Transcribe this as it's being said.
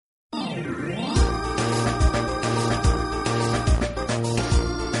Hello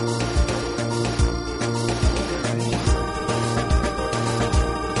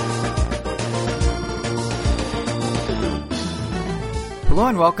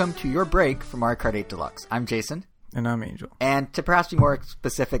and welcome to your break from Mario Kart 8 Deluxe. I'm Jason. And I'm Angel. And to perhaps be more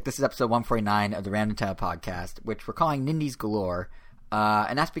specific, this is episode 149 of the Random Tile Podcast, which we're calling Nindies Galore.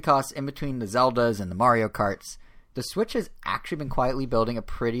 And that's because in between the Zeldas and the Mario Karts, the Switch has actually been quietly building a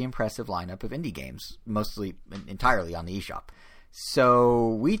pretty impressive lineup of indie games, mostly entirely on the eShop.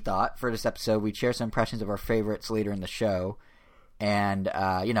 So we thought for this episode we'd share some impressions of our favorites later in the show. And,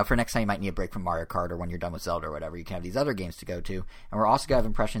 for next time you might need a break from Mario Kart or when you're done with Zelda or whatever, you can have these other games to go to. And we're also going to have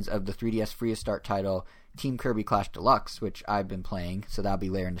impressions of the 3DS free-to-start title Team Kirby Clash Deluxe, which I've been playing, so that'll be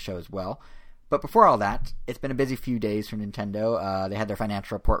later in the show as well. But before all that, it's been a busy few days for Nintendo. They had their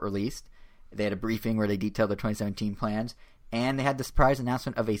financial report released. They had a briefing where they detailed their 2017 plans. And they had the surprise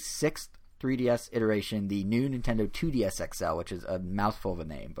announcement of a sixth 3DS iteration, the new Nintendo 2DS XL, which is a mouthful of a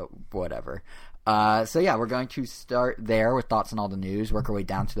name, but whatever. We're going to start there with thoughts on all the news, work our way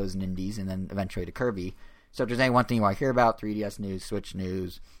down to those Nindies, and then eventually to Kirby. So if there's any one thing you want to hear about, 3DS news, Switch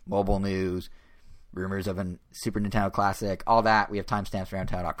news, mobile news, rumors of a Super Nintendo Classic, all that, we have timestamps around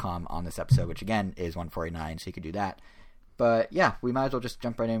Nintendo.com on this episode, which again is 149, so you could do that. But yeah, we might as well just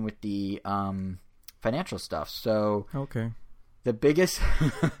jump right in with the financial stuff. So okay. The biggest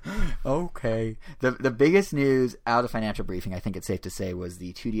the biggest news out of the financial briefing, I think it's safe to say, was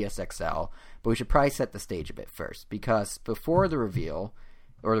the 2DS XL. But we should probably set the stage a bit first, because before the reveal,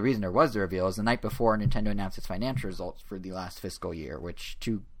 or the reason there was the reveal, is the night before Nintendo announced its financial results for the last fiscal year, which,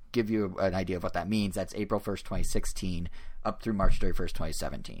 to give you an idea of what that means, that's April 1st, 2016 up through March 31st,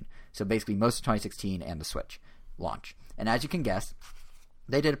 2017. So basically most of 2016 and the Switch launch. And as you can guess,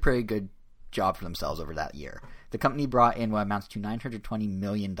 they did a pretty good job for themselves over that year. The company brought in what amounts to $920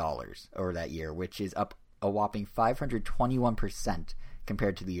 million over that year, which is up a whopping 521%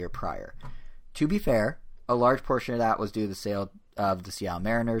 compared to the year prior. To be fair, a large portion of that was due to the sale of the Seattle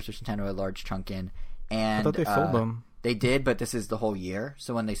Mariners, which Nintendo had a large chunk in. And I thought they sold them. They did, but this is the whole year.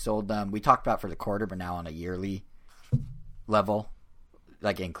 So when they sold them, we talked about for the quarter, but now on a yearly level,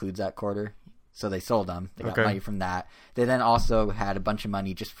 like it includes that quarter. So they sold them. They got money from that. They then also had a bunch of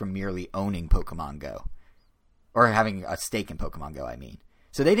money just from merely owning Pokemon Go. Or having a stake in Pokemon Go, I mean.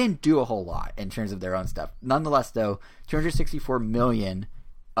 So they didn't do a whole lot in terms of their own stuff. Nonetheless, though, $264 million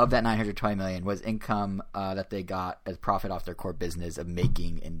of that $920 million was income that they got as profit off their core business of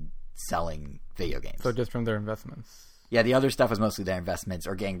making and selling video games. So just from their investments. Yeah, the other stuff was mostly their investments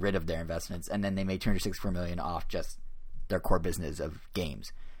or getting rid of their investments. And then they made $264 million off just their core business of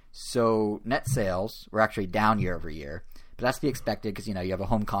games. So net sales were actually down year over year. But that's to be expected because, you have a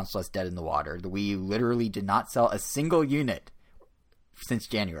home console that's dead in the water. The Wii U literally did not sell a single unit since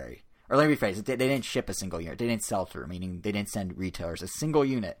January. Or let me rephrase, they didn't ship a single unit. They didn't sell through, meaning they didn't send retailers a single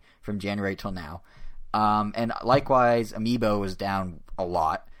unit from January till now. And likewise, Amiibo was down a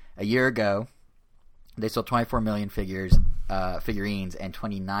lot. A year ago, they sold 24 million figurines and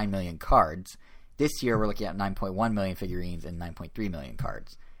 29 million cards. This year, we're looking at 9.1 million figurines and 9.3 million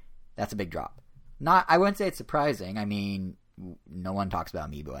cards. That's a big drop. I wouldn't say it's surprising. I mean, no one talks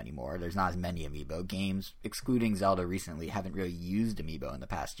about Amiibo anymore. There's not as many Amiibo. Games, excluding Zelda recently, haven't really used Amiibo in the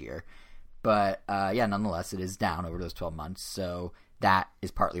past year. But, nonetheless, it is down over those 12 months. So that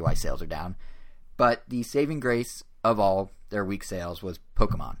is partly why sales are down. But the saving grace of all their weak sales was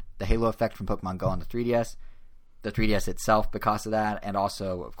Pokemon. The halo effect from Pokemon Go on the 3DS. The 3DS itself because of that. And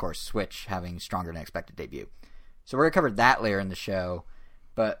also, of course, Switch having stronger than expected debut. So we're going to cover that later in the show.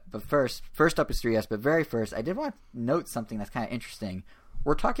 But first up is 3DS, but very first, I did want to note something that's kind of interesting.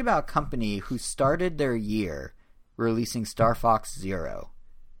 We're talking about a company who started their year releasing Star Fox Zero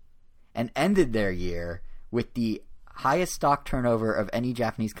and ended their year with the highest stock turnover of any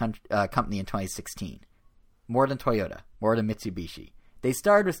Japanese company in 2016. More than Toyota, more than Mitsubishi. They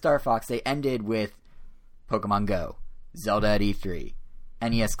started with Star Fox, they ended with Pokemon Go, Zelda at E3,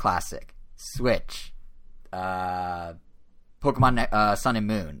 NES Classic, Switch, Pokemon Sun and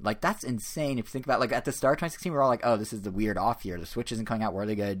Moon. Like, that's insane if you think about, like, at the start of 2016, we were all like, oh, this is the weird off year. The Switch isn't coming out. What are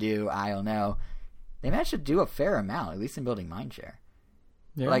they going to do? I don't know. They managed to do a fair amount, at least in building mindshare.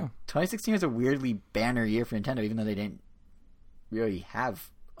 Yeah. Like, 2016 was a weirdly banner year for Nintendo, even though they didn't really have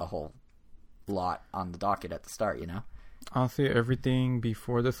a whole lot on the docket at the start, Honestly, everything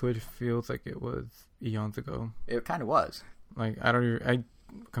before the Switch feels like it was eons ago. It kind of was. Like, I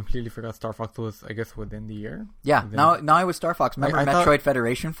completely forgot Star Fox was, I guess, within the year. Yeah, now it was Star Fox. Remember Metroid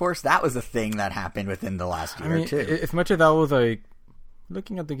Federation Force? That was a thing that happened within the last year, too. As much as that was, like,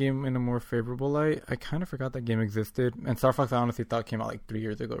 Looking at the game in a more favorable light, I kind of forgot that game existed. And Star Fox, I honestly thought came out like 3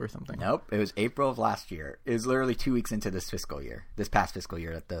 years ago or something. Nope, it was April of last year. It was literally 2 weeks into this past fiscal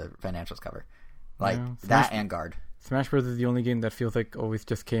year that the financials cover. Like, that and Guard. Smash Bros. Is the only game that feels like always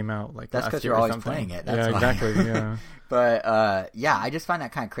just came out like that's last year. That's because you're always something. playing it. That's yeah, why. exactly. Yeah. But yeah, I just find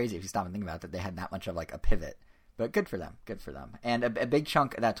that kind of crazy if you stop and think about it, that they had that much of like a pivot. But good for them. Good for them. And a big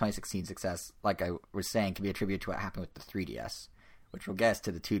chunk of that 2016 success, like I was saying, can be attributed to what happened with the 3DS, which we'll get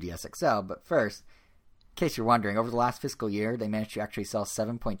to the 2DS XL. But first, in case you're wondering, over the last fiscal year, they managed to actually sell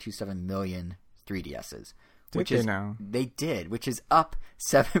 7.27 million 3DSs. They did, which is up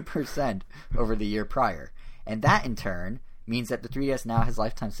 7% over the year prior. And that, in turn, means that the 3DS now has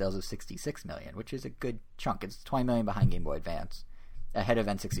lifetime sales of 66 million, which is a good chunk. It's 20 million behind Game Boy Advance, ahead of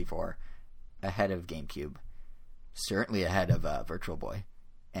N64, ahead of GameCube, certainly ahead of Virtual Boy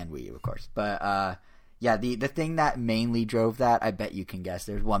and Wii U, of course. But yeah, the thing that mainly drove that, I bet you can guess.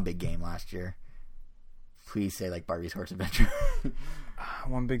 There's one big game last year. Please say like Barbie's Horse Adventure.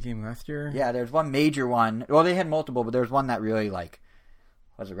 One big game last year? Yeah, there's one major one. Well, they had multiple, but there's one that really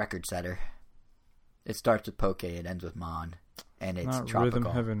was a record setter. It starts with Poke, it ends with Mon, and it's not tropical.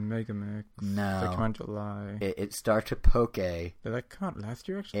 Rhythm Heaven Mega Mix. No. That came out in July. It starts with Poke. Did that come out last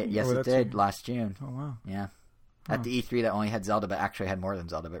year, actually? Yes, it did. Last June. Oh, wow. Yeah. At the E3 that only had Zelda, but actually had more than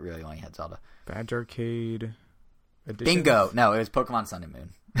Zelda, but really only had Zelda. Badge Arcade Editions? Bingo! No, it was Pokemon Sun and Moon.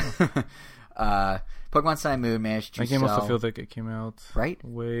 Pokemon Sun and Moon managed to that game sell... also feels like it came out right?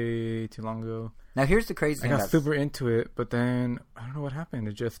 way too long ago. Now, here's the crazy thing. I got super into it, but then I don't know what happened.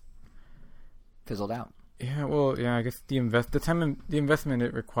 It just... fizzled out. Yeah, well, yeah, I guess the investment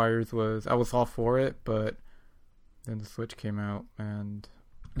it requires was... I was all for it, but then the Switch came out, and...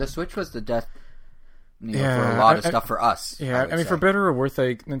 The Switch was the death... for a lot of stuff for us. Yeah, I mean, for better or worse,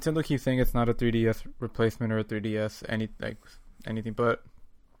 like Nintendo keeps saying it's not a 3DS replacement or a 3DS anything, but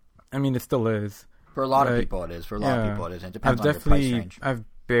I mean, it still is. For a lot of people, it is. For a lot of people, it is. It depends on your price range. I've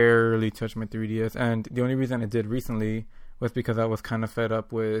barely touched my 3DS, and the only reason I did recently was because I was kind of fed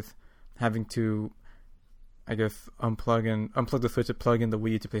up with having to, I guess, unplug the Switch to plug in the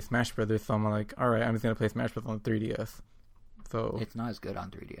Wii to play Smash Brothers. So I'm like, all right, I'm just gonna play Smash Brothers on the 3DS. So it's not as good on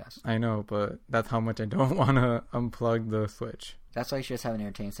 3DS. I know, but that's how much I don't want to unplug the Switch. That's why you should just have an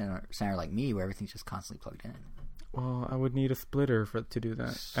entertainment center like me, where everything's just constantly plugged in. Well, I would need a splitter to do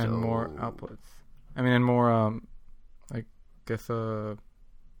that, and more outputs. I mean, and more, I guess a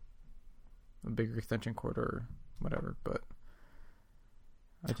bigger extension cord or whatever. But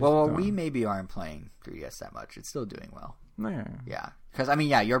we maybe aren't playing 3DS that much. It's still doing well. Yeah. Because I mean,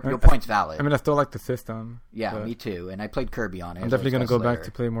 your point's valid. I mean, I still like the system. Yeah, me too. And I played Kirby on it. I'm definitely gonna go back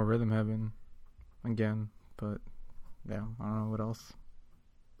to play more Rhythm Heaven again. But yeah, I don't know what else.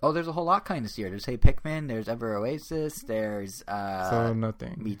 Oh, there's a whole lot coming this year. There's Hey Pikmin. There's Ever Oasis. There's so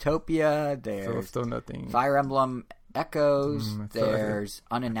nothing. Miitopia. There's still nothing. Fire Emblem Echoes. There's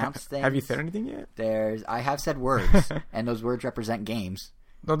unannounced things. Have you said anything yet? I have said words, and those words represent games.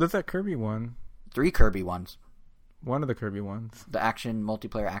 No, there's that Kirby one. 3 Kirby ones. One of the Kirby ones. The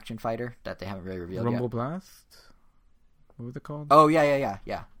multiplayer action fighter that they haven't really revealed yet. Rumble Blast? What was it called? Oh, yeah.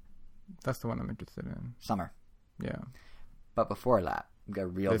 That's the one I'm interested in. Summer. Yeah. But before that, I'm going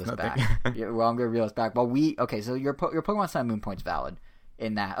to reel this back. I'm going to reel this back. Well, so your Pokemon Sun and Moon point's valid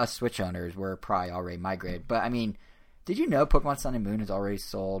in that us Switch owners were probably already migrated. But, I mean, did you know Pokemon Sun and Moon has already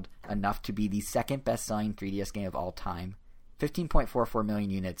sold enough to be the second best-selling 3DS game of all time? 15.44 million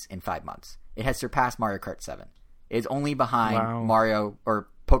units in 5 months. It has surpassed Mario Kart 7. It's only behind Mario or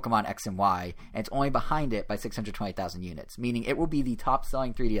Pokemon X and Y, and it's only behind it by 620,000 units, meaning it will be the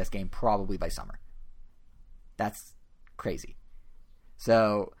top-selling 3DS game probably by summer. That's crazy.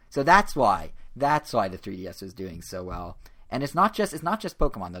 So that's why the 3DS is doing so well. And it's not just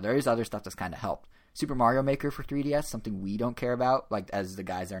Pokemon though. There is other stuff that's kind of helped. Super Mario Maker for 3DS, something we don't care about, like as the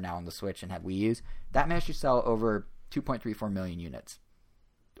guys that are now on the Switch and have Wii U's, that managed to sell over 2.34 million units.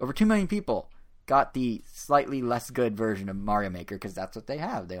 Over 2 million people got the slightly less good version of Mario Maker because that's what they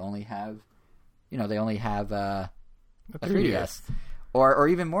have. They only have, a 3DS. Or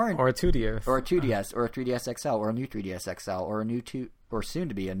even more. Or a 2DS. Or a 2DS. Or a 3DS XL. Or a new 3DS XL. Or a new or soon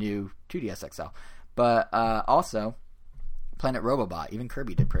to be a new 2DS XL. But also, Planet Robobot, even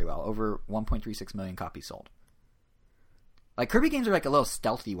Kirby did pretty well. Over 1.36 million copies sold. Like, Kirby games are like a little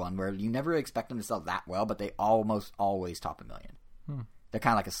stealthy one where you never expect them to sell that well, but they almost always top 1 million. They're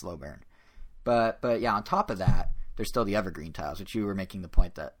kind of like a slow burn. But yeah, on top of that, there's still the evergreen tiles, which you were making the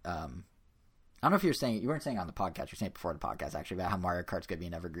point that I don't know if you weren't saying on the podcast, you were saying it before the podcast actually, about how Mario Kart's going to be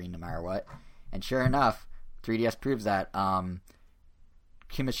an evergreen no matter what. And sure enough, 3DS proves that.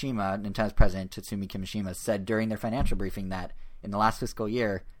 Kimishima, Nintendo's president Tatsumi Kimishima, said during their financial briefing that in the last fiscal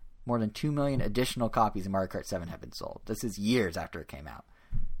year, more than 2 million additional copies of Mario Kart 7 have been sold. This is years after it came out.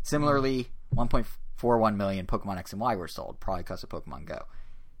 Similarly, 1.41 million Pokemon X and Y were sold, probably because of Pokemon Go.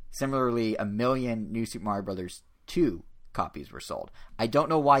 Similarly, 1 million New Super Mario Bros. 2 copies were sold. I don't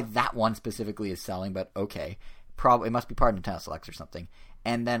know why that one specifically is selling, but okay. Probably it must be part of Nintendo Selects or something.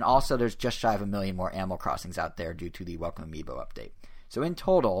 And then also there's just shy of 1 million more Animal Crossings out there due to the Welcome Amiibo update. So in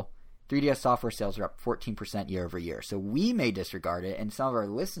total, 3DS software sales are up 14% year over year. So we may disregard it, and some of our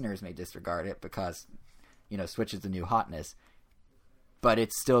listeners may disregard it because, Switch is the new hotness. But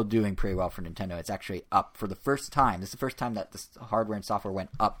it's still doing pretty well for Nintendo. It's actually up for the first time. This is the first time that the hardware and software went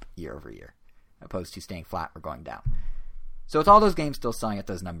up year over year, opposed to staying flat or going down. So with all those games still selling at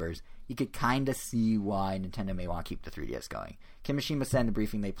those numbers, you could kind of see why Nintendo may want to keep the 3DS going. Kimishima said in the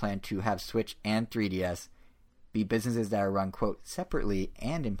briefing they plan to have Switch and 3DS be businesses that are run, quote, separately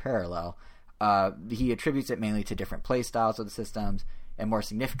and in parallel. He attributes it mainly to different play styles of the systems, and more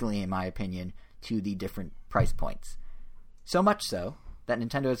significantly, in my opinion, to the different price points. So much so that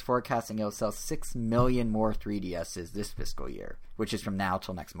Nintendo is forecasting it'll sell 6 million more 3DSs this fiscal year, which is from now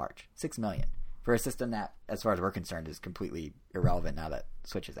till next March. 6 million. For a system that, as far as we're concerned, is completely irrelevant now that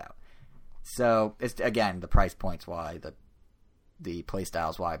Switch is out. So, it's, again, the price points why, the play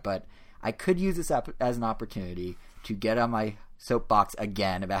styles why, but I could use this as an opportunity to get on my soapbox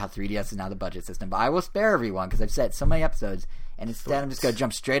again about how 3DS is now the budget system, but I will spare everyone because I've said so many episodes, and instead I'm just going to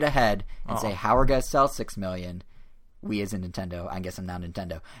jump straight ahead and say how we're going to sell 6 million, we as in Nintendo, I guess I'm now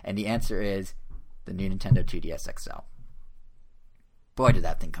Nintendo, and the answer is the new Nintendo 2DS XL. Boy, did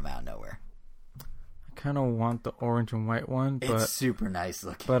that thing come out of nowhere. I kind of want the orange and white one, but it's super nice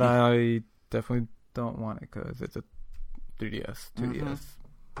looking. But I definitely don't want it because it's a 3DS, 2DS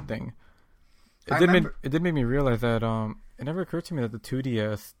thing. It did make me realize that it never occurred to me that the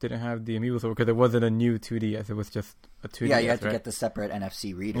 2DS didn't have the amiibo because it wasn't a new 2DS. It was just a 2DS. Yeah, you had to get the separate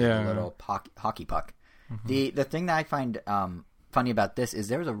NFC reader, the little hockey puck. Mm-hmm. The thing that I find funny about this is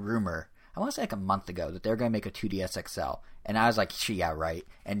there was a rumor, I want to say like a month ago, that they're going to make a 2DS XL. And I was like, yeah, right.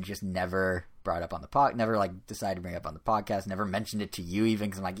 And just never brought up on the pod, never like decided to bring it up on the podcast, never mentioned it to you even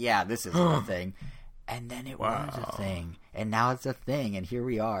because I'm like, yeah, this is a thing. And then it was a thing. And now it's a thing. And here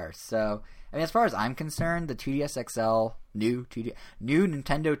we are. So, I mean, as far as I'm concerned, the 2DS XL, new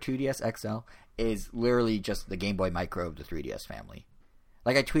Nintendo 2DS XL is literally just the Game Boy Micro of the 3DS family.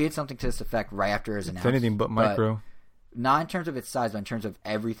 Like, I tweeted something to this effect right after it was announced. It's anything but micro. Not in terms of its size, but in terms of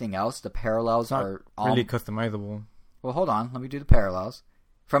everything else. The parallels are all really customizable. Well, hold on. Let me do the parallels.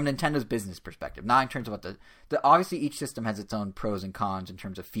 From Nintendo's business perspective. Not in terms of what the obviously each system has its own pros and cons in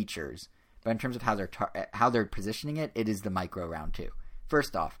terms of features. But in terms of how they're positioning it, it is the Micro round 2.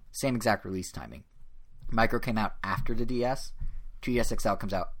 First off, same exact release timing. Micro came out after the DS. 2DS XL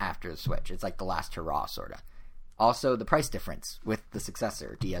comes out after the Switch. It's like the last hurrah, sort of. Also, the price difference with the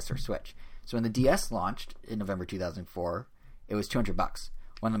successor, DS or Switch. So when the DS launched in November 2004, it was $200.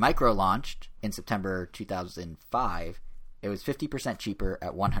 When the Micro launched in September 2005, it was 50% cheaper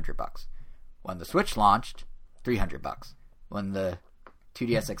at $100. When the Switch launched, $300. When the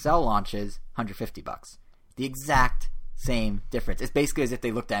 2DS XL launches, $150. The exact same difference. It's basically as if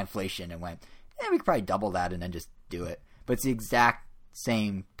they looked at inflation and went, we could probably double that and then just do it. But it's the exact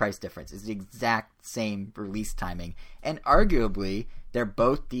same price difference. It's the exact same release timing. And arguably, they're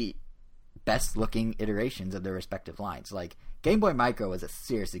both the best looking iterations of their respective lines. Like, Game Boy Micro was a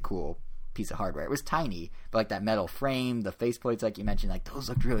seriously cool piece of hardware. It was tiny, but like that metal frame, the faceplates like you mentioned, like those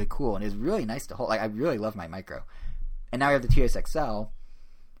looked really cool. And it was really nice to hold. Like, I really love my Micro. And now we have the 2DS XL,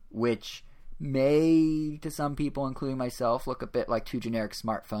 which may, to some people, including myself, look a bit like two generic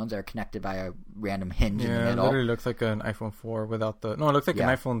smartphones that are connected by a random hinge in the middle. It literally looks like an iPhone 4 without the... No, it looks like an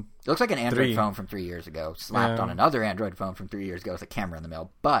iPhone It looks like an Android 3. phone from 3 years ago, slapped on another Android phone from 3 years ago with a camera in the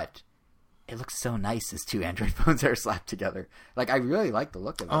middle. But it looks so nice as two Android phones that are slapped together. Like, I really like the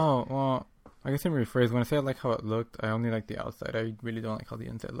look of it. Oh, well... I guess let me rephrase. When I say I like how it looked, I only like the outside. I really don't like how the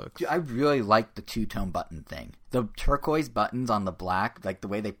inside looks. Dude, I really like the two-tone button thing. The turquoise buttons on the black, like the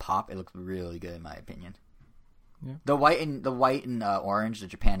way they pop, it looks really good in my opinion. Yeah. The white and orange, the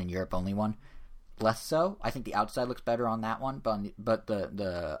Japan and Europe only one, less so. I think the outside looks better on that one, but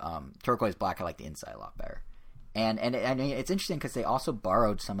the turquoise black, I like the inside a lot better. And it's interesting because they also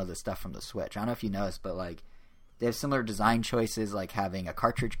borrowed some of the stuff from the Switch. I don't know if you noticed, but like they have similar design choices, like having a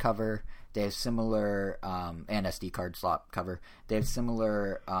cartridge cover. They have similar and SD card slot cover. They have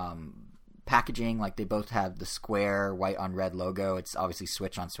similar packaging. Like they both have the square white on red logo. It's obviously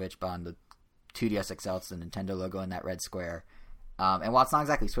Switch on Switch, but on the 2DS XL, it's the Nintendo logo in that red square. And while it's not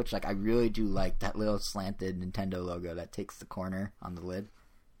exactly Switch, like I really do like that little slanted Nintendo logo that takes the corner on the lid.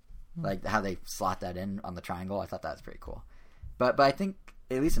 Like how they slot that in on the triangle. I thought that was pretty cool. But I think,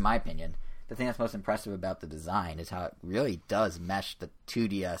 at least in my opinion, the thing that's most impressive about the design is how it really does mesh the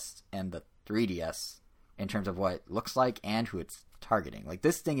 2DS and the 3DS in terms of what it looks like and who it's targeting. Like,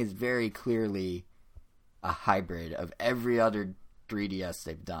 this thing is very clearly a hybrid of every other 3DS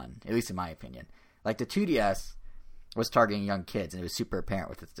they've done, at least in my opinion. Like, the 2DS was targeting young kids, and it was super apparent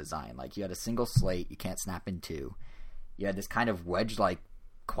with its design. Like, you had a single slate you can't snap in two. You had this kind of wedge-like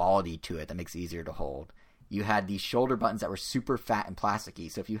quality to it that makes it easier to hold. You had these shoulder buttons that were super fat and plasticky,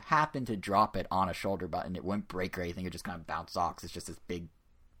 so if you happen to drop it on a shoulder button, it wouldn't break or anything. It would just kind of bounce off 'cause it's just this big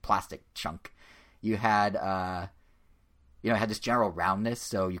plastic chunk. You had, it had this general roundness,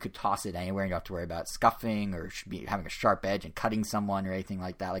 so you could toss it anywhere and you don't have to worry about scuffing or having a sharp edge and cutting someone or anything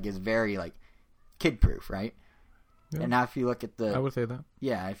like that. Like, it's very, like, kid-proof, right? Yeah. And now if you look at I would say that.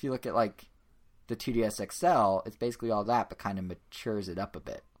 Yeah, if you look at, like, the 2DS XL, it's basically all that, but kind of matures it up a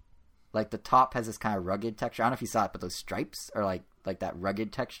bit. Like, the top has this kind of rugged texture. I don't know if you saw it, but those stripes are, like that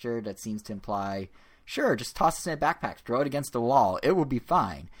rugged texture that seems to imply, sure, just toss this in a backpack, throw it against the wall, it will be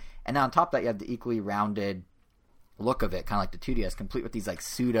fine. And then on top of that, you have the equally rounded look of it, kind of like the 2DS, complete with these, like,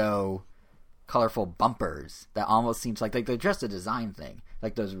 pseudo colorful bumpers that almost seems like they're just a design thing,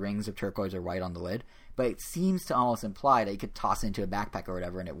 like those rings of turquoise or white on the lid, but it seems to almost imply that you could toss it into a backpack or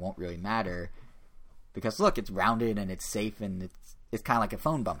whatever and it won't really matter because, look, it's rounded and it's safe and it's kind of like a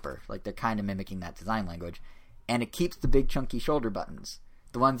phone bumper. Like, they're kind of mimicking that design language, and it keeps the big chunky shoulder buttons,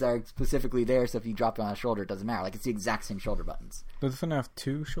 the ones that are specifically there, so if you drop it on a shoulder, it doesn't matter. Like, it's the exact same shoulder buttons. Does this one have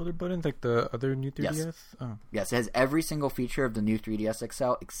two shoulder buttons like the other new 3DS? Yes. Oh. Yes, it has every single feature of the new 3DS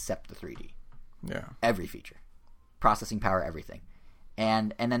XL except the 3D. Yeah. Every feature. Processing power, everything.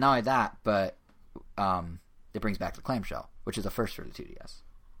 And then not only that, but it brings back the clamshell, which is a first for the 2DS.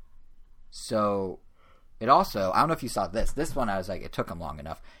 So, it also, I don't know if you saw this. This one, I was like, it took them long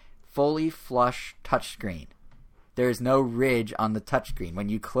enough. Fully flush touchscreen. There is no ridge on the touchscreen. When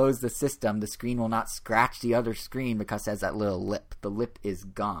you close the system, the screen will not scratch the other screen because it has that little lip. The lip is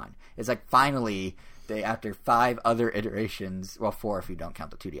gone. It's like, finally, after 5 other iterations, well, 4 if you don't count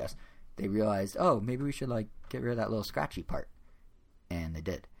the 2DS, they realized, oh, maybe we should, like, get rid of that little scratchy part. And they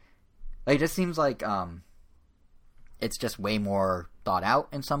did. Like, it just seems like it's just way more thought out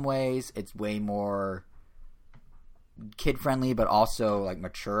in some ways. It's way more kid-friendly, but also, like,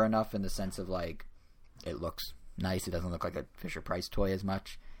 mature enough in the sense of, like, it looks nice. It doesn't look like a Fisher-Price toy as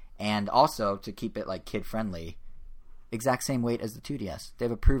much. And also, to keep it, like, kid-friendly, exact same weight as the 2DS. They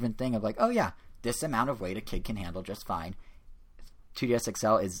have a proven thing of, like, oh, yeah, this amount of weight a kid can handle just fine. 2DS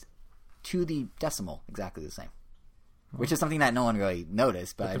XL is to the decimal exactly the same. Which is something that no one really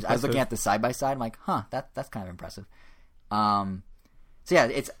noticed, but I was looking at the side-by-side, I'm like, huh, that's kind of impressive. So yeah,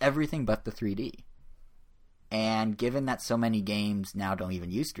 it's everything but the 3D. And given that so many games now don't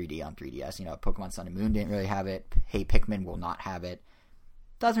even use 3D on 3DS, Pokemon Sun and Moon didn't really have it, Hey Pikmin will not have it,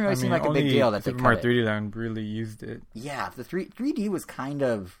 doesn't really seem like a big deal that they Super Mario 3D Land really used it. Yeah, the 3D was kind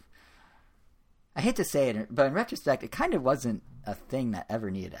of, I hate to say it, but in retrospect, it kind of wasn't a thing that ever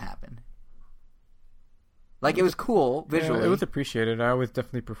needed to happen. Like, it was cool visually. Yeah, it was appreciated. I always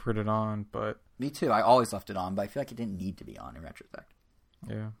definitely preferred it on, but... Me too. I always left it on, but I feel like it didn't need to be on in retrospect.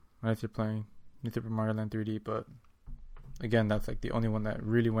 Yeah, unless you're playing New Super Mario Land 3D, but... Again, that's like the only one that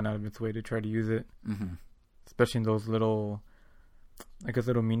really went out of its way to try to use it. Mm-hmm. Especially in those little... I guess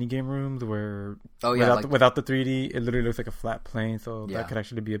little mini game rooms where without the 3D, it literally looks like a flat plane, so that could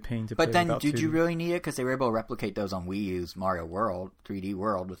actually be a pain to play. But then, did you really need it? Because they were able to replicate those on Wii U's Mario World, 3D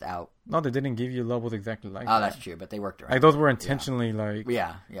World, without... No, they didn't give you levels exactly like that. Oh, that's true, but they worked around. Like, those were intentionally, like...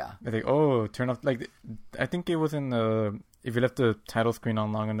 Yeah. Like, oh, turn off... Like, I think it was in the... If you left the title screen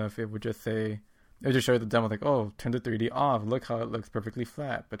on long enough, it would just say... It would just show you the demo, like, oh, turn the 3D off. Look how it looks perfectly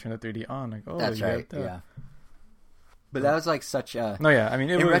flat. But turn the 3D on. Like, oh, that's right, yeah. But that was like such a... No, yeah, I mean...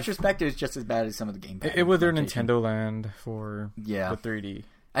 In retrospect, it was just as bad as some of the gamepad. It was their Nintendo Land for the 3D.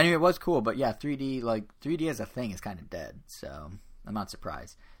 I mean, it was cool, but yeah, 3D as a thing is kind of dead, so I'm not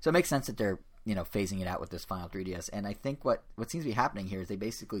surprised. So it makes sense that they're, phasing it out with this final 3DS. And I think what seems to be happening here is they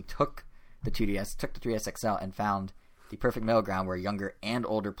basically took the 2DS, took the 3DS XL, and found the perfect middle ground where younger and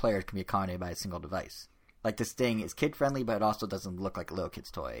older players can be accommodated by a single device. Like, this thing is kid-friendly, but it also doesn't look like a little kid's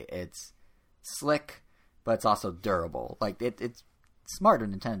toy. It's slick, but it's also durable. Like, it's smart of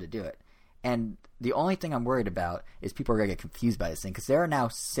Nintendo to do it. And the only thing I'm worried about is people are going to get confused by this thing, because there are now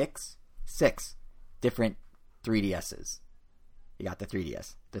six different 3DSs. You got the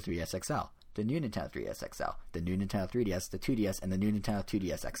 3DS, the 3DS XL, the new Nintendo 3DS XL, the new Nintendo 3DS, the 2DS, and the new Nintendo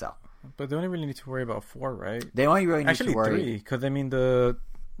 2DS XL. But they only really need to worry about 4, right? They only really need to worry... Actually, 3, because, I mean, the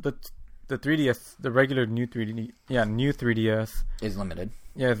the 3DS, the regular new 3DS Is limited.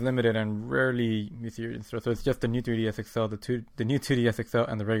 Yeah, it's limited and rarely you see it in store. So it's just the new 3DS XL, the new 2DS XL,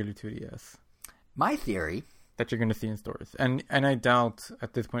 and the regular 2DS. My theory that you're going to see in stores, and I doubt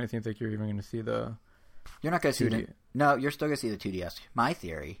at this point it seems like you're even going to see the. You're not going to see the. No, you're still going to see the 2DS. My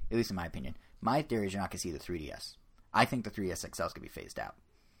theory, at least in my opinion, is you're not going to see the 3DS. I think the 3DS XL is going to be phased out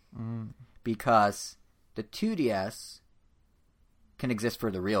because the 2DS can exist for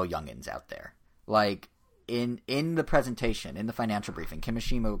the real youngins out there. Like in the presentation, in the financial briefing,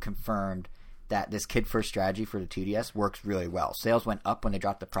 Kimishima confirmed that this kid-first strategy for the 2DS works really well. Sales went up when they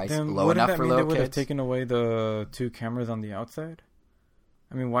dropped the price low enough for little kids. They would have taken away the 2 cameras on the outside?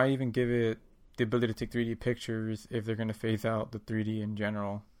 I mean, why even give it the ability to take 3D pictures if they're going to phase out the 3D in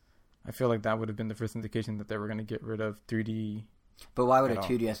general? I feel like that would have been the first indication that they were going to get rid of 3D. But why would a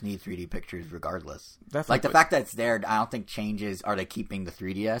 2DS need 3D pictures regardless? That's like the fact that it's there, I don't think changes. Are they keeping the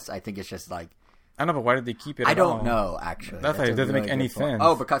 3DS? I think it's just like. I don't know, but why did they keep it? I don't know, actually. That's why it doesn't make any sense.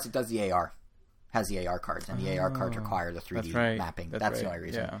 Oh, because it does the AR. Has the AR cards, and the AR cards require the 3D mapping. That's the only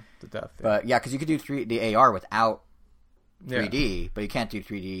reason. Yeah, the depth. But yeah, because you could do the AR without 3D, but you can't do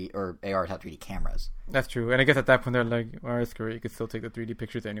 3D or AR without 3D cameras. That's true. And I guess at that point they're like, well, it's great. You could still take the 3D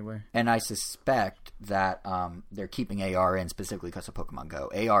pictures anyway. And I suspect that they're keeping AR in specifically because of Pokemon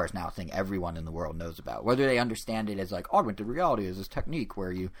Go. AR is now a thing everyone in the world knows about. Whether they understand it as like augmented reality is this technique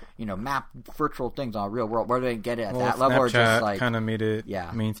where you map virtual things on a real world. Whether they get it at that level or just like kind of made it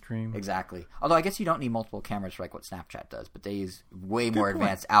mainstream. Exactly. Although I guess you don't need multiple cameras for like what Snapchat does, but they use way more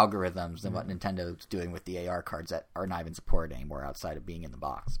advanced algorithms than what Nintendo's doing with the AR cards that are not even supported anymore outside of being in the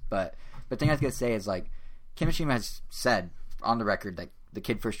box. But the thing I was gonna say is like Kimishima has said on the record that the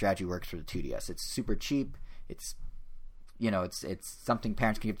kid-first strategy works for the 2DS. It's super cheap. It's it's something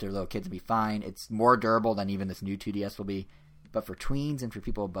parents can give to their little kids and be fine. It's more durable than even this new 2DS will be. But for tweens and for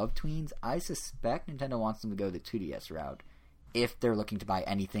people above tweens, I suspect Nintendo wants them to go the 2DS route if they're looking to buy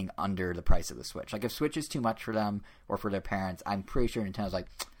anything under the price of the Switch. Like if Switch is too much for them or for their parents, I'm pretty sure Nintendo's like,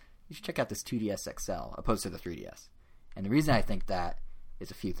 you should check out this 2DS XL opposed to the 3DS. And the reason I think that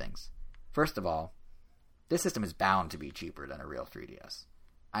is a few things. First of all, this system is bound to be cheaper than a real 3DS.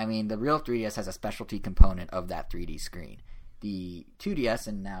 I mean, the real 3DS has a specialty component of that 3D screen. The 2DS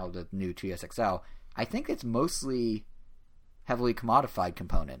and now the new 2DS XL, I think it's mostly heavily commodified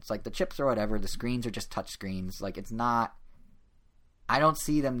components. Like the chips or whatever, the screens are just touch screens. Like it's not... I don't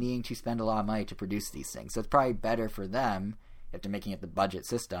see them needing to spend a lot of money to produce these things. So it's probably better for them, if they're making it the budget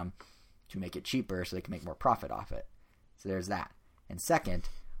system, to make it cheaper so they can make more profit off it. So there's that. And second,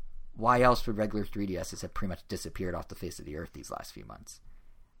 why else would regular 3DSs have pretty much disappeared off the face of the earth these last few months?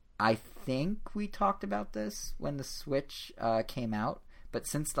 I think we talked about this when the Switch came out, but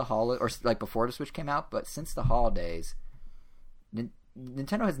since the before the Switch came out, but since the holidays,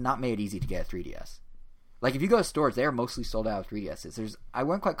 Nintendo has not made it easy to get a 3DS. Like if you go to stores, they are mostly sold out of 3DSs. I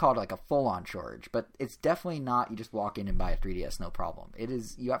wouldn't quite call it like a full-on shortage, but it's definitely not you just walk in and buy a 3DS, no problem. It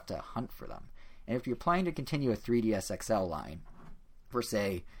is you have to hunt for them. And if you're planning to continue a 3DS XL line for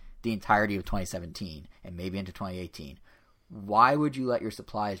say the entirety of 2017 and maybe into 2018, why would you let your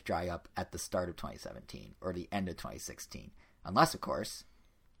supplies dry up at the start of 2017 or the end of 2016? Unless, of course,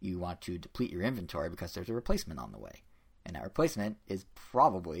 you want to deplete your inventory because there's a replacement on the way. And that replacement is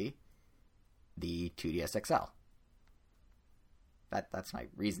probably the 2DS XL. That's my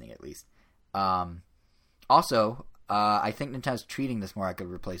reasoning, at least. Also, I think Nintendo's treating this more like a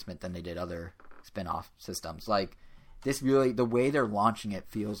replacement than they did other spin-off systems. Like, this really, the way they're launching it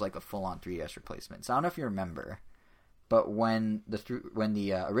feels like a full-on 3DS replacement. So I don't know if you remember, but when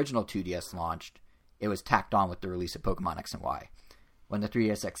the original 2DS launched, it was tacked on with the release of Pokemon X and Y. When the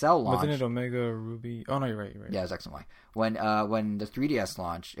 3DS XL launched... Wasn't it Omega Ruby? Oh, no, you're right. Yeah, it was X and Y. When the 3DS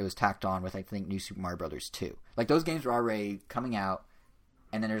launched, it was tacked on with, I think, New Super Mario Bros. 2. Like, those games were already coming out,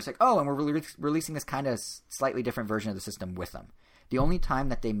 and then they're just like, oh, and we're releasing this kind of slightly different version of the system with them. The only time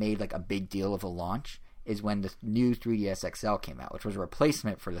that they made, like, a big deal of a launch is when the new 3DS XL came out, which was a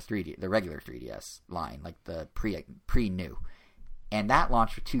replacement for the regular 3DS line, like the pre-new. And that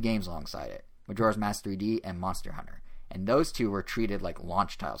launched with 2 games alongside it, Majora's Mask 3D and Monster Hunter. And those 2 were treated like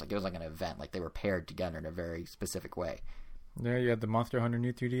launch titles. Like it was like an event. Like they were paired together in a very specific way. Yeah, you had the Monster Hunter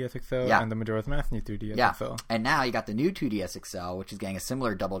new 3DS XL and the Majora's Mask new 3DS XL. And now you got the new 2DS XL, which is getting a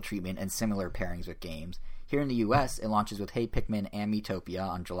similar double treatment and similar pairings with games. Here in the US, it launches with Hey Pikmin and Miitopia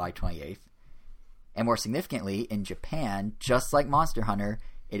on July 28th. And more significantly, in Japan, just like Monster Hunter,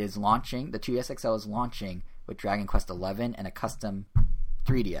 it is launching, the 2DS XL is launching with Dragon Quest XI and a custom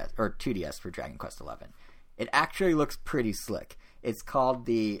 3DS, or 2DS for Dragon Quest XI. It actually looks pretty slick. It's called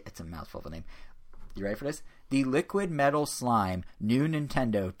it's a mouthful of a name. You ready for this? the Liquid Metal Slime, new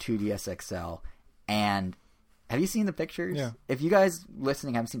Nintendo 2DS XL, and have you seen the pictures? Yeah. If you guys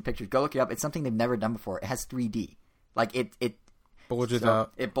listening haven't seen pictures, go look it up. It's something they've never done before. It has 3D. Like, it bulges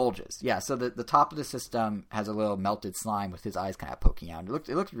out. It bulges. Yeah, so the top of the system has a little melted slime with his eyes kind of poking out.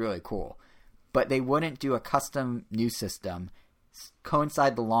 It looks really cool. But they wouldn't do a custom new system,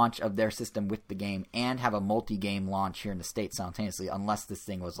 coincide the launch of their system with the game, and have a multi-game launch here in the States simultaneously, unless this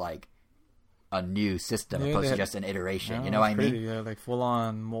thing was like a new system opposed to just an iteration. Yeah, you know what I mean? Yeah, like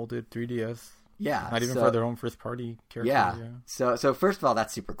full-on molded 3DS. Yeah. Not even for their own first-party characters. Yeah. So first of all,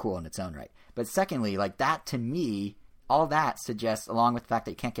 that's super cool in its own right. But secondly, like that to me, all that suggests, along with the fact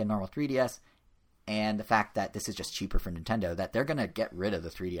that you can't get a normal 3DS, and the fact that this is just cheaper for Nintendo, that they're going to get rid of the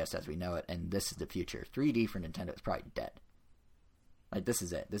 3DS as we know it, and this is the future. 3D for Nintendo is probably dead. Like, this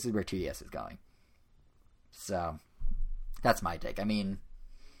is it. This is where 2DS is going. So, that's my take. I mean,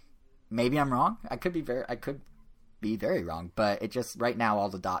 maybe I'm wrong. I could be very wrong, but it just, right now, all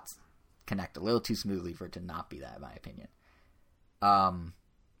the dots connect a little too smoothly for it to not be that, in my opinion.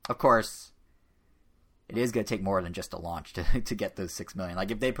 Of course, it is going to take more than just a launch to get those 6 million.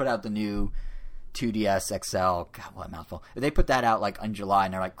 Like, if they put out the new 2DS XL, God, what a mouthful. If they put that out, like, in July,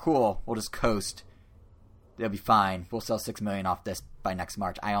 and they're like, cool, we'll just coast, they'll be fine. We'll sell 6 million off this by next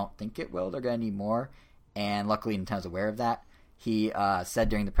March. I don't think it will. They're going to need more, and luckily Nintendo's aware of that. He said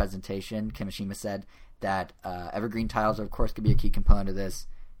during the presentation, Kimishima said, that evergreen titles, of course, could be a key component of this.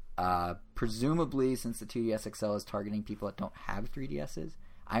 Presumably, since the 2DS XL is targeting people that don't have 3DSs,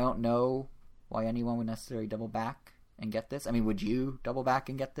 I don't know why anyone would necessarily double back and get this. I mean, would you double back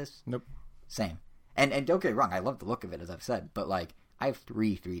and get this? Nope. Same. And don't get me wrong, I love the look of it, as I've said, but like, I have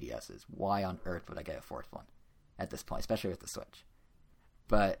 3 3DSs. Why on earth would I get a 4th one at this point, especially with the Switch?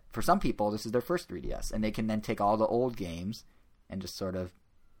 But for some people, this is their first 3DS, and they can then take all the old games and just sort of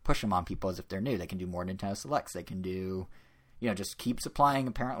push them on people as if they're new. They can do more Nintendo Selects. They can do, just keep supplying,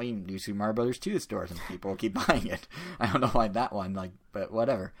 apparently, New Super Mario Brothers 2 to stores, and people will keep buying it. I don't know why that one, but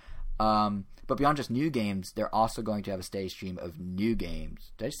whatever. But beyond just new games, they're also going to have a steady stream of new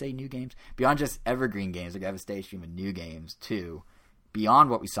games. Did I say new games? Beyond just evergreen games, they're going to have a steady stream of new games, too. Beyond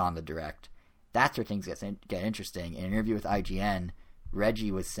what we saw in the Direct. That's where things get interesting. In an interview with IGN,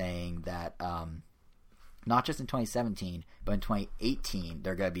 Reggie was saying that not just in 2017, but in 2018,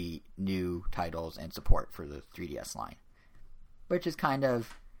 there are going to be new titles and support for the 3DS line. Which is kind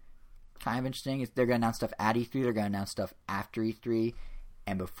of interesting. They're going to announce stuff at E3, they're going to announce stuff after E3.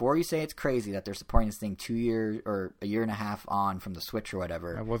 And before you say it's crazy that they're supporting this thing 2 years or a year and a half on from the Switch or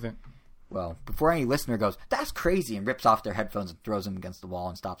whatever. I wasn't. Well, before any listener goes, that's crazy, and rips off their headphones and throws them against the wall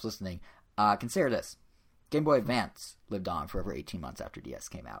and stops listening, consider this. Game Boy Advance lived on for over 18 months after DS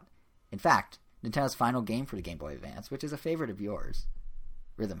came out. In fact, Nintendo's final game for the Game Boy Advance, which is a favorite of yours,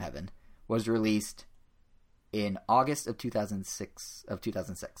 Rhythm Heaven, was released in August of 2006.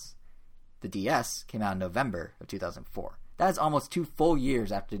 The DS came out in November of 2004. That is almost 2 full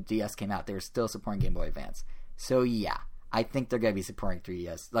years after the DS came out. They were still supporting Game Boy Advance. So yeah, I think they're going to be supporting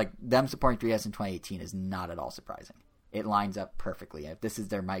 3DS. Like, them supporting 3DS in 2018 is not at all surprising. It lines up perfectly. If this is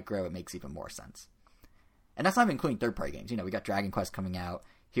their micro, it makes even more sense. And that's not even including third-party games. We got Dragon Quest coming out.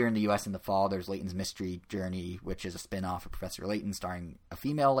 Here in the US in the fall, there's Layton's Mystery Journey, which is a spin-off of Professor Layton starring a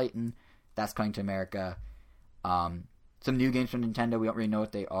female Layton. That's coming to America. Some new games from Nintendo, we don't really know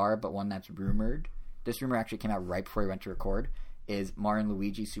what they are, but one that's rumored. This rumor actually came out right before we went to record, is Mario &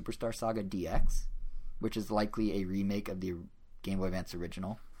 Luigi Superstar Saga DX, which is likely a remake of the Game Boy Advance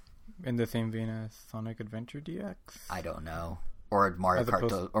original. In the same vein as Sonic Adventure DX? I don't know. Or Mario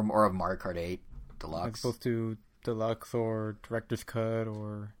Kart or of Mario Kart 8 Deluxe. As opposed to Deluxe or Director's Cut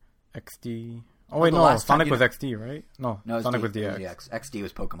or XD. Oh wait, no, Sonic was XD, right? No, Sonic was DX. XD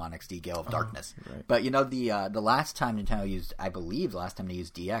was Pokemon XD Gale of Darkness. Right. But the last time Nintendo used, I believe the last time they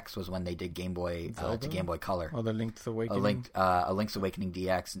used DX was when they did Game Boy to Game Boy Color. Oh, the Link's Awakening. A Link's Awakening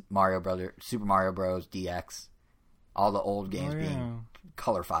DX, Super Mario Bros. DX, all the old games being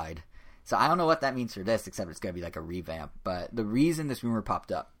colorified. So I don't know what that means for this, except it's going to be like a revamp. But the reason this rumor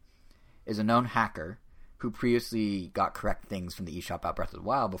popped up is a known hacker who previously got correct things from the eShop about Breath of the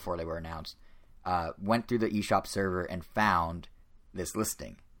Wild before they were announced, went through the eShop server and found this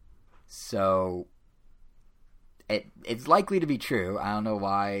listing. So it's likely to be true. I don't know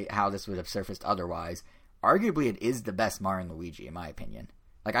how this would have surfaced otherwise. Arguably, it is the best Mario & Luigi, in my opinion.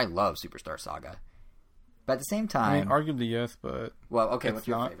 Like, I love Superstar Saga. But at the same time... I mean, arguably, yes, but... Well, okay, what's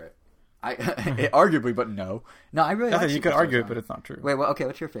your favorite? Arguably, but no. No, I really like you could argue it, but it's not true. Wait, well, okay,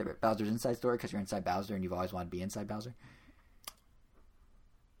 what's your favorite? Bowser's Inside Story, because you're inside Bowser and you've always wanted to be inside Bowser?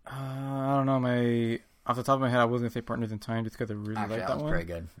 I don't know. Off the top of my head, I was going to say Partners in Time just because I really like that one. That was pretty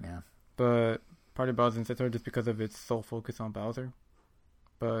good, yeah. But Party Bowser's Inside Story just because of its sole focus on Bowser.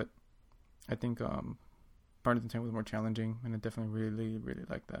 But I think Partners in Time was more challenging, and I definitely really, really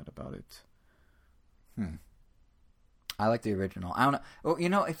like that about it. I like the original. I don't know. Oh, you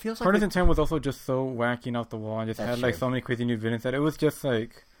know, it feels like Partners in Time was also just so wacky and off the wall, and just That's had like true. so many crazy new villains that it was just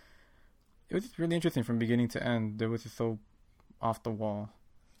like it was just really interesting from beginning to end. It was just so off the wall.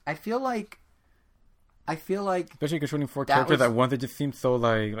 I feel like Especially controlling 4 That characters was- at once, it just seems so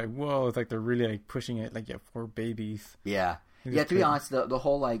like whoa, it's like they're really like pushing it like 4 babies. yeah. It Yeah, was to be crazy. honest, the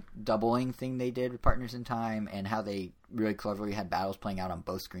whole like doubling thing they did with Partners in Time and how they really cleverly had battles playing out on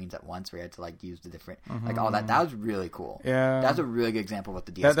both screens at once where you had to like use the different like all that was really cool. Yeah. That's a really good example of what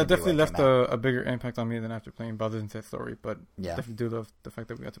the DS That can do definitely when it left came out. a bigger impact on me than after playing Bowser's Inside Story, but Yeah. definitely do love the fact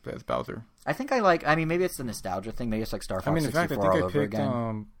that we got to play as Bowser. I think I mean maybe it's the nostalgia thing, maybe it's like Star Fox I mean, in 64 fact, I think all I over picked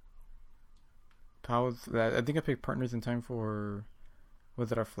again. I think I picked Partners in Time for,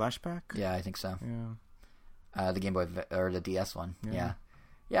 was it our flashback? Yeah, I think so. Yeah. The Game Boy or the DS one. Yeah.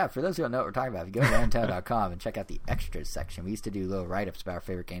 Yeah, for those who don't know what we're talking about, if you go to rantown.com and check out the extras section, we used to do little write-ups about our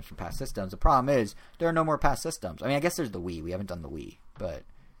favorite games from past systems. The problem is, there are no more past systems. I mean, I guess there's the Wii. We haven't done the Wii, but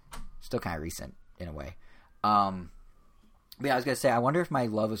still kind of recent in a way. But yeah, I was going to say, I wonder if my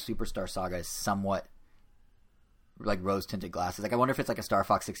love of Superstar Saga is somewhat like rose-tinted glasses. Like, I wonder if it's like a Star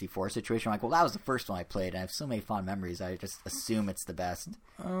Fox 64 situation. I'm like, well, that was the first one I played, and I have so many fond memories. I just assume it's the best.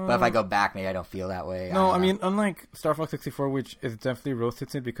 But if I go back, maybe I don't feel that way. No, don't I know. mean, unlike Star Fox 64, which is definitely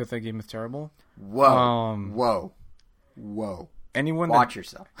roasted because that game is terrible. Whoa. Whoa. Anyone Watch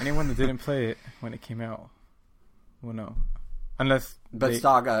yourself. anyone that didn't play it when it came out will know. Unless But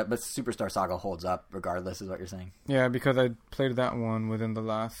Superstar Saga holds up regardless, is what you're saying. yeah, because I played that one within the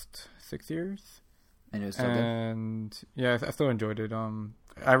last 6 years. And it was so good. And yeah, I still enjoyed it.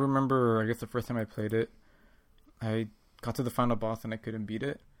 I remember, I guess the first time I played it, I got to the final boss and I couldn't beat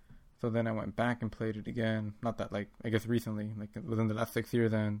it. So then I went back and played it again. Not that, like, I guess recently, like within the last 6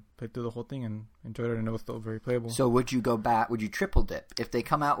 years, and played through the whole thing and enjoyed it, and it was still very playable. So would you go back? Would you triple dip if they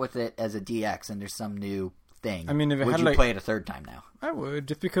come out with it as a DX and there's some new thing? I mean, if it would had, you like- play it a third time now, I would,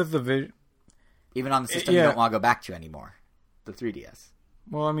 just because the even on the system you yeah. don't want to go back to anymore, the 3DS?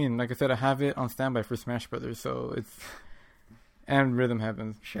 well, I mean, like I said, I have it on standby for Smash Brothers, so it's and Rhythm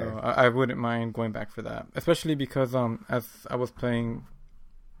Heaven. Sure. So I wouldn't mind going back for that, especially because as I was playing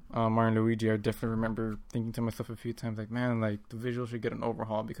Mario and Luigi, I definitely remember thinking to myself a few times, like, man, like the visuals should get an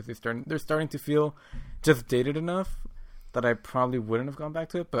overhaul because they're starting to feel just dated enough that I probably wouldn't have gone back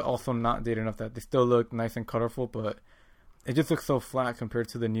to it, but also not dated enough that they still look nice and colorful, but it just looks so flat compared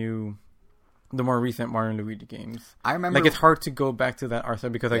to the more recent Mario and Luigi games. I remember Like, it's hard to go back to that art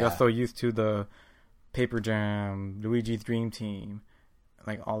style because I Yeah. got so used to the Paper Jam, Luigi's Dream Team,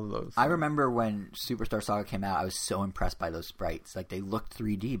 like all of those. I remember when Superstar Saga came out, I was so impressed by those sprites. Like, they looked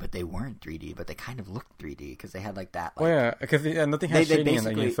 3D, but they weren't 3D, but they kind of looked 3D because they had like that. Like, Well, yeah, because nothing they has shading in that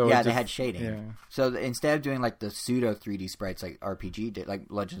basically game. So yeah, it they just- had shading. Yeah. So instead of doing like the pseudo 3D sprites like RPG did, like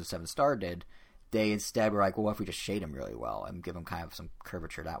Legends of Seven Star did, they instead were like, well, what if we just shade them really well and give them kind of some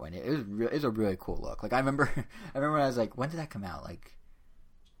curvature that way? And it was a really cool look. Like, I remember when I was like, when did that come out? Like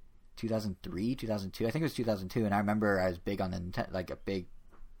 2003, 2002? I think it was 2002. And I remember I was big on the like a big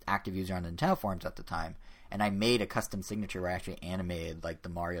active user on the Nintendo forums at the time, and I made a custom signature where I actually animated like the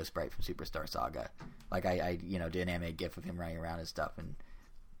Mario sprite from Superstar Saga. Like I did an animated GIF of him running around and stuff, and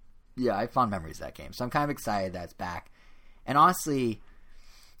yeah, I have fond memories of that game. So I'm kind of excited that it's back. And honestly,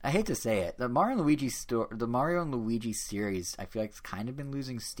 I hate to say it, the Mario and Luigi series, I feel like it's kind of been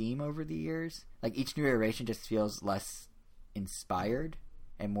losing steam over the years. Like, each new iteration just feels less inspired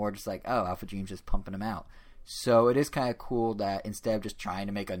and more just like, oh, Alpha Dream's just pumping them out. So it is kind of cool that instead of just trying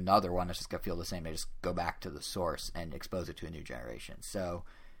to make another one that's just going to feel the same, they just go back to the source and expose it to a new generation. So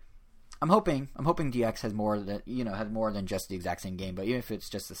I'm hoping DX has more than just the exact same game, but even if it's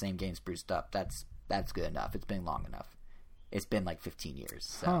just the same game spruced up, that's good enough. It's been long enough. It's been like 15 years.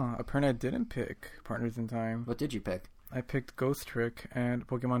 So. Apparently I didn't pick Partners in Time. What did you pick? I picked Ghost Trick and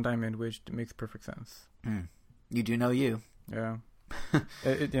Pokemon Diamond, which makes perfect sense. You do know you. Yeah.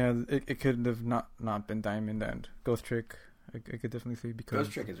 It could have not been Diamond, and Ghost Trick I could definitely see because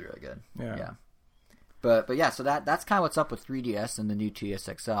Ghost Trick is really good. Yeah. But yeah, so that's kind of what's up with 3DS and the new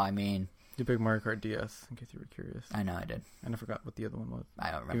TSXL. I mean, you picked Mario Kart DS in case you were curious. I know I did. And I forgot what the other one was.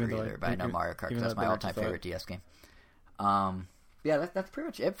 I don't remember either, but I know Mario Kart because that's my all-time favorite DS game. Yeah, that's pretty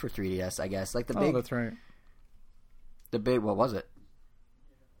much it for 3DS, I guess. Like that's right. What was it?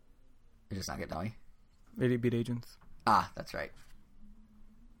 You're just not gonna tell me. 8-bit Agents. Ah, that's right.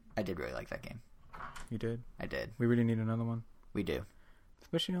 I did really like that game. You did? I did. We really need another one. We do.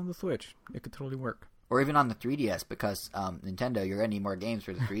 Especially on the Switch. It could totally work. Or even on the 3DS, because Nintendo, you're going to need more games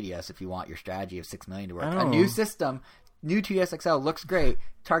for the 3DS if you want your strategy of $6 million to work. A new system, new 2DS XL looks great,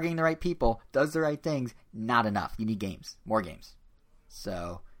 targeting the right people, does the right things, not enough. You need games, more games.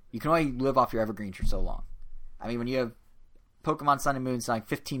 So you can only live off your evergreens for so long. I mean, when you have Pokemon Sun and Moon selling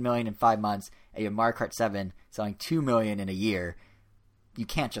 15 million in 5 months, and you have Mario Kart 7 selling 2 million in a year, you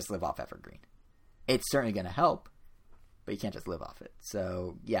can't just live off evergreen. It's certainly going to help, but you can't just live off it.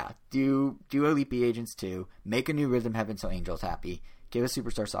 So yeah, do Elite Beat Agents 2, make a new Rhythm Heaven so Angel's happy, give us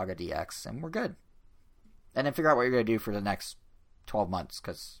Superstar Saga DX, and we're good. And then figure out what you're going to do for the next 12 months,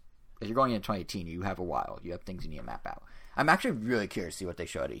 because if you're going into 2018, you have a while. You have things you need to map out. I'm actually really curious to see what they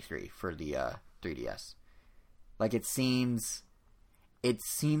show at E3 for the 3DS. Like, it seems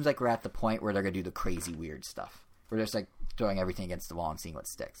like we're at the point where they're going to do the crazy weird stuff. Where they're just, like, throwing everything against the wall and seeing what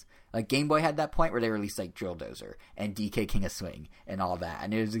sticks. Like, Game Boy had that point where they released, like, Drill Dozer and DK King of Swing and all that.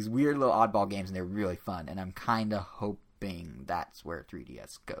 And it was these weird little oddball games, and they're really fun. And I'm kind of hoping that's where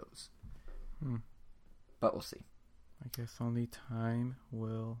 3DS goes. But we'll see. I guess only time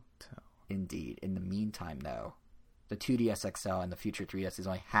will tell. Indeed. In the meantime, though, the 2DS XL and the future 3DS is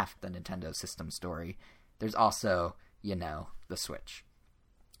only half the Nintendo system story. There's also, the Switch.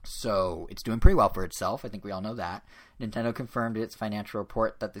 So it's doing pretty well for itself. I think we all know that. Nintendo confirmed in its financial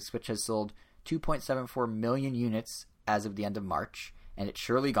report that the Switch has sold 2.74 million units as of the end of March, and it's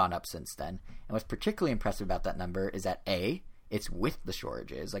surely gone up since then. And what's particularly impressive about that number is that A, it's with the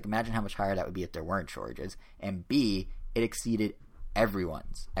shortages. Like, imagine how much higher that would be if there weren't shortages. And B, it exceeded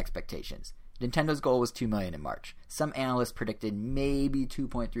everyone's expectations. Nintendo's goal was 2 million in March. Some analysts predicted maybe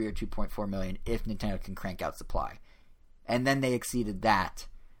 2.3 or 2.4 million if Nintendo can crank out supply. And then they exceeded that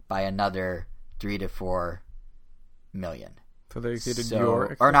by another 3 to 4 million. So they exceeded your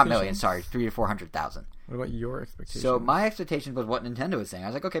expectations? Or not million, sorry, 3 to 400,000. What about your expectations? So my expectation was what Nintendo was saying. I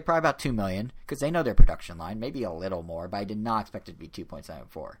was like, okay, probably about 2 million, because they know their production line, maybe a little more, but I did not expect it to be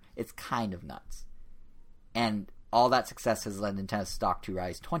 2.74. It's kind of nuts. And all that success has led Nintendo's stock to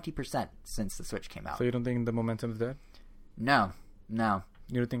rise 20% since the Switch came out. So you don't think the momentum's dead? No. You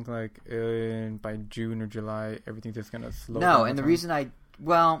don't think, like, by June or July, everything's just going to slow down? No, and the reason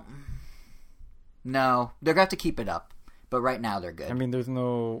no. They're going to have to keep it up. But right now, they're good. I mean, there's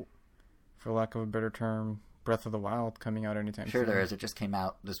no, for lack of a better term, Breath of the Wild coming out anytime soon. Sure there is. It just came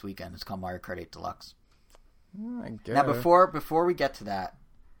out this weekend. It's called Mario Kart 8 Deluxe. I guess. Now, before we get to that,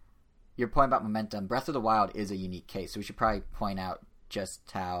 your point about momentum, Breath of the Wild is a unique case, so we should probably point out just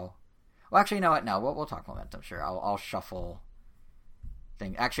how... Well, actually, you know what? No, we'll talk momentum, sure. I'll shuffle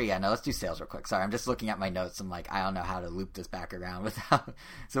things. Actually, yeah, no, let's do sales real quick. Sorry, I'm just looking at my notes. I'm like, I don't know how to loop this back around without...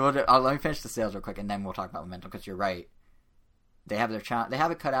 So let me finish the sales real quick, and then we'll talk about momentum, because you're right. They have their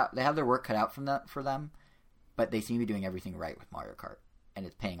cut out. They have their work cut out for them, but they seem to be doing everything right with Mario Kart, and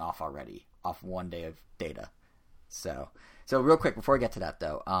it's paying off already off one day of data. So real quick before we get to that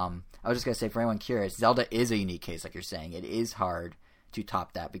though, I was just gonna say for anyone curious, Zelda is a unique case, like you're saying. It is hard to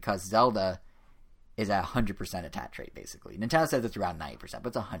top that because Zelda is at 100% attach rate basically. Nintendo says it's around 90%,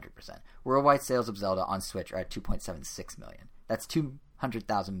 but it's 100%. Worldwide sales of Zelda on Switch are at 2.76 million. That's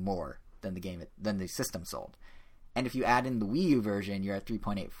 200,000 more than the system sold. And if you add in the Wii U version, you're at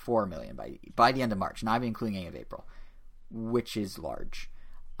 3.84 million by the end of March, not even including any of April, which is large.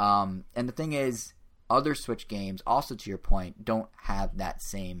 And the thing is, other Switch games, also to your point, don't have that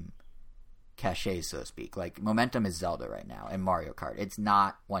same cachet, so to speak. Like, momentum is Zelda right now and Mario Kart. It's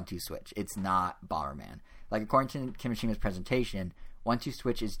not 1-2 Switch. It's not Bomberman. Like, according to Kimishima's presentation, 1-2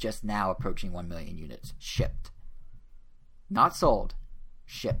 Switch is just now approaching 1 million units shipped. Not sold,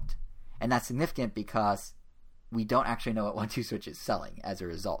 shipped. And that's significant because we don't actually know what 1-2 Switch is selling as a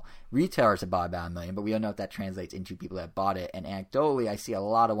result. Retailers have bought about 1 million, but we don't know if that translates into people that bought it. And anecdotally, I see a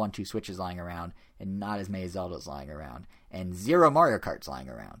lot of 1-2 Switches lying around and not as many Zeldas lying around and 0 Mario Karts lying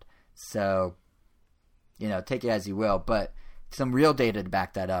around. So, take it as you will. But some real data to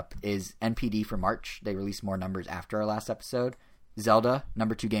back that up is NPD for March. They released more numbers after our last episode. Zelda,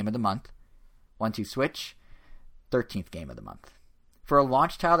 number 2 game of the month. 1-2 Switch, 13th game of the month. For a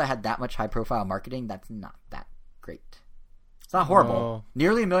launch title that had that much high-profile marketing, that's not that great. It's not horrible. Oh.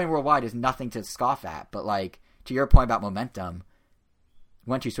 Nearly 1 million worldwide is nothing to scoff at, but to your point about momentum,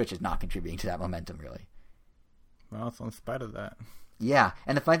 1-2 Switch is not contributing to that momentum, really. Well, it's in spite of that. Yeah,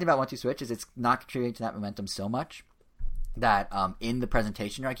 and the funny thing about 1-2 Switch is it's not contributing to that momentum so much that in the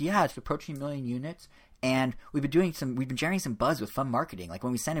presentation, you're like, yeah, it's approaching 1 million units, and we've been generating some buzz with fun marketing. Like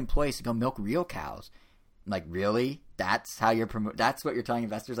when we send employees to go milk real cows. I'm like, really? That's how that's what you're telling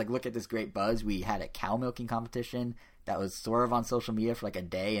investors? Like, look at this great buzz. We had a cow milking competition that was sort of on social media for a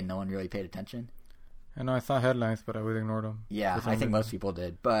day and no one really paid attention. I know I saw headlines, but I would ignore them. Yeah, I think most people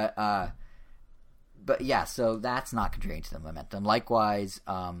did. But But yeah, so that's not contributing to the momentum. Likewise,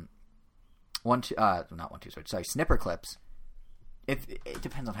 Snipper Clips. If it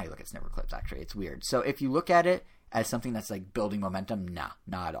depends on how you look at Snipper Clips, actually, it's weird. So if you look at it as something that's like building momentum, nah,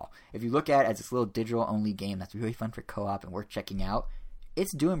 not at all. If you look at it as this little digital only game that's really fun for co-op and worth checking out,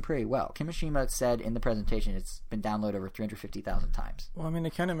 it's doing pretty well. Kimishima said in the presentation it's been downloaded over 350,000 times. Well, I mean, I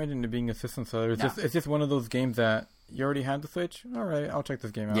can't imagine it being a system seller. It's just one of those games that you already had the Switch. All right, I'll check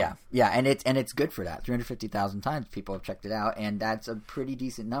this game out. Yeah, and it's good for that. 350,000 times people have checked it out, and that's a pretty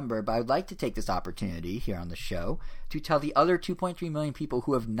decent number. But I would like to take this opportunity here on the show to tell the other 2.3 million people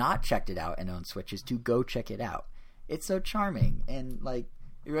who have not checked it out and own Switches to go check it out. It's so charming, and like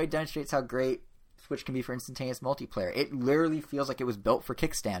it really demonstrates how great Switch can be for instantaneous multiplayer. It literally feels like it was built for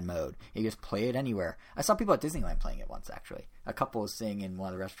kickstand mode. You just play it anywhere. I saw people at Disneyland playing it once, actually. A couple was sitting in one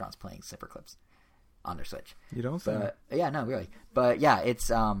of the restaurants playing Snipper Clips on their Switch. You don't say? Yeah, no, really. But yeah, it's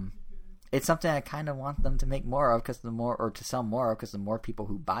something I kind of want them to make more of, to sell more of, because the more people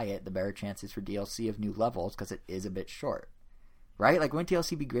who buy it, the better chances for DLC of new levels, because it is a bit short, right? Like, wouldn't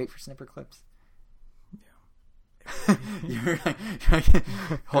DLC be great for Snipper Clips? You're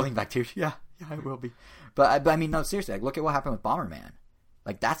holding back tears. Yeah, I will be. But I mean, no, seriously. Like, look at what happened with Bomberman.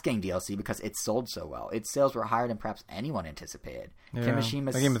 Like, that's getting DLC because it sold so well. Its sales were higher than perhaps anyone anticipated. Yeah,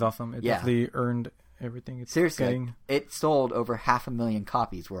 that game is awesome. It definitely earned everything it's seriously getting. It sold over 500,000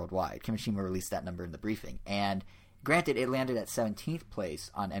 copies worldwide. Kimishima released that number in the briefing. And granted, it landed at 17th place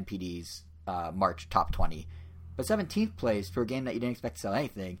on NPD's March top 20. But 17th place for a game that you didn't expect to sell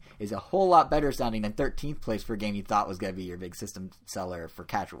anything is a whole lot better sounding than 13th place for a game you thought was going to be your big system seller for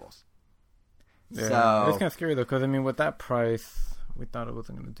casuals. Yeah, so it's kind of scary though, because I mean, with that price, we thought it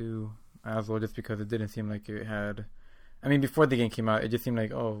wasn't going to do as well, just because it didn't seem like it had. I mean, before the game came out, it just seemed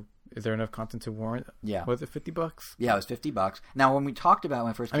like, oh, is there enough content to warrant? Yeah. Was it $50? Yeah, it was $50. Now, when we talked about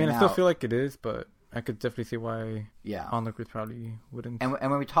when it first came out, I still feel like it is, but I could definitely see why yeah. onlookers probably wouldn't. And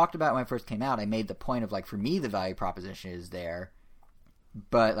when we talked about it when it first came out, I made the point of, like, for me, the value proposition is there,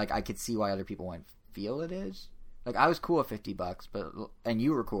 but, like, I could see why other people wouldn't feel it is. Like, I was cool with $50, and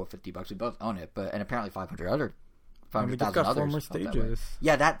you were cool with $50. We both own it, and apparently 500,000 others. 4 more stages.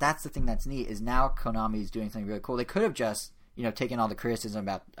 Yeah, that's the thing that's neat, is now Konami's doing something really cool. They could have just, taken all the criticism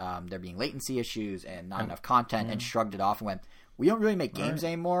about there being latency issues and not enough content and shrugged it off and went, we don't really make games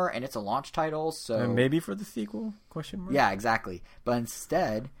anymore, and it's a launch title, so... And maybe for the sequel? Question mark? Yeah, exactly. But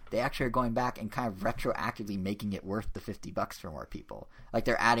instead, they actually are going back and kind of retroactively making it worth the $50 for more people. Like,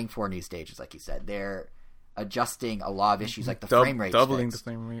 they're adding 4 new stages, like you said. They're adjusting a lot of issues, like the frame rate. Doubling the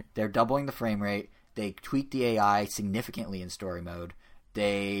frame rate. They're doubling the frame rate. They tweaked the AI significantly in story mode.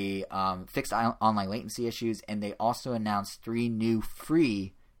 They fixed online latency issues, and they also announced 3 new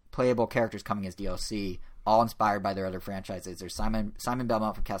free playable characters coming as DLC, all inspired by their other franchises. There's Simon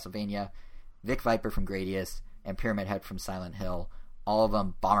Belmont from Castlevania, Vic Viper from Gradius, and Pyramid Head from Silent Hill. All of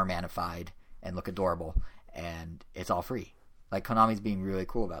them Bombermanified and look adorable, and it's all free. Like, Konami's being really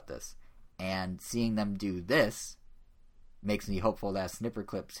cool about this. And seeing them do this makes me hopeful that Snipper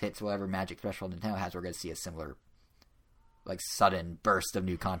Clips hits whatever magic threshold Nintendo has. We're going to see a similar, like, sudden burst of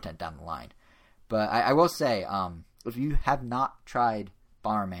new content down the line. But I will say, if you have not tried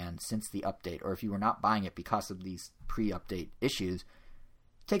Bomberman since the update, or if you were not buying it because of these pre-update issues,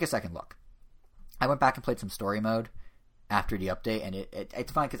 take a second look. I went back and played some story mode after the update, and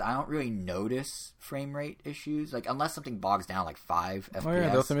it's fine because I don't really notice frame rate issues. Like, unless something bogs down like 5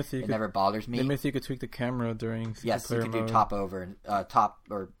 FPS, it never bothers me. They may see you could tweak the camera during yes, you could mode. Do top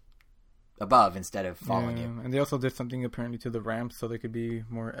or above instead of following you. And they also did something apparently to the ramps so they could be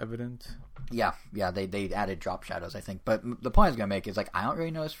more evident. Yeah, they added drop shadows, I think. But the point I was going to make is, like, I don't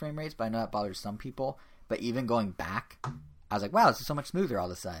really notice frame rates, but I know that bothers some people. But even going back, I was like, wow, this is so much smoother all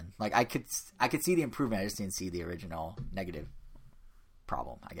of a sudden. Like, I could see the improvement. I just didn't see the original negative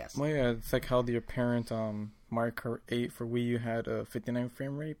problem, I guess. Well, yeah, it's like how the apparent Mario Kart 8 for Wii U had a 59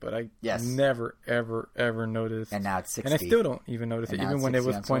 frame rate, but I never, ever noticed. And now it's 60. And I still don't even notice it. Even when it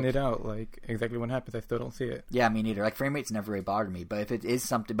was pointed out, like, exactly what happens, I still don't see it. Yeah, me neither. Like, frame rates never really bothered me, but if it is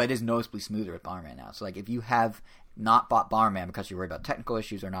something, but it is noticeably smoother with Bomberman now. So, like, if you have not bought Bomberman because you're worried about technical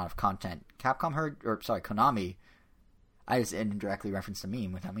issues or not enough content, Konami, I just indirectly referenced a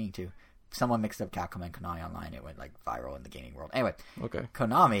meme without meaning to. Someone mixed up Capcom and Konami online. It went, like, viral in the gaming world. Anyway, okay.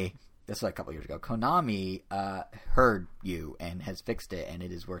 Konami, this was like a couple years ago, Konami heard you and has fixed it, and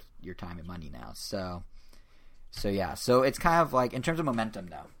it is worth your time and money now. So yeah. So it's kind of like, in terms of momentum,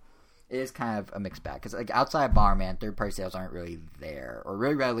 though, it is kind of a mixed bag. Because, like, outside of Bomberman, third-party sales aren't really there, or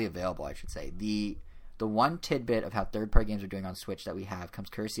really readily available, I should say. The one tidbit of how third-party games are doing on Switch that we have comes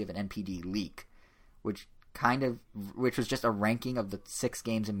courtesy of an NPD leak, which which was just a ranking of the 6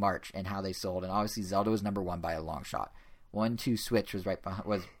 games in March and how they sold. And obviously Zelda was number 1 by a long shot. 1-2 Switch was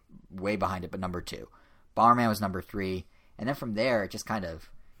was way behind it, but number 2. Bomberman was number 3. And then from there, it just kind of,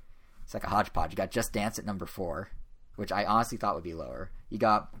 it's like a hodgepodge. You got Just Dance at number 4, which I honestly thought would be lower. You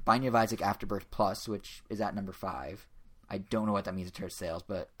got Binding of Isaac Afterbirth Plus, which is at number 5. I don't know what that means in terms of sales,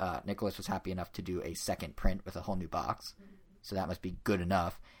 but Nicholas was happy enough to do a second print with a whole new box. So that must be good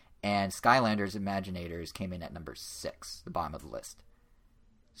enough. And Skylanders Imaginators came in at number 6, the bottom of the list.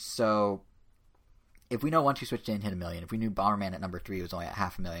 So if we know 1-2 Switch didn't hit 1 million, if we knew Bomberman at number 3 was only at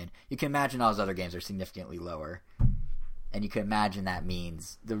 500,000, you can imagine all those other games are significantly lower. And you can imagine that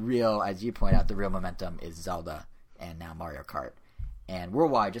means the real, as you point out, the real momentum is Zelda and now Mario Kart. And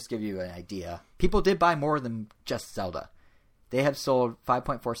worldwide, just to give you an idea, people did buy more than just Zelda. They have sold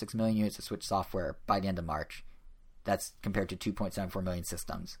 5.46 million units of Switch software by the end of March. That's compared to 2.74 million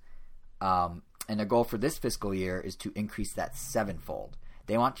systems. And their goal for this fiscal year is to increase that 7-fold.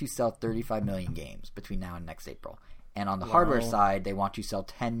 They want to sell 35 million games between now and next April. And on the hardware side, they want to sell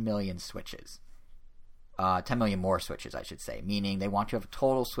 10 million Switches. 10 million more Switches, I should say. Meaning they want to have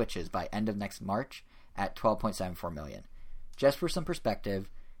total Switches by end of next March at 12.74 million. Just for some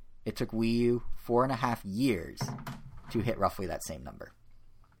perspective, it took Wii U 4.5 years to hit roughly that same number.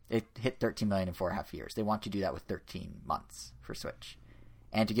 It hit 13 million in 4.5 years. They want to do that with 13 months for Switch.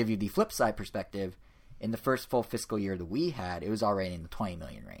 And to give you the flip side perspective, in the first full fiscal year the Wii had, it was already in the 20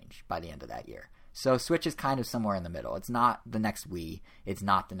 million range by the end of that year. So Switch is kind of somewhere in the middle. It's not the next Wii. It's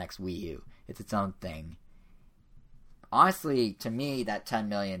not the next Wii U. It's its own thing. Honestly, to me, that 10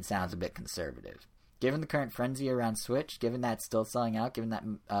 million sounds a bit conservative. Given the current frenzy around Switch, given that it's still selling out, given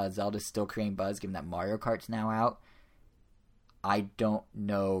that Zelda's still creating buzz, given that Mario Kart's now out, I don't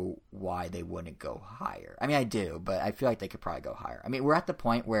know why they wouldn't go higher. I mean, I do, but I feel like they could probably go higher. I mean, we're at the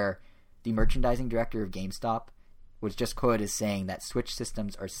point where the merchandising director of GameStop was just quoted as saying that Switch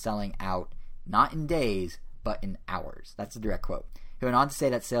systems are selling out not in days, but in hours. That's a direct quote. He went on to say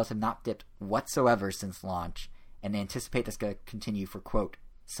that sales have not dipped whatsoever since launch, and they anticipate that's going to continue for, quote,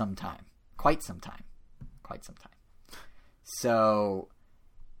 some time. Quite some time. Quite some time. So,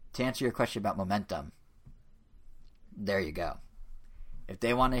 to answer your question about momentum, there you go. If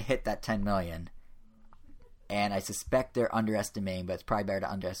they want to hit that 10 million, and I suspect they're underestimating, but it's probably better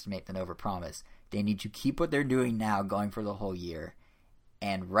to underestimate than overpromise, they need to keep what they're doing now going for the whole year.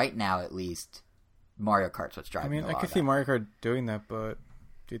 And right now, at least, Mario Kart's what's driving a lot I could see Mario Kart doing that, but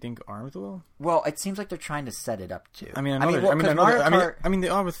do you think ARMS will? Well, it seems like they're trying to set it up to.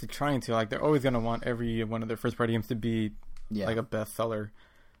 They're obviously trying to. Like, they're always going to want every one of their first-party games to be like a bestseller.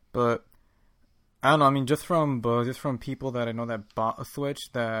 But I don't know. I mean, just from buzz, just from people that I know that bought a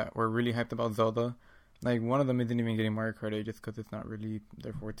Switch that were really hyped about Zelda. Like, one of them isn't even getting Mario Kart 8 just because it's not really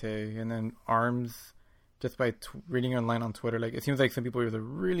their forte. And then ARMS, just by reading online on Twitter, like, it seems like some people either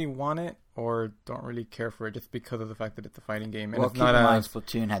really want it or don't really care for it just because of the fact that it's a fighting game. And well, keep in mind,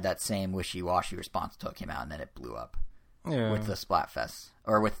 Splatoon had that same wishy-washy response until it came out, and then it blew up with the Splatfest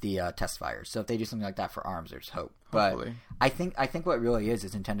or with the test fires. So if they do something like that for ARMS, there's hope. Hopefully. But I think what really is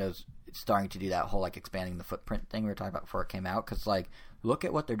Nintendo's starting to do that whole, like, expanding the footprint thing we were talking about before it came out. Because, like, look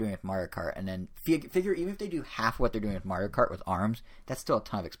at what they're doing with Mario Kart, and then figure even if they do half what they're doing with Mario Kart with ARMS, that's still a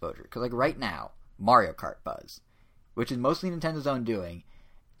ton of exposure. Because, like, right now, Mario Kart buzz, which is mostly Nintendo's own doing,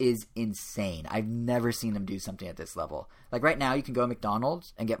 is insane. I've never seen them do something at this level. Like, right now, you can go to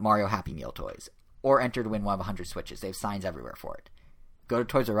McDonald's and get Mario Happy Meal toys, or enter to win one of 100 Switches. They have signs everywhere for it. Go to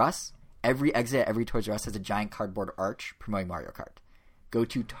Toys R Us. Every exit at every Toys R Us has a giant cardboard arch promoting Mario Kart. Go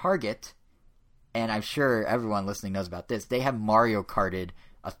to Target, and I'm sure everyone listening knows about this. They have Mario Karted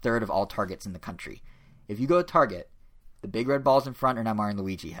a third of all Targets in the country. If you go to Target, the big red balls in front are now Mario and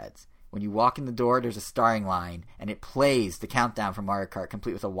Luigi heads. When you walk in the door, there's a starting line, and it plays the countdown for Mario Kart,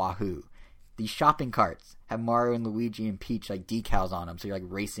 complete with a Wahoo. These shopping carts have Mario and Luigi and Peach, like, decals on them, so you're, like,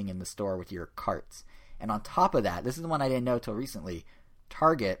 racing in the store with your carts. And on top of that, this is the one I didn't know until recently,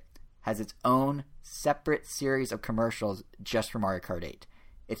 Target has its own separate series of commercials just for Mario Kart 8.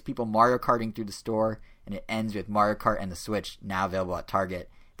 It's people Mario Karting through the store, and it ends with Mario Kart and the Switch, now available at Target.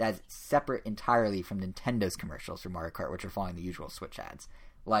 That's separate entirely from Nintendo's commercials for Mario Kart, which are following the usual Switch ads.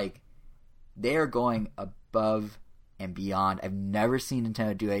 Like, they are going above and beyond. I've never seen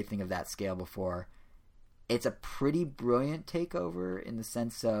Nintendo do anything of that scale before. It's a pretty brilliant takeover in the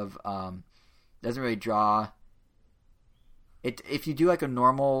sense of doesn't really draw it. If you do like a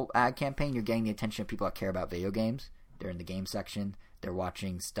normal ad campaign, you're getting the attention of people that care about video games. They're in the game section. They're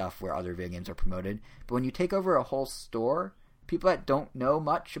watching stuff where other video games are promoted. But when you take over a whole store, people that don't know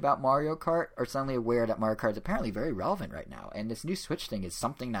much about Mario Kart are suddenly aware that Mario Kart is apparently very relevant right now. And this new Switch thing is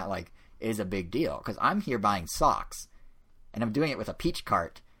something that, like, is a big deal. Because I'm here buying socks, and I'm doing it with a Peach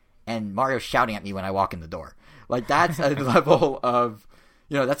cart, and Mario's shouting at me when I walk in the door. Like, that's a level of,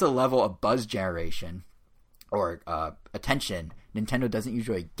 that's a level of buzz generation or attention Nintendo doesn't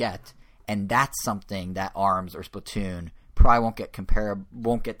usually get. And that's something that ARMS or Splatoon probably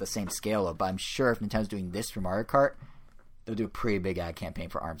won't get the same scale of. But I'm sure if Nintendo's doing this for Mario Kart, they'll do a pretty big ad campaign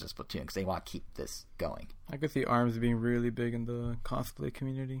for ARMS and Splatoon because they want to keep this going. I could see ARMS being really big in the cosplay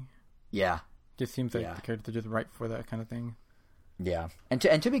community. Yeah. Just seems like the characters are just right for that kind of thing. Yeah. And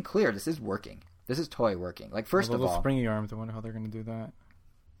to be clear, this is working. This is totally working. Like, first of all... springy ARMS, I wonder how they're going to do that.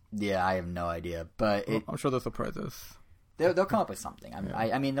 Yeah, I have no idea. But I'm sure they'll surprise us. They'll come up with something.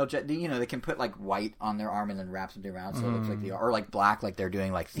 I mean, they can put, like, white on their arm and then wrap something around so it looks like or, like, black, like they're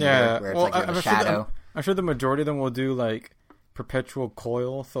doing, like, theater, where it's, like, you have a shadow. I'm sure the majority of them will do, like, perpetual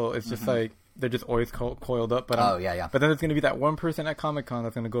coil, so it's just, like, they're just always coiled up. But But then there's going to be that one person at Comic-Con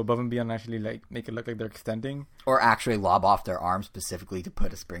that's going to go above and beyond and actually, like, make it look like they're extending. Or actually lob off their arm specifically to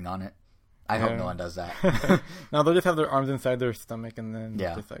put a spring on it. I hope no one does that. No, they'll just have their arms inside their stomach and then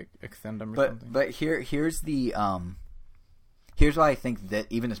just, like, extend them or something. But here's the... Here's why I think that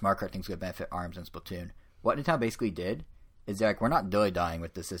even this Mario Kart thing's going to benefit ARMS and Splatoon. What Nintendo basically did is they're like, we're not dilly-dallying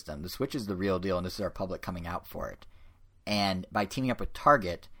with the system. The Switch is the real deal, and this is our public coming out for it. And by teaming up with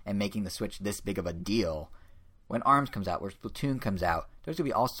Target and making the Switch this big of a deal, when ARMS comes out, where Splatoon comes out, there's going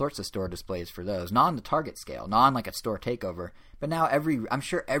to be all sorts of store displays for those. Not on the Target scale, not on like a store takeover, but now I'm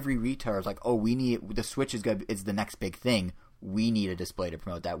sure every retailer is like, oh, the Switch is the next big thing. We need a display to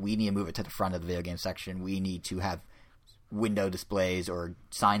promote that. We need to move it to the front of the video game section. We need to have window displays or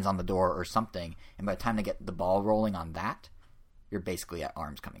signs on the door or something, and by the time they get the ball rolling on that, you're basically at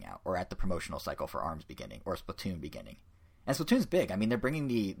ARMS coming out or at the promotional cycle for ARMS beginning or Splatoon beginning. And Splatoon's big. I mean, they're bringing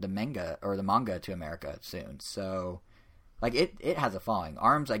the manga or the manga to America soon, so like it has a following.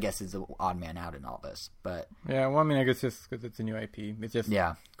 ARMS, I guess, is the odd man out in all this, but yeah, well, I mean, I guess just because it's a new IP, it's just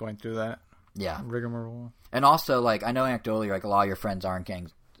going through that rigmarole. And also, like, I know anecdotally, like, a lot of your friends aren't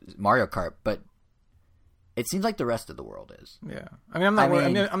getting Mario Kart, but it seems like the rest of the world is. Yeah. I mean,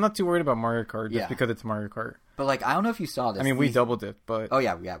 I'm not too worried about Mario Kart just because it's Mario Kart. But, like, I don't know if you saw this. I mean, we doubled it, but... Oh,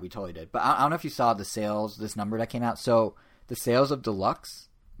 yeah, we totally did. But I don't know if you saw the sales, this number that came out. So, the sales of Deluxe,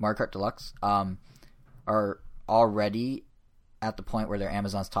 Mario Kart Deluxe, are already at the point where they're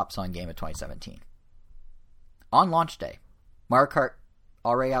Amazon's top-selling game of 2017. On launch day, Mario Kart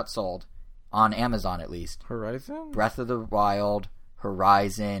already outsold, on Amazon at least. Horizon? Breath of the Wild,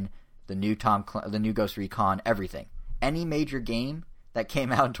 Horizon... the new Ghost Recon, everything. Any major game that came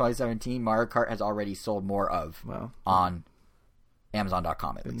out in 2017, Mario Kart has already sold more of on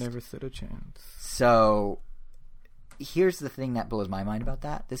Amazon.com at least. They never stood a chance. So, here's the thing that blows my mind about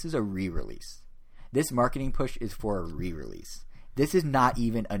that. This is a re-release. This marketing push is for a re-release. This is not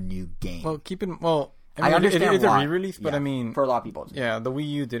even a new game. I understand it's a re-release, but I mean... For a lot of people. Yeah, the Wii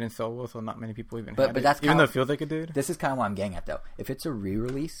U didn't sell well, so not many people even had it. Even though it feels like it did. This is kind of what I'm getting at, though. If it's a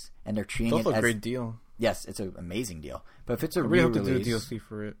re-release, and they're treating it's also a great deal. Yes, it's an amazing deal. But if it's a re-release... re-release... We have to do DLC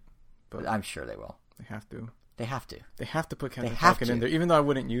for it. But I'm sure they will. They have to. They have to. They have to put Captain Falcon in there. Even though I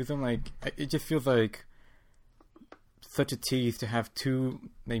wouldn't use them, like, it just feels like such a tease to have two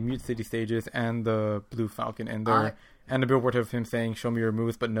Mute City stages and the Blue Falcon in there. And the billboard of him saying, show me your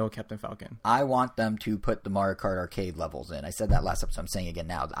moves, but no Captain Falcon. I want them to put the Mario Kart arcade levels in. I said that last episode. I'm saying it again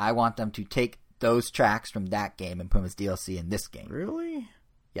now. I want them to take those tracks from that game and put them as DLC in this game. Really?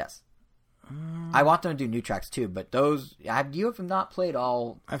 Yes. I want them to do new tracks too, but those you have not played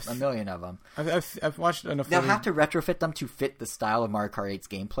a million of them. I've watched enough. They'll have to retrofit them to fit the style of Mario Kart 8's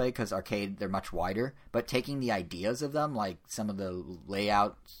gameplay because arcade they're much wider. But taking the ideas of them, like some of the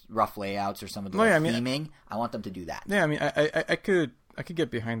rough layouts, or some of the theming, I want them to do that. Yeah, I mean, I could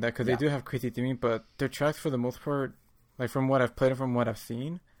get behind that because they do have crazy theming, but their tracks for the most part, like from what I've played and from what I've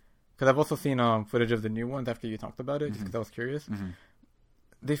seen, because I've also seen footage of the new ones after you talked about it, just because I was curious.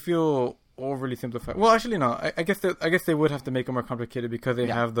 They feel overly simplified. Well, actually, no. I guess they would have to make it more complicated because they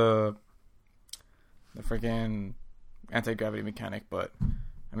have the freaking anti-gravity mechanic. But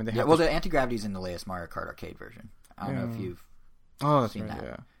I mean, the anti-gravity is in the latest Mario Kart arcade version. I don't know if you've seen that.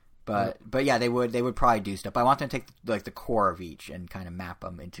 Yeah. But yeah, they would probably do stuff. But I want them to take like the core of each and kind of map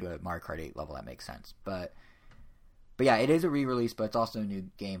them into a Mario Kart 8 level that makes sense. But yeah, it is a re-release, but it's also a new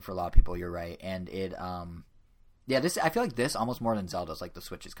game for a lot of people. You're right, and it I feel like this almost more than Zelda's like the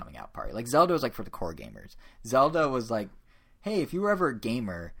Switch is coming out party. Like Zelda was like for the core gamers. Zelda was like, hey, if you were ever a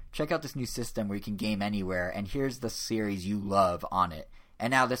gamer, check out this new system where you can game anywhere, and here's the series you love on it.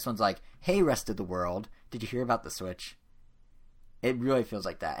 And now this one's like, hey, rest of the world, did you hear about the Switch? It really feels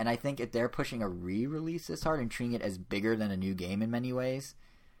like that. And I think if they're pushing a re-release this hard and treating it as bigger than a new game in many ways,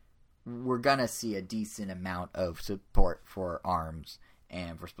 we're going to see a decent amount of support for ARMS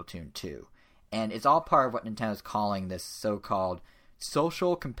and for Splatoon 2. And it's all part of what Nintendo's calling this so-called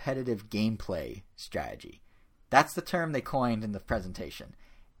social competitive gameplay strategy. That's the term they coined in the presentation.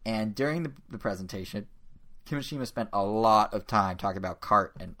 And during the presentation, Kimishima spent a lot of time talking about Kart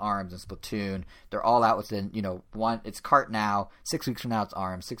and ARMS and Splatoon. They're all out within, it's Kart now, 6 weeks from now it's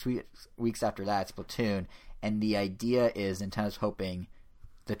ARMS, 6 weeks after that it's Splatoon. And the idea is Nintendo's hoping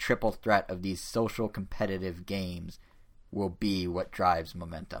the triple threat of these social competitive games will be what drives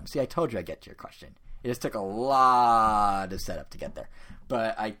momentum. See, I told you I'd get to your question. It just took a lot of setup to get there.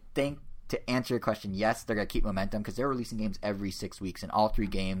 But I think to answer your question, yes, they're going to keep momentum because they're releasing games every 6 weeks, and all 3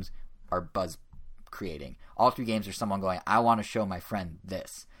 games are buzz creating. All 3 games are someone going, I want to show my friend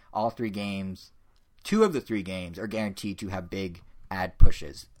this. All 3 games, 2 of the 3 games are guaranteed to have big ad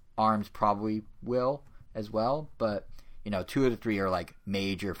pushes. ARMS probably will as well, but 2 of the 3 are like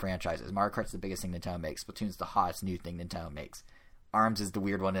major franchises. Mario Kart's the biggest thing Nintendo makes. Splatoon's the hottest new thing Nintendo makes. ARMS is the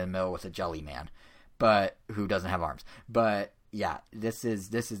weird one in the middle with a jelly man, but who doesn't have arms. But yeah, this is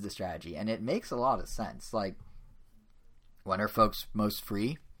the strategy, and it makes a lot of sense. Like, when are folks most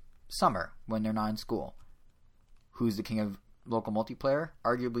free? Summer, when they're not in school. Who's the king of local multiplayer?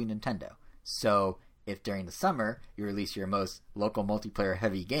 Arguably Nintendo. So if during the summer you release your most local multiplayer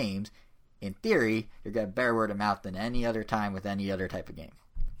heavy games, in theory, you're going to better word of mouth than any other time with any other type of game.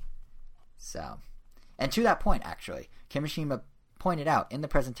 So, and to that point, actually, Kimishima pointed out in the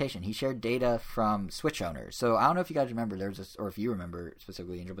presentation, he shared data from Switch owners. So I don't know if you guys remember, or if you remember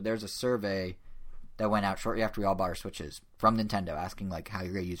specifically, Angel, but there's a survey that went out shortly after we all bought our Switches from Nintendo, asking like how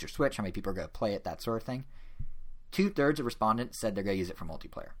you're going to use your Switch, how many people are going to play it, that sort of thing. 2/3 of respondents said they're going to use it for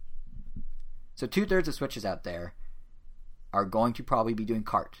multiplayer. So 2/3 of Switches out there are going to probably be doing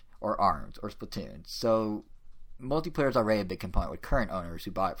Kart or ARMS or Splatoon. So multiplayer is already a big component with current owners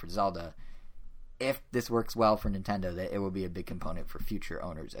who bought it for Zelda. If this works well for Nintendo, that it will be a big component for future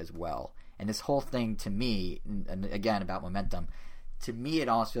owners as well. And this whole thing, to me, and again about momentum, to me it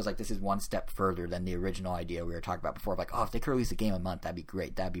almost feels like this is one step further than the original idea we were talking about before. Like, oh, if they could release a game a month, that'd be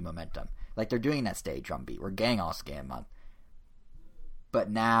great. That'd be momentum. Like, they're doing that stay drumbeat. We're getting all game a month. But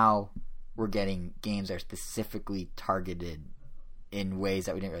now we're getting games that are specifically targeted in ways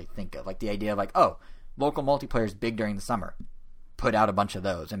that we didn't really think of. Like the idea of like, oh, local multiplayer is big during the summer. Put out a bunch of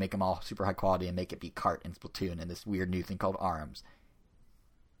those and make them all super high quality and make it be Kart and Splatoon and this weird new thing called ARMS.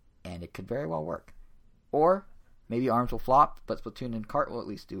 And it could very well work. Or maybe ARMS will flop, but Splatoon and Kart will at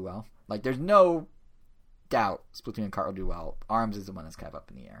least do well. Like, there's no doubt Splatoon and Kart will do well. ARMS is the one that's kind of up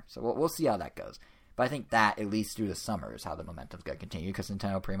in the air. So we'll see how that goes. But I think that, at least through the summer, is how the momentum's going to continue, because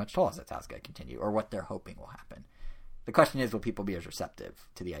Nintendo pretty much told us that's how it's going to continue, or what they're hoping will happen. The question is, will people be as receptive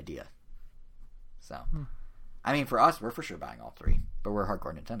to the idea? So, I mean, for us, we're for sure buying all 3, but we're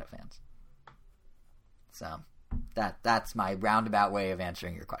hardcore Nintendo fans. So, that's my roundabout way of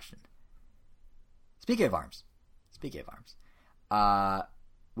answering your question. Speaking of ARMS,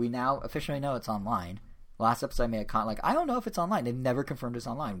 we now officially know it's online. Last episode I made a comment, I don't know if it's online. They've never confirmed it's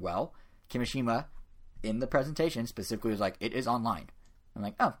online. Well, Kimishima, in the presentation, specifically was like, it is online. I'm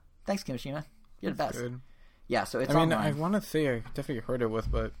like, oh, thanks, Kimishima. You're the best. Good. Yeah, so it's online. I want to say I definitely heard it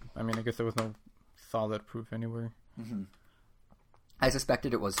with, but I guess there was no solid proof anywhere. Mm-hmm. I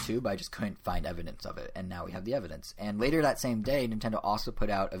suspected it was too, but I just couldn't find evidence of it, and now we have the evidence. And later that same day, Nintendo also put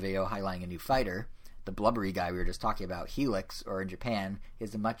out a video highlighting a new fighter, the blubbery guy we were just talking about, Helix, or in Japan,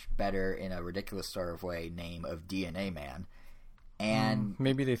 is a much better, in a ridiculous sort of way, name of DNA Man. And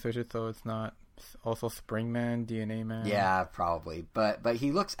maybe they switch it so it's not also Spring Man, DNA Man. Yeah, probably. But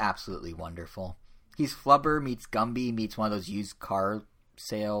he looks absolutely wonderful. He's Flubber meets Gumby meets one of those used car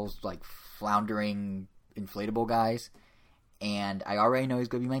sales, floundering inflatable guys. And I already know he's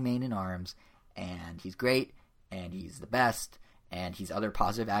going to be my main in ARMS. And he's great. And he's the best. And he's other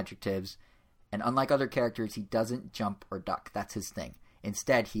positive adjectives. And unlike other characters, he doesn't jump or duck. That's his thing.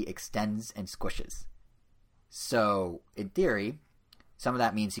 Instead, he extends and squishes. So, in theory, some of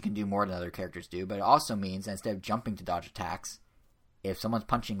that means he can do more than other characters do. But it also means that instead of jumping to dodge attacks, if someone's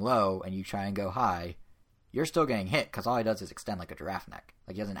punching low and you try and go high, you're still getting hit because all he does is extend like a giraffe neck.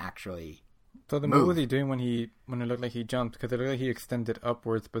 He doesn't actually So the move was he doing when it looked like he jumped? Because it looked like he extended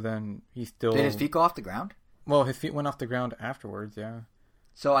upwards, but then he still... Did his feet go off the ground? Well, his feet went off the ground afterwards, yeah.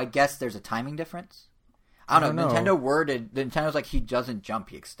 So I guess there's a timing difference? I don't know. Nintendo's like, he doesn't jump,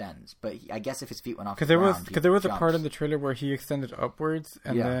 he extends. But I guess if his feet went off the ground, because there was a part in the trailer where he extended upwards,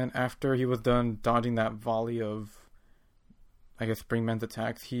 and then after he was done dodging that volley of... I guess, Springman's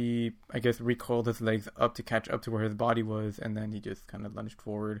attacks, he, I guess, recoiled his legs up to catch up to where his body was, and then he just kind of lunged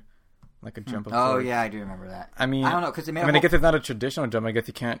forward like a jump. Oh, yeah, I do remember that. I mean, I don't know, because I guess it's not a traditional jump. I guess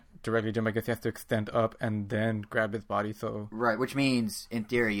he can't directly jump. I guess he has to extend up and then grab his body. So right, which means, in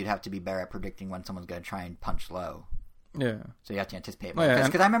theory, you'd have to be better at predicting when someone's going to try and punch low. Yeah. So you have to anticipate. Oh, yeah,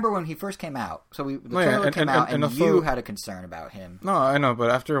 because I remember when he first came out. So the trailer came out, and also, you had a concern about him. No, I know, but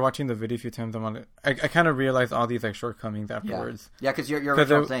after watching the video a few times, I kind of realized all these like shortcomings afterwards. Yeah, because your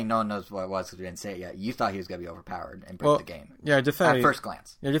original thing, no one knows what it was because we didn't say it yet. You thought he was going to be overpowered and break the game. Yeah, just at first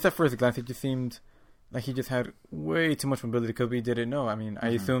glance. Yeah, just at first glance, it just seemed like he just had way too much mobility because we didn't know. I mean, I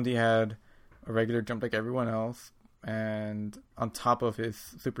assumed he had a regular jump like everyone else, and on top of his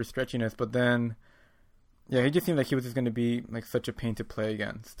super stretchiness, but then. Yeah, he just seemed like he was just going to be like such a pain to play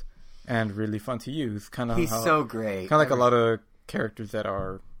against, and really fun to use. He's so great. Kind of like a lot of characters that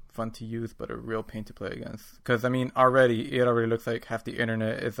are fun to use, but a real pain to play against. Because I mean, it already looks like half the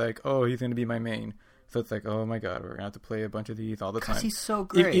internet is like, oh, he's going to be my main. So it's like, oh my god, we're going to have to play a bunch of these all the time. Because he's so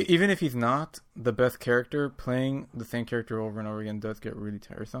great. Even if he's not the best character, playing the same character over and over again does get really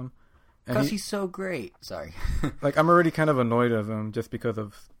tiresome. Because he's so great. Sorry. Like I'm already kind of annoyed of him just because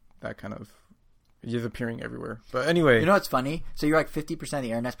of that kind of. He's appearing everywhere. But anyway. You know what's funny? So you're like 50% of the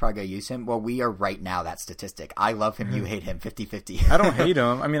internet's probably going to use him. Well, we are right now that statistic. I love him. You hate him 50-50. I don't hate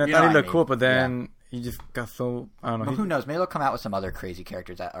him. I mean, I thought he looked cool, but then he just got so... I don't know. Well, who knows? Maybe they'll come out with some other crazy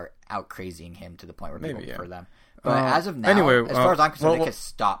characters that are out-crazying him to the point where people prefer them. But as of now, as far as I'm concerned, they can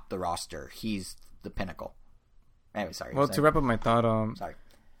stop the roster. He's the pinnacle. Anyway, sorry. Well, to wrap up my thought... sorry.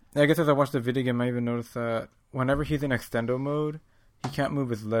 I guess as I watched the video game, I even noticed that whenever he's in extendo mode, he can't move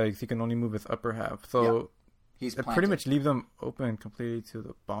his legs. He can only move his upper half. So... Yep. It pretty much leaves them open completely to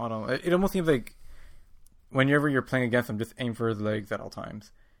the bottom. It almost seems like whenever you're playing against him, just aim for his legs at all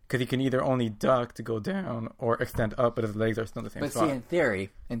times. Because he can either only duck to go down or extend up, but his legs are still in the same spot. But see,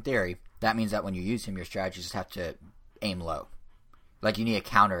 in theory, that means that when you use him, your strategies have to aim low. Like you need a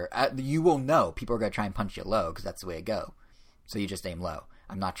counter. You will know people are going to try and punch you low because that's the way it go. So you just aim low.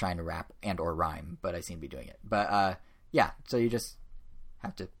 I'm not trying to rap and or rhyme, but I seem to be doing it. But yeah, so you just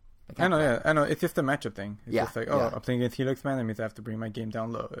have to... I know. It's just a matchup thing. It's just like, I'm playing against Helix Man, that means I have to bring my game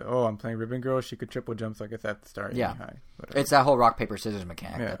down low. Oh, I'm playing Ribbon Girl, she could triple jump, so I guess I have to start aiming high. Whatever. It's that whole rock, paper, scissors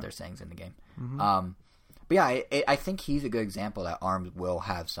mechanic that they're saying is in the game. Mm-hmm. But yeah, I think he's a good example that ARMS will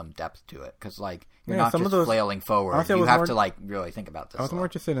have some depth to it. Because, like, you're not just flailing forward. You have to, like, really think about this. I was more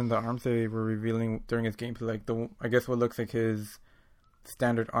interested in the ARMS they were revealing during his gameplay. Like, I guess what looks like his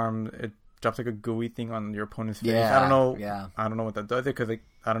standard ARM, it drops like a gooey thing on your opponent's face. I don't know. Yeah. I don't know what that does. Because like,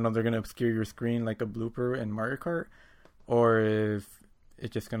 I don't know if they're gonna obscure your screen like a blooper in Mario Kart, or if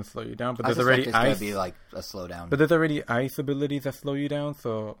it's just gonna slow you down. But there's already ice. Gonna be like a slowdown. But there's already ice abilities that slow you down,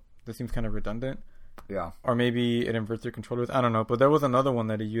 so this seems kind of redundant. Yeah. Or maybe it inverts your controllers. I don't know. But there was another one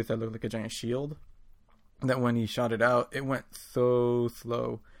that he used that looked like a giant shield. That when he shot it out, it went so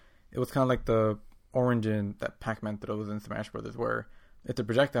slow. It was kind of like the orange in that Pac-Man throws in Smash Brothers, where it's a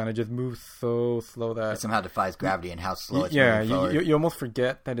projectile and it just moves so slow that it somehow defies gravity and how slow it's moving forward. You almost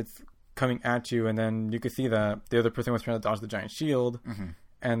forget that it's coming at you, and then you could see that the other person was trying to dodge the giant shield,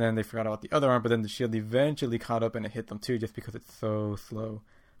 and then they forgot about the other arm, but then the shield eventually caught up and it hit them too, just because it's so slow.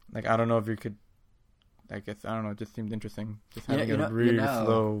 Like, I don't know if you could... I guess, I don't know, it just seemed interesting. Just having a really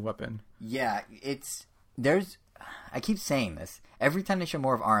slow weapon. Yeah, there's... I keep saying this. Every time they show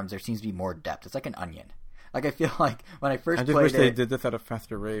more of ARMS, there seems to be more depth. It's like an onion. Like, I feel like when I first played it... I just wish they did this at a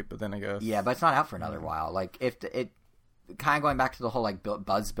faster rate, but then I guess... Yeah, but it's not out for another while. Like, if it... Kind of going back to the whole, like,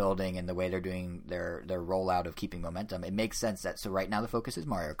 buzz building and the way they're doing their rollout of keeping momentum, it makes sense that... So right now the focus is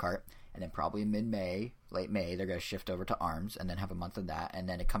Mario Kart, and then probably mid-May, late May, they're going to shift over to ARMS, and then have a month of that, and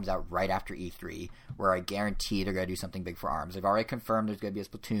then it comes out right after E3, where I guarantee they're going to do something big for ARMS. They've already confirmed there's going to be a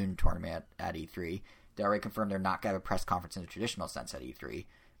Splatoon tournament at E3. They already confirmed they're not going to have a press conference in the traditional sense at E3.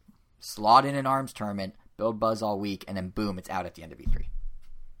 Slot in an ARMS tournament, build buzz all week, and then boom, it's out at the end of E3.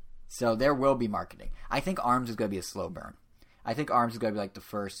 So there will be marketing. I think ARMS is going to be a slow burn. I think ARMS is going to be like the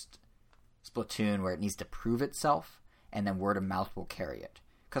first Splatoon where it needs to prove itself, and then word of mouth will carry it.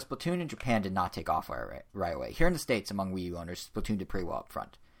 Because Splatoon in Japan did not take off right away. Here in the States, among Wii U owners, Splatoon did pretty well up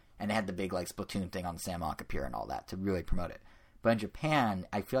front. And they had the big like Splatoon thing on the Santa Monica Pier and all that to really promote it. But in Japan,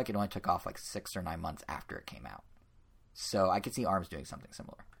 I feel like it only took off like 6 or 9 months after it came out. So I could see ARMS doing something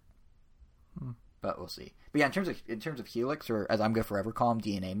similar. But we'll see. But yeah, in terms of Helix, or as I'm going to forever call him,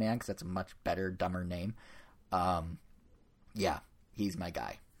 DNA Man, because that's a much better, dumber name. Yeah, he's my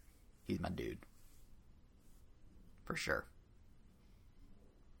guy. He's my dude. For sure.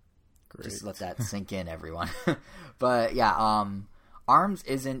 Great. Just let that sink in, everyone. But yeah, ARMS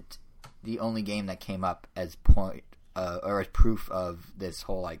isn't the only game that came up as or as proof of this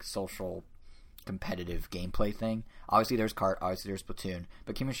whole like social competitive gameplay thing. Obviously, there's Kart. Obviously, there's Splatoon.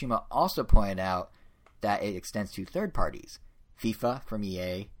 But Kimishima also pointed out that it extends to third parties: FIFA from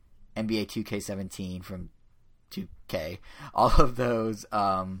EA, NBA 2K17 from 2K. All of those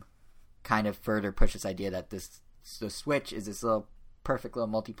kind of further push this idea that the Switch is this little perfect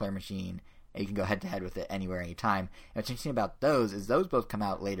little multiplayer machine, and you can go head to head with it anywhere, anytime. And what's interesting about those is those both come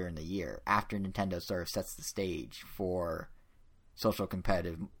out later in the year, after Nintendo sort of sets the stage for social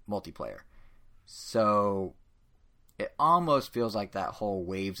competitive multiplayer. So it almost feels like that whole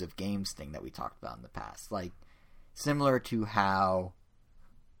waves of games thing that we talked about in the past. Like, similar to how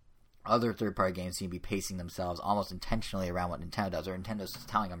other third-party games seem to be pacing themselves almost intentionally around what Nintendo does, or Nintendo's just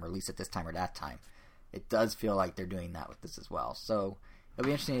telling them release it this time or that time. It does feel like they're doing that with this as well. So it'll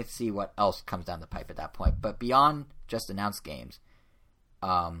be interesting to see what else comes down the pipe at that point. But beyond just announced games,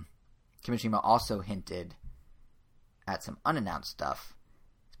 Kimishima also hinted at some unannounced stuff,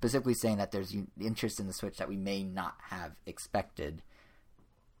 specifically saying that there's interest in the Switch that we may not have expected.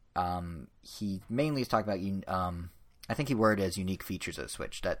 He mainly is talking about, I think he worded as unique features of the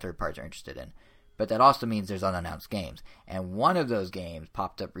Switch that third parties are interested in. But that also means there's unannounced games. And one of those games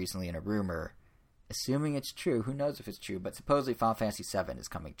popped up recently in a rumor, assuming it's true. Who knows if it's true? But supposedly Final Fantasy VII is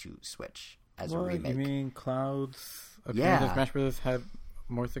coming to Switch as a remake. You mean Cloud's appearance in Smash Bros. Had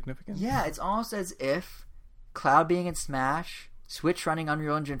more significance? Yeah, it's almost as if Cloud being in Smash, Switch running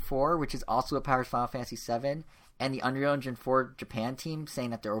Unreal Engine 4, which is also what powers Final Fantasy VII, and the Unreal Engine 4 Japan team saying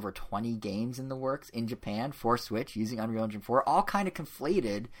that there are over 20 games in the works in Japan for Switch using Unreal Engine 4, all kind of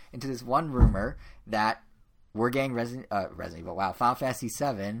conflated into this one rumor that we're getting Final Fantasy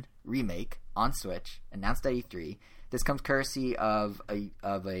VII remake on Switch, announced at E3. This comes courtesy of a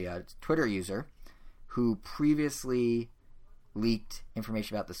Twitter user who previously leaked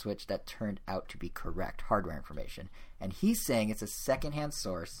information about the Switch that turned out to be correct, hardware information. And he's saying it's a secondhand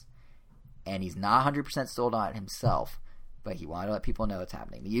source, and he's not 100% sold on it himself, but he wanted to let people know it's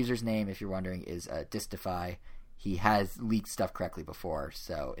happening. The user's name, if you're wondering, is Distify. He has leaked stuff correctly before,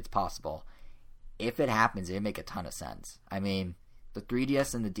 so it's possible. If it happens, it would make a ton of sense. I mean, the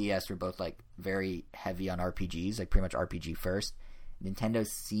 3DS and the DS were both like very heavy on RPGs, like pretty much RPG first. Nintendo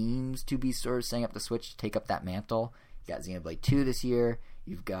seems to be sort of setting up the Switch to take up that mantle. You got Xenoblade 2 this year.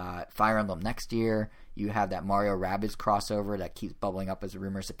 You've got Fire Emblem next year. You have that Mario Rabbids crossover that keeps bubbling up as a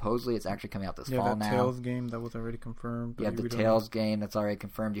rumor. Supposedly, it's actually coming out this fall now. Yeah, that Tales game that was already confirmed. You have the Tales game that's already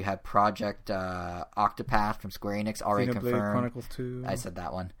confirmed. You have Project Octopath from Square Enix already confirmed. Xenoblade Chronicles 2. I said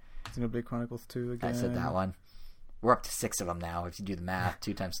that one. Xenoblade Chronicles 2 again. I said that one. We're up to 6 of them now if you do the math,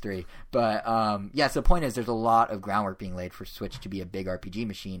 2 times 3. But yeah, so the point is there's a lot of groundwork being laid for Switch to be a big RPG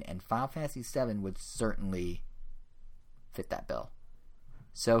machine, and Final Fantasy VII would certainly fit that bill.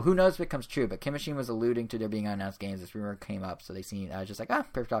 So who knows if it comes true, but Kimishima was alluding to there being unannounced games. This rumor came up, so they seen, I was just like,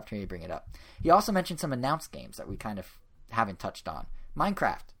 perfect opportunity to bring it up. He also mentioned some announced games that we kind of haven't touched on.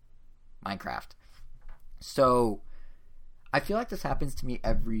 Minecraft. So I feel like this happens to me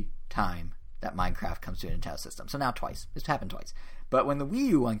every time that Minecraft comes to a Nintendo system. So now twice. This happened twice. But when the Wii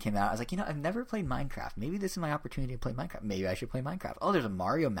U one came out, I was like, I've never played Minecraft. Maybe this is my opportunity to play Minecraft. Maybe I should play Minecraft. Oh, there's a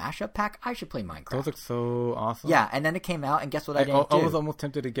Mario mashup pack? I should play Minecraft. Those look so awesome. Yeah, and then it came out, and guess what I didn't do? I was almost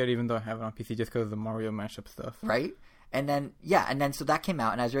tempted to get it even though I have it on PC just because of the Mario mashup stuff. Right? And then so that came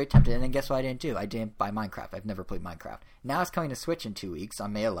out, and I was very tempted, and then guess what I didn't do? I didn't buy Minecraft. I've never played Minecraft. Now it's coming to Switch in 2 weeks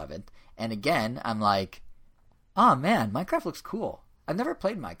on May 11th, and again, I'm like, oh man, Minecraft looks cool. I've never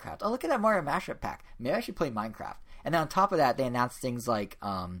played Minecraft. Oh, look at that Mario mashup pack. Maybe I should play Minecraft. And then on top of that, they announced things like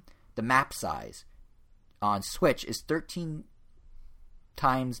the map size on Switch is 13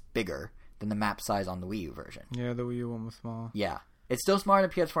 times bigger than the map size on the Wii U version. Yeah, the Wii U one was small. Yeah. It's still smaller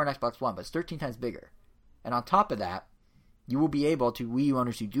than PS4 and Xbox One, but it's 13 times bigger. And on top of that, you will be able to, Wii U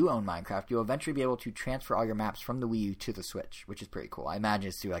owners who do own Minecraft, you'll eventually be able to transfer all your maps from the Wii U to the Switch, which is pretty cool. I imagine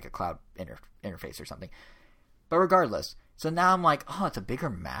it's through like a cloud interface or something. But regardless, so now I'm like, oh, it's a bigger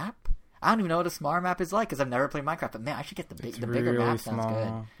map? I don't even know what a smaller map is like because I've never played Minecraft. But man, I should get the bigger really map. Small. Sounds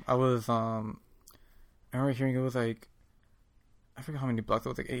good. I was, I remember hearing it was like, I forget how many blocks. It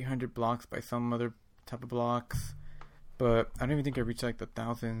was like 800 blocks by some other type of blocks. But I don't even think it reached like the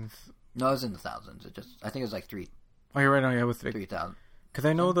thousands. No, it was in the thousands. I think it was like 3. Oh, you're right. It was like 3,000. Because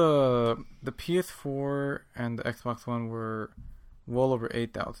I know the PS4 and the Xbox One were well over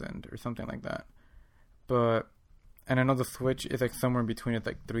 8,000 or something like that. And I know the Switch is like somewhere in between. It's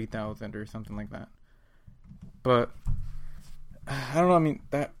like 3,000 or something like that. But I don't know.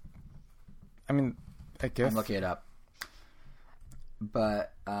 I guess I'm looking it up.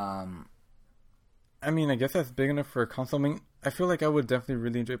 But I guess that's big enough for a console. I feel like I would definitely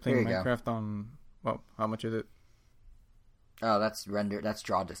really enjoy playing Minecraft on. Well, how much is it? Oh, that's render. That's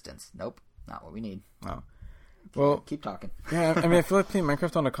draw distance. Nope, not what we need. Oh. Well, keep talking. Yeah, I mean, I feel like playing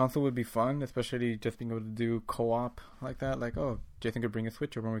Minecraft on a console would be fun, especially just being able to do co-op like that. Like, oh, Jason could bring a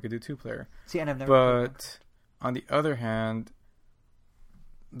Switch over and we could do 2-player. See, and I've never. But on the other hand,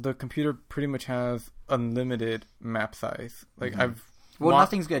 the computer pretty much has unlimited map size. Like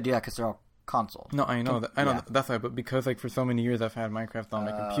nothing's gonna do that because they're all console. No, I know that. I know that's why. But because like for so many years I've had Minecraft on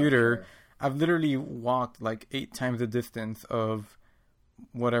my computer, sure. I've literally walked like 8 times the distance of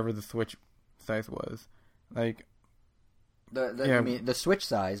whatever the Switch size was. Like, the Switch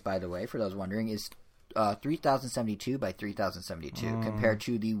size, by the way, for those wondering, is 3072 by 3072, compared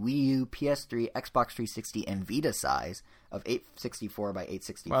to the Wii U, PS3, Xbox 360, and Vita size of 864 by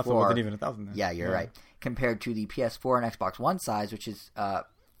 864. Well, so it wasn't even 1,000 then. Yeah, you're right. Compared to the PS4 and Xbox One size, which is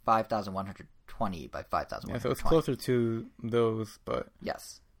 5120 by 5120. Yeah, so it's closer to those, but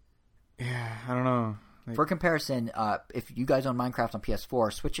yes. Yeah, I don't know. Like, for comparison, if you guys own Minecraft on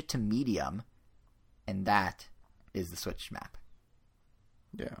PS4, switch it to medium. And that is the Switch map.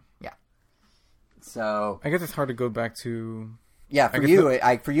 Yeah. Yeah. So I guess it's hard to go back to. Yeah, for you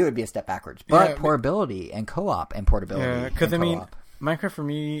it'd be a step backwards. But portability and co-op and portability. Yeah, because I mean, Minecraft for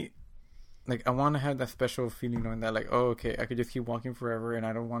me, like I want to have that special feeling knowing that, like, oh, okay, I could just keep walking forever, and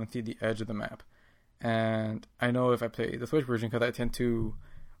I don't want to see the edge of the map. And I know if I play the Switch version, because I tend to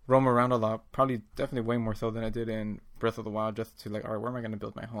roam around a lot, probably definitely way more so than I did in Breath of the Wild, just to like, all right, where am I going to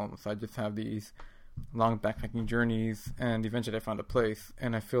build my home? So I just have these long backpacking journeys, and eventually I found a place.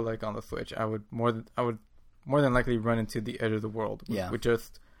 And I feel like on the Switch, I would more than likely run into the edge of the world, which would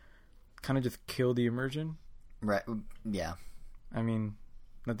just kind of just kill the immersion. Right? Yeah. I mean,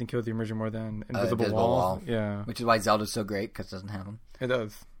 nothing kills the immersion more than invisible walls. Yeah. Which is why Zelda's so great, because it doesn't have them. It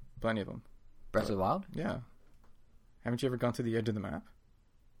does, plenty of them. Breath of the Wild? Yeah. Haven't you ever gone to the edge of the map?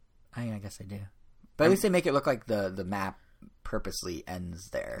 I guess I do. But at least they make it look like the map purposely ends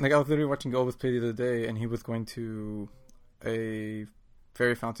there. Like I was literally watching Elvis play the other day, and he was going to a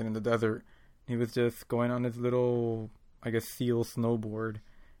fairy fountain in the desert. He was just going on his little, I guess, seal snowboard,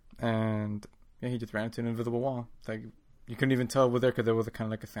 and he just ran into an invisible wall. It's like you couldn't even tell it was there because there was kind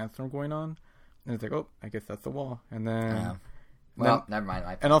of like a sandstorm going on, and it's like, oh, I guess that's the wall. And then, never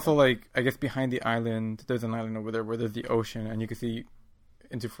mind. And also, like, I guess behind the island, there's an island over there where there's the ocean, and you can see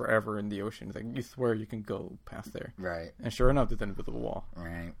into forever in the ocean. It's like you swear you can go past there. Right. And sure enough, there's an invisible wall.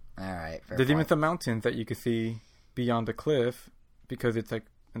 Right. All right. There's even some mountains that you can see beyond the cliff because it's like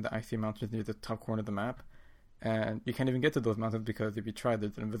in the icy mountains near the top corner of the map. And you can't even get to those mountains because if you try,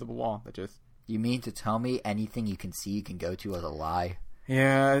 there's an invisible wall that just... You mean to tell me anything you can see you can go to is a lie?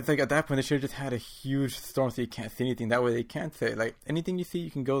 Yeah, it's like at that point they should have just had a huge storm so you can't see anything. That way they can't say, like, anything you see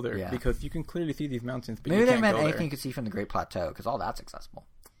you can go there because you can clearly see these mountains, but maybe you can't they meant go anything there. You could see from the Great Plateau because all that's accessible.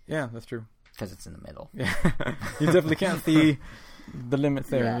 Yeah, that's true. Because it's in the middle. Yeah, you definitely can't see the limits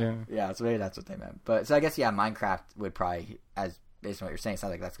there. Yeah, so maybe that's what they meant. But so I guess Minecraft would probably, as based on what you're saying, it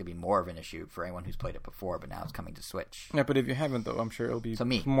sounds like that's going to be more of an issue for anyone who's played it before, but now it's coming to Switch. Yeah, but if you haven't, though, I'm sure it'll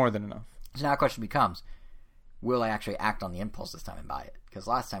be more than enough. So now the question becomes, will I actually act on the impulse this time and buy it? Because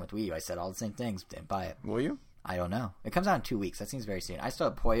last time with Wii U, I said all the same things, didn't buy it. Will you? I don't know. It comes out in 2 weeks. That seems very soon. I still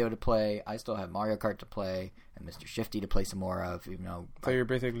have Puyo to play. I still have Mario Kart to play, and Mr. Shifty to play some more of, even though... So you're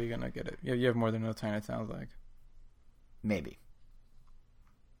basically going to get it. You have more than enough time, it sounds like. Maybe.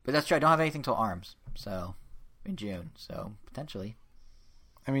 But that's true. I don't have anything till ARMS, so... in June, so potentially.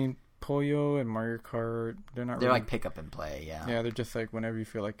 I mean, Puyo and Mario Kart, they're really... like pick up and play, yeah. Yeah, they're just like whenever you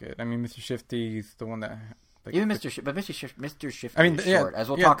feel like it. I mean, Mr. Shifty's the one that... Like, even Mr. Shifty I mean, is short, as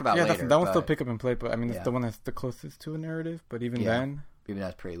we'll talk about later. That one's still pick up and play, but I mean, it's the one that's the closest to a narrative, but even then... Even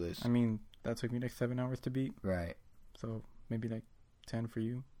that's pretty loose. I mean, that took me like 7 hours to beat. Right. So, maybe like 10 for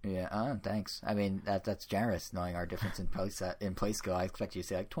you. Yeah, thanks. I mean, that's generous, knowing our difference in play skill. I expect you to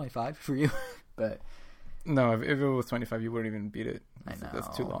say like 25 for you, but... No, if it was 25, you wouldn't even beat it. I know.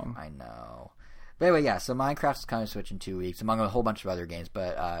 That's too long. I know. But anyway, so Minecraft's coming to Switch in 2 weeks, among a whole bunch of other games,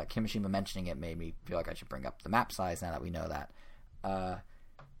 but Kimishima mentioning it made me feel like I should bring up the map size now that we know that.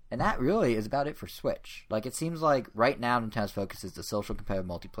 And that really is about it for Switch. Like, it seems like right now Nintendo's focus is the social competitive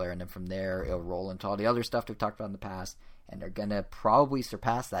multiplayer, and then from there it'll roll into all the other stuff we've talked about in the past, and they're going to probably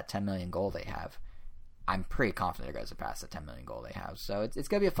surpass that 10 million goal they have. I'm pretty confident they're going to surpass the 10 million goal they have, so it's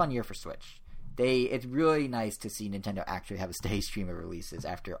going to be a fun year for Switch. It's really nice to see Nintendo actually have a steady stream of releases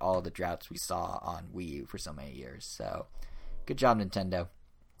after all the droughts we saw on Wii U for so many years. So, good job, Nintendo.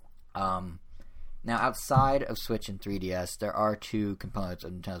 Now, outside of Switch and 3DS, there are two components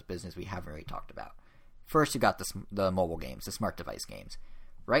of Nintendo's business we haven't really talked about. First, you got the mobile games, the smart device games.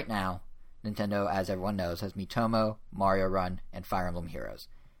 Right now, Nintendo, as everyone knows, has Miitomo, Mario Run, and Fire Emblem Heroes.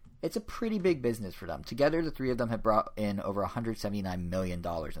 It's a pretty big business for them. Together, the three of them have brought in over $179 million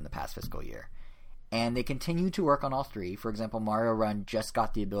in the past fiscal year. And they continue to work on all three. For example, Mario Run just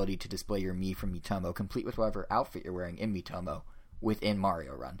got the ability to display your Mii from Miitomo, complete with whatever outfit you're wearing in Miitomo, within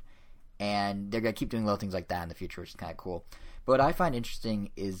Mario Run. And they're going to keep doing little things like that in the future, which is kind of cool. But what I find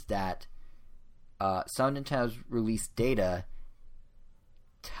interesting is that some of Nintendo's release data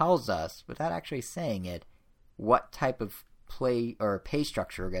tells us, without actually saying it, what type of play or pay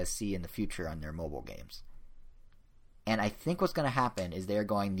structure we're going to see in the future on their mobile games. And I think what's going to happen is they're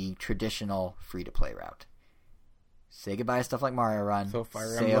going the traditional free-to-play route. Say goodbye to stuff like Mario Run. So Fire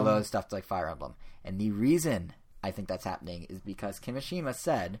say Emblem. hello to stuff like Fire Emblem. And the reason I think that's happening is because Kimishima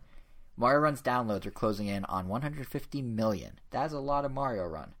said Mario Run's downloads are closing in on 150 million. That's a lot of Mario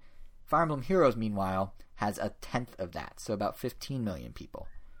Run. Fire Emblem Heroes, meanwhile, has a tenth of that, so about 15 million people.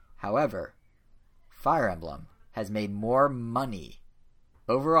 However, Fire Emblem has made more money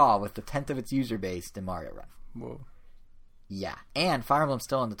overall with the tenth of its user base than Mario Run. Whoa. Yeah, and Fire Emblem's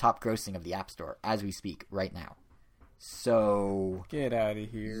still in the top grossing of the App Store as we speak right now. So Get out of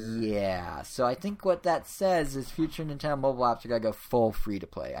here. yeah, so I think what that says is future Nintendo mobile apps are going to go full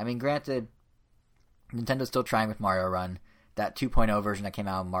free-to-play. I mean, granted, Nintendo's still trying with Mario Run. That 2.0 version that came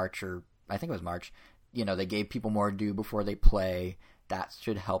out in March, or I think it was March, they gave people more to do before they play. That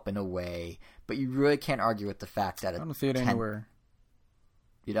should help in a way. But you really can't argue with the fact that I don't see it anywhere.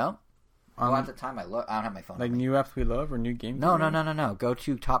 You don't? Well, at the time I don't have my phone. Like on me. new apps we love or new games? No. we love? Go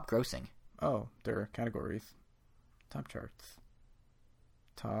to top grossing. Oh, there are categories. Top charts.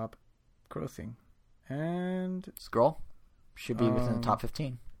 Top grossing. And Scroll. Should be within the top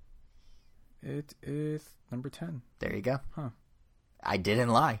 15. it is number 10. There you go. Huh. I didn't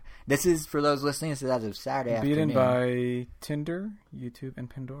lie. This is, for those listening, this is as of Saturday Beaten afternoon. by Tinder, YouTube, and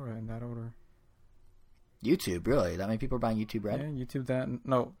Pandora in that order. YouTube, really? That many people are buying YouTube Red? Yeah, YouTube that.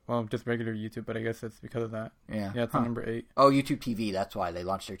 No, well, just regular YouTube, but I guess it's because of that. Yeah. Yeah, it's on number 8. Oh, YouTube TV. That's why they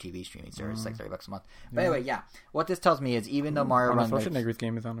launched their TV streaming service. It's like $30 a month. But anyway, yeah. What this tells me is even though Mario Run... Arnold Schwarzenegger's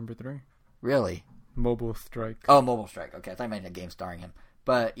game is on number 3. Really? Mobile Strike. Oh, Mobile Strike. Okay, I thought you meant a game starring him.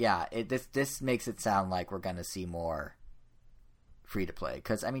 But yeah, this makes it sound like we're going to see more free-to-play.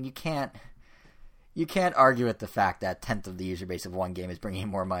 Because, I mean, you can't argue with the fact that 10th of the user base of one game is bringing in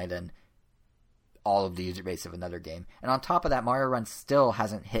more money than all of the user base of another game. And on top of that, Mario Run still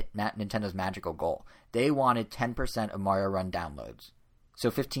hasn't hit Nintendo's magical goal. They wanted 10% of Mario Run downloads,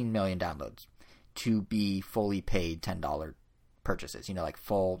 so 15 million downloads, to be fully paid $10 purchases. Like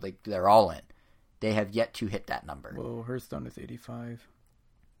full, they're all in. They have yet to hit that number. Well, Hearthstone is 85.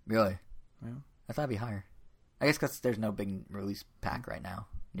 Really? Yeah. I thought it'd be higher. I guess because there's no big release pack right now,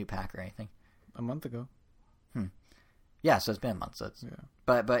 new pack or anything. A month ago. Yeah, so it's been a month. So it's, Yeah.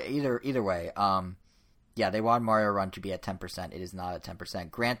 But either way, yeah, they want Mario Run to be at 10%. It is not at 10%.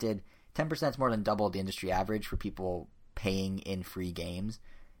 Granted, 10% is more than double the industry average for people paying in free games.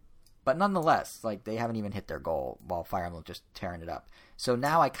 But nonetheless, they haven't even hit their goal while Fire Emblem just tearing it up. So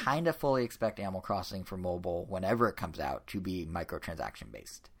now I kind of fully expect Animal Crossing for mobile, whenever it comes out, to be microtransaction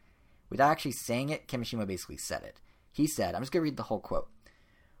based. Without actually saying it, Kimishima basically said it. He said, I'm just going to read the whole quote.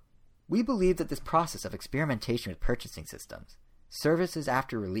 We believe that this process of experimentation with purchasing systems, services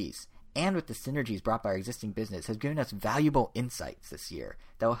after release, and with the synergies brought by our existing business has given us valuable insights this year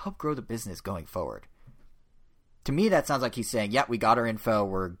that will help grow the business going forward. To me, that sounds like he's saying, we got our info,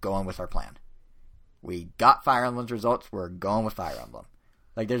 we're going with our plan. We got Fire Emblem's results, we're going with Fire Emblem.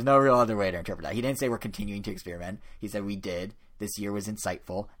 There's no real other way to interpret that. He didn't say we're continuing to experiment. He said we did. This year was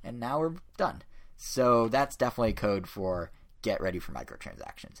insightful, and now we're done. So that's definitely code for get ready for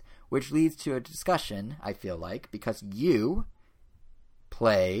microtransactions. Which leads to a discussion, I feel like, because you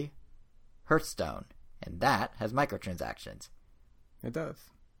play Hearthstone, and that has microtransactions. It does.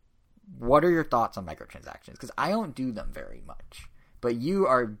 What are your thoughts on microtransactions? Because I don't do them very much. But you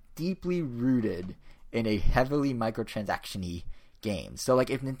are deeply rooted in a heavily microtransaction-y game. So,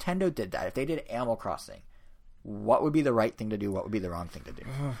 if Nintendo did that, if they did Animal Crossing, what would be the right thing to do? What would be the wrong thing to do?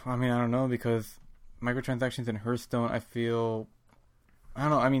 I mean, I don't know, because microtransactions in Hearthstone, I feel... I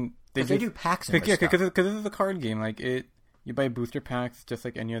don't know, I mean... They do packs and stuff. Because this is a card game. You buy booster packs just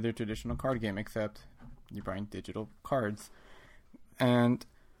like any other traditional card game, except you're buying digital cards. And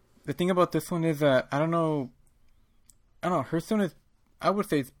the thing about this one is that, I don't know, Hearthstone is, I would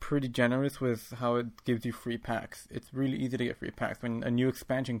say it's pretty generous with how it gives you free packs. It's really easy to get free packs. When a new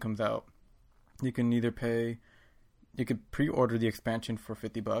expansion comes out, you can you could pre-order the expansion for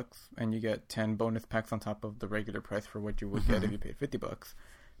 $50, and you get 10 bonus packs on top of the regular price for what you would get if you paid $50.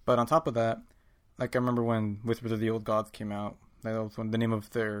 But on top of that, I remember when Whispers of the Old Gods came out, that was the name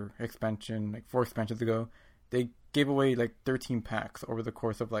of their expansion, 4 expansions ago. they gave away like 13 packs over the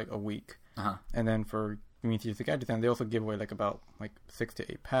course of like a week. And then for Community of the Gadget, they also give away like about like 6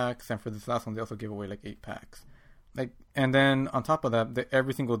 to 8 packs. And for this last one, they also give away like 8 packs. Like, and then on top of that,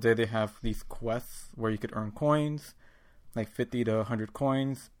 every single day they have these quests where you could earn coins, like 50 to 100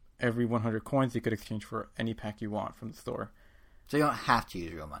 coins. Every 100 coins you could exchange for any pack you want from the store. So you don't have to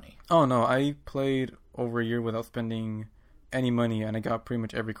use real money. Oh no, I played over a year without spending any money, and I got pretty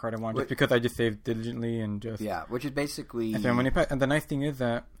much every card I wanted just because I just saved diligently and just which is basically and money. And the nice thing is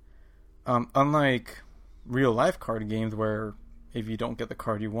that unlike real life card games where if you don't get the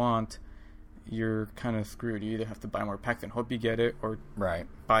card you want, you're kind of screwed. You either have to buy more packs and hope you get it, or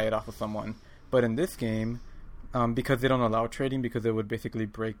buy it off of someone. But in this game, because they don't allow trading, because it would basically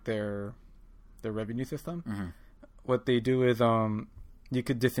break their revenue system, what they do is you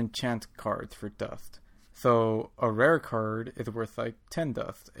could disenchant cards for dust. So a rare card is worth like 10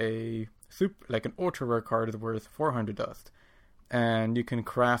 dust. An ultra rare card is worth 400 dust. And you can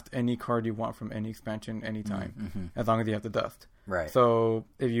craft any card you want from any expansion anytime, as long as you have the dust. Right. So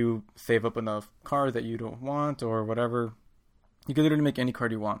if you save up enough cards that you don't want or whatever, you can literally make any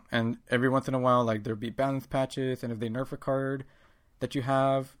card you want. And every once in a while, like there'll be balance patches, and if they nerf a card that you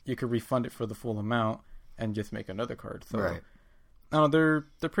have, you can refund it for the full amount and just make another card. So no, they're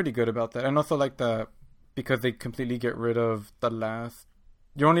pretty good about that. And also like because they completely get rid of the last.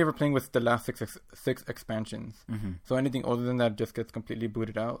 You're only ever playing with the last six expansions. So anything older than that just gets completely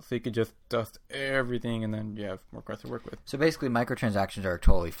booted out. So you could just dust everything, and then you have more cards to work with. So basically, microtransactions are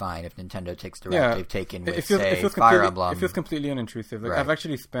totally fine if Nintendo takes the route they've taken with, say, Fire Emblem. It feels completely unintrusive. Like I've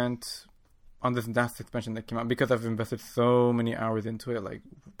actually spent on this last expansion that came out, because I've invested so many hours into it, like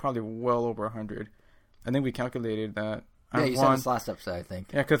probably well over 100. I think we calculated that. You said this last episode, I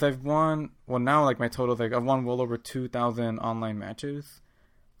think. Yeah, because I've won. Well, now like my total, like I've won well over 2,000 online matches.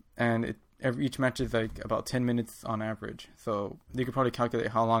 And each match is like about 10 minutes on average. So you could probably calculate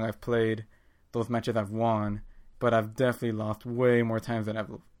how long I've played those matches I've won. But I've definitely lost way more times than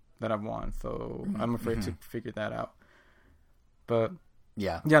I've won. So I'm afraid to figure that out. But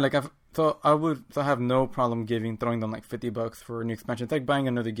like I have no problem throwing them like $50 for a new expansion. It's like buying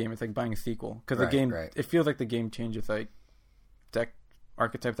another game. It's like buying a sequel, because the game it feels like the game changes. Like deck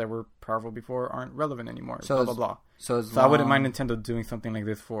archetypes that were powerful before aren't relevant anymore. So blah blah blah. So I wouldn't mind Nintendo doing something like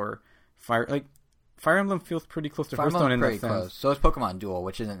this for Fire Emblem feels pretty close to Hearthstone in that sense. Close. So is Pokemon Duel,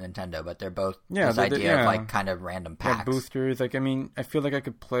 which isn't Nintendo, but they're both this idea of like kind of random packs. Boosters. Like, I mean, I feel like I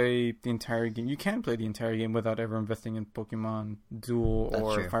could play the entire game. You can play the entire game without ever investing in Pokemon Duel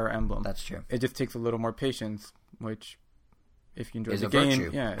or Fire Emblem. That's true. It just takes a little more patience, which, if you enjoy the game,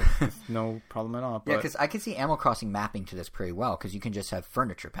 it's no problem at all. But because I can see Animal Crossing mapping to this pretty well, because you can just have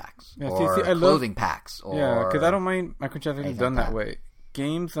furniture packs or clothing packs. Because I don't mind microtransactions done that way.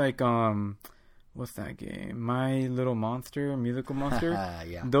 Games like what's that game? My Little Monster, Musical Monster.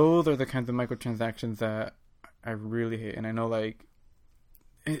 Those are the kinds of microtransactions that I really hate. And I know like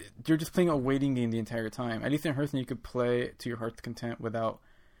you're just playing a waiting game the entire time. At least in Hearthstone you could play to your heart's content without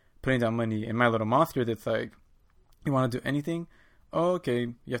putting down money. In My Little Monster, it's like, you want to do anything? Oh, okay.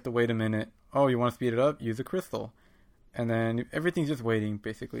 You have to wait a minute. Oh, you want to speed it up? Use a crystal. And then everything's just waiting,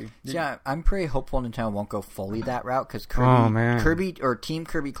 basically. Yeah, I'm pretty hopeful Nintendo won't go fully that route, because Kirby or Team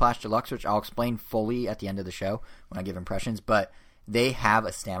Kirby Clash Deluxe, which I'll explain fully at the end of the show when I give impressions, but they have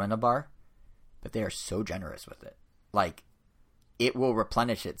a stamina bar, but they are so generous with it. Like, it will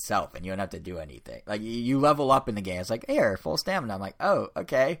replenish itself, and you don't have to do anything. Like, you level up in the game. It's like, here, full stamina. I'm like, oh,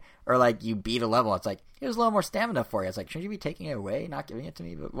 okay. Or, like, you beat a level. It's like, here's a little more stamina for you. It's like, shouldn't you be taking it away, not giving it to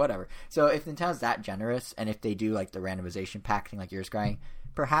me? But whatever. So, if Nintendo's that generous, and if they do, like, the randomization pack thing like you're describing,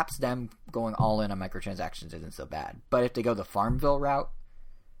 perhaps them going all in on microtransactions isn't so bad. But if they go the Farmville route,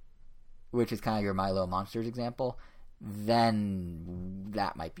 which is kind of your My Little Monsters example, then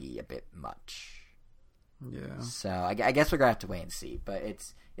that might be a bit much. Yeah. So I guess we're gonna have to wait and see. But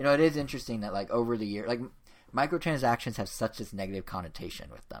it's, it is interesting that like over the year, like microtransactions have such this negative connotation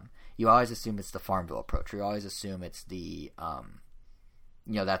with them. You always assume it's the Farmville approach. You always assume it's the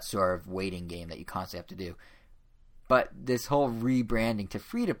that sort of waiting game that you constantly have to do. But this whole rebranding to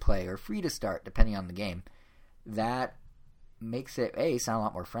free to play or free to start, depending on the game, that makes it A, sound a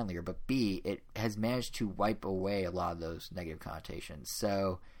lot more friendlier, but B, it has managed to wipe away a lot of those negative connotations.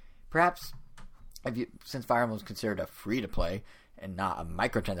 So perhaps, since Fire Emblem is considered a free-to-play and not a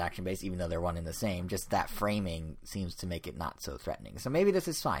microtransaction base, even though they're one and the same, just that framing seems to make it not so threatening. So maybe this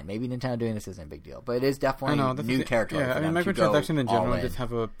is fine. Maybe Nintendo doing this isn't a big deal. But it is definitely new territory. Yeah, I mean, microtransactions in general just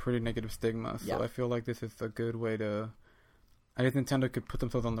have a pretty negative stigma. So I feel like this is a good way to... I think Nintendo could put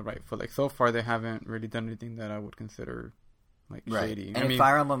themselves on the right foot. Like, so far, they haven't really done anything that I would consider like Right. shady. And if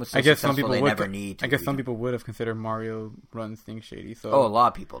Fire Emblem was so I guess some successful, people they would. never need to. I guess some people would have considered Mario runs things shady. So Oh, a lot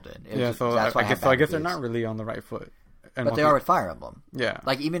of people did. so that's why I guess they're reviews. not really on the right foot. And But they are with Fire Emblem. Yeah.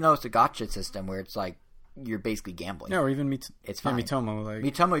 Like, even though it's a gacha system where it's like you're basically gambling. Yeah, or even It's fine. Miitomo. Like,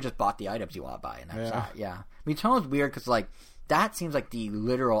 Miitomo just bought the items you want to buy, and that's Yeah. that. Yeah. Miitomo's weird because, like, that seems like the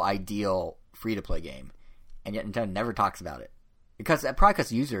literal ideal free-to-play game, and yet Nintendo never talks about it. Probably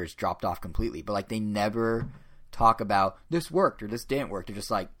because users dropped off completely, but, like, they never talk about this worked or this didn't work. They're just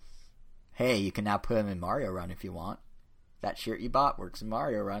like, hey, you can now put them in Mario Run if you want. That shirt you bought works in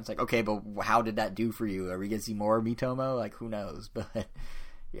Mario Run. It's like, okay, but how did that do for you? Are we going to see more Miitomo? Like, who knows? But,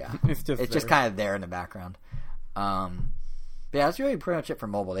 yeah. it's just kind of there in the background. But yeah, that's really pretty much it for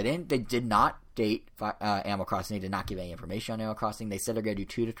mobile. They did not date Animal Crossing. They did not give any information on Animal Crossing. They said they're going to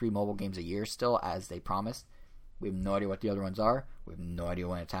do 2 to 3 mobile games a year still, as they promised. We have no idea what the other ones are. We have no idea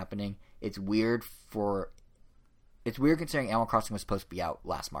when it's happening. It's weird considering Animal Crossing was supposed to be out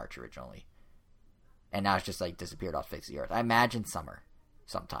last March originally. And now it's just like disappeared off the face of the earth. I imagine summer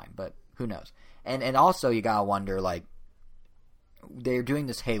sometime, but who knows? And also you gotta wonder, like, they're doing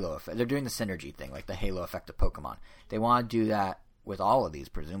this Halo effect. They're doing the synergy thing, like the Halo effect of Pokemon. They want to do that with all of these,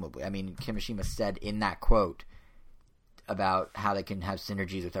 presumably. I mean, Kimishima said in that quote about how they can have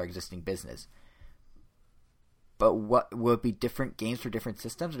synergies with our existing business. But what will it be different games for different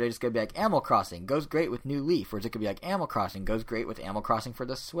systems? Or are they just going to be like Animal Crossing goes great with New Leaf? Or is it going to be like Animal Crossing goes great with Animal Crossing for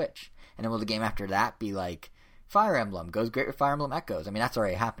the Switch? And then will the game after that be like Fire Emblem goes great with Fire Emblem Echoes? I mean, that's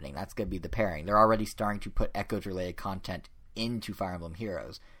already happening. That's going to be the pairing. They're already starting to put Echoes-related content into Fire Emblem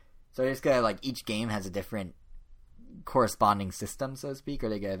Heroes. So they're just going to, like, each game has a different corresponding system, so to speak? Or are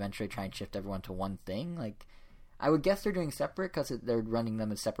they going to eventually try and shift everyone to one thing? Like, I would guess they're doing separate because they're running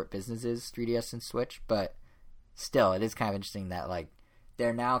them as separate businesses, 3DS and Switch, but still, it is kind of interesting that, like,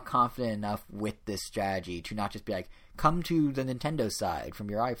 they're now confident enough with this strategy to not just be like, come to the Nintendo side from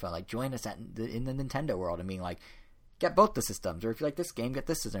your iPhone, like, join us in the Nintendo world, and being like, get both the systems, or if you like this game, get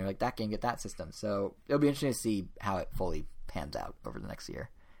this system, or like that game, get that system. So it'll be interesting to see how it fully pans out over the next year,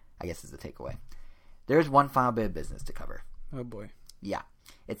 I guess is the takeaway. There's one final bit of business to cover. oh boy. Yeah.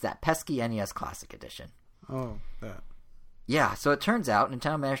 It's that pesky NES Classic Edition. Oh, that. Yeah, so it turns out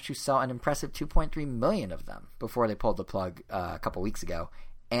Nintendo managed to sell an impressive 2.3 million of them before they pulled the plug a couple weeks ago.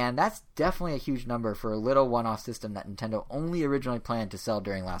 And that's definitely a huge number for a little one-off system that Nintendo only originally planned to sell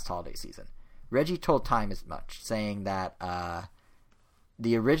during last holiday season. Reggie told Time as much, saying that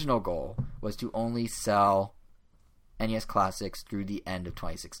the original goal was to only sell NES Classics through the end of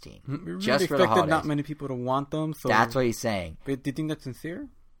 2016. We really just for the expected holidays. not many people to want them. So That's what he's saying. But do you think that's sincere?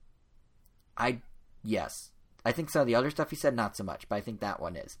 Yes. I think some of the other stuff he said, not so much, but I think that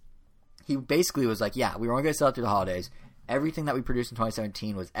one is. He basically was like, yeah, we were only going to sell it through the holidays. Everything that we produced in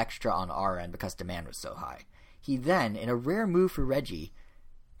 2017 was extra on our end because demand was so high. He then, in a rare move for Reggie,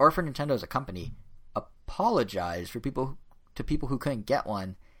 or for Nintendo as a company, apologized to people who couldn't get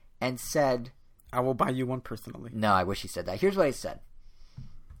one and said, I will buy you one personally. no, I wish he said that. Here's what he said.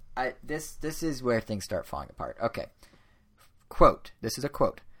 This is where things start falling apart. Okay. Quote. This is a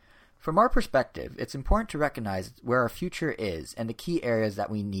quote. From our perspective, it's important to recognize where our future is and the key areas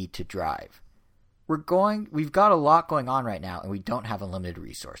that we need to drive. We've got a lot going on right now, and we don't have unlimited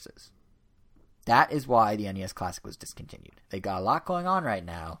resources. That is why the NES Classic was discontinued. They got a lot going on right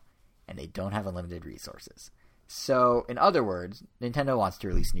now, and they don't have unlimited resources. So, in other words, Nintendo wants to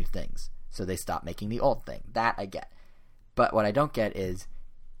release new things, so they stop making the old thing. That I get. But what I don't get is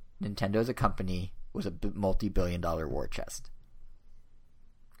Nintendo as a company was a multi-billion-dollar war chest.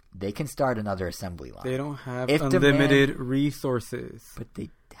 They can start another assembly line. They don't have If unlimited resources. But they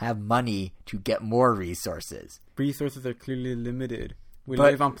have money to get more resources. Resources are clearly limited. We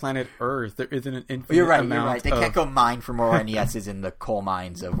But- live on planet Earth. There isn't an infinite You're right. amount They of... can't go mine for more NESs in the coal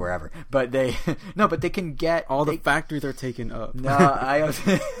mines of wherever. But they but they can get All the factories are taken up. No, I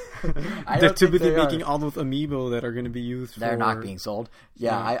don't. I They're don't too think busy they are. making all those amiibo that are going to be used They're for... not being sold.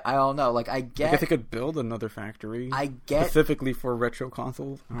 Yeah, Yeah. I don't know. Like I I get. guess they could build another factory. I get. Specifically for retro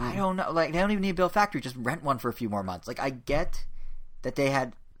consoles. I don't know. Like they don't even need to build a factory. Just rent one for a few more months. Like I get that they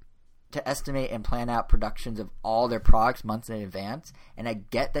had to estimate and plan out productions of all their products months in advance, and I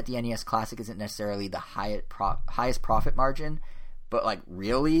get that the NES Classic isn't necessarily the highest profit margin, but like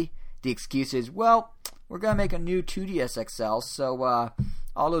really, the excuse is, well, we're gonna make a new 2DS XL, so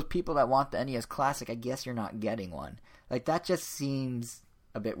all those people that want the NES Classic, I guess you're not getting one. Like that just seems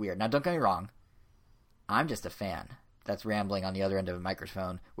a bit weird. Now, don't get me wrong, I'm just a fan that's rambling on the other end of a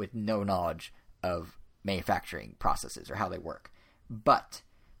microphone with no knowledge of manufacturing processes or how they work, but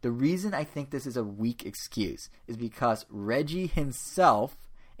the reason I think this is a weak excuse is because Reggie himself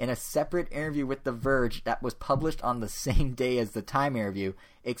in a separate interview with The Verge that was published on the same day as the Time interview,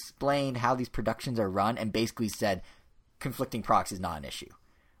 explained how these productions are run and basically said conflicting procs is not an issue.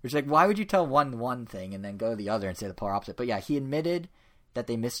 Which, like, why would you tell one thing and then go to the other and say the polar opposite? But yeah, he admitted that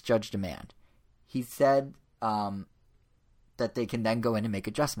they misjudged demand. He said that they can then go in and make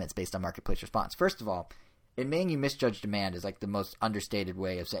adjustments based on marketplace response. First of all, admitting you misjudge demand is like the most understated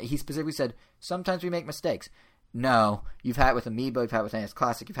way of saying. He specifically said, sometimes we make mistakes. No, you've had it with Amiibo, you've had it with NES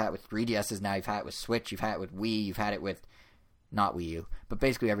Classic, you've had it with 3DSs now, you've had it with Switch, you've had it with Wii, you've had it with, not Wii U, but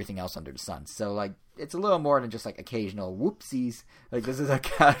basically everything else under the sun. So, like, it's a little more than just, like, occasional whoopsies. Like, this is a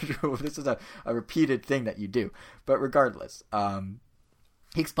casual, this is a repeated thing that you do. But regardless,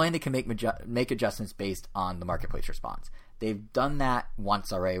 he explained they can make adjustments based on the marketplace response. They've done that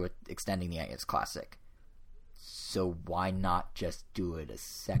once already with extending the NES Classic. So why not just do it a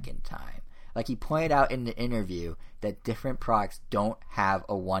second time? Like, he pointed out in the interview that different products don't have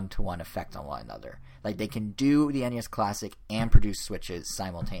a one-to-one effect on one another. Like, they can do the NES Classic and produce Switches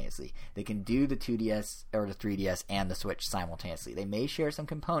simultaneously. They can do the 2DS or the 3DS and the Switch simultaneously. They may share some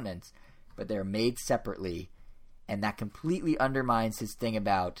components, but they're made separately, and that completely undermines his thing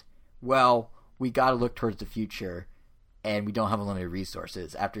about, well, we got to look towards the future, and we don't have unlimited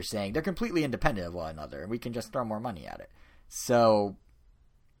resources, after saying they're completely independent of one another, and we can just throw more money at it. So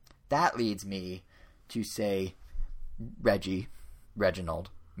that leads me to say, Reginald,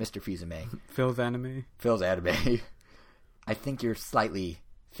 Mr. Fils-Aimé. Phil's Anime. I think you're slightly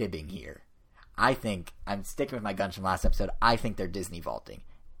fibbing here. I think, I'm sticking with my guns from last episode, I think they're Disney vaulting.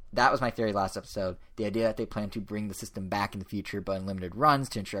 That was my theory last episode. The idea that they plan to bring the system back in the future, but in limited runs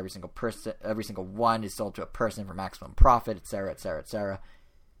to ensure every single one is sold to a person for maximum profit, etc., etc., etc.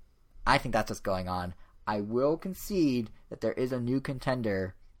 I think that's what's going on. I will concede that there is a new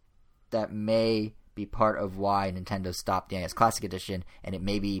contender that may be part of why Nintendo stopped the NES Classic Edition, and it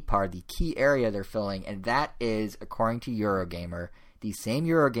may be part of the key area they're filling, and that is, according to Eurogamer, the same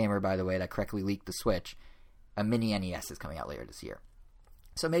Eurogamer, by the way, that correctly leaked the Switch, a mini NES is coming out later this year.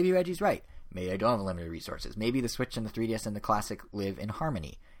 So maybe Reggie's right. Maybe I don't have limited resources. Maybe the Switch and the 3DS and the Classic live in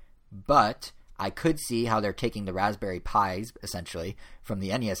harmony. But I could see how they're taking the Raspberry Pis, essentially, from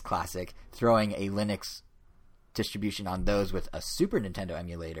the NES Classic, throwing a Linux distribution on those with a Super Nintendo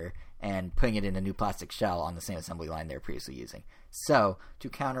emulator, and putting it in a new plastic shell on the same assembly line they were previously using. So, to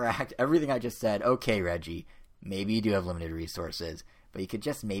counteract everything I just said, okay, Reggie, maybe you do have limited resources, but you could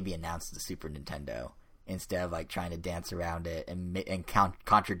just maybe announce the Super Nintendo instead of, like, trying to dance around it and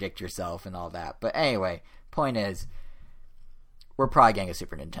contradict yourself and all that. But anyway, point is, we're probably getting a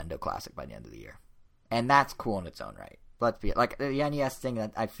Super Nintendo Classic by the end of the year. And that's cool in its own right. Let's be like the NES thing.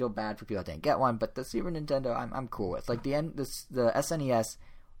 That I feel bad for people that didn't get one, but the Super Nintendo, I'm cool with. Like the SNES,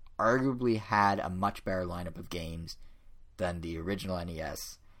 arguably had a much better lineup of games than the original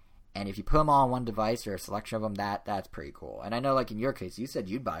NES. And if you put them all on one device or a selection of them, that's pretty cool. And I know, like in your case, you said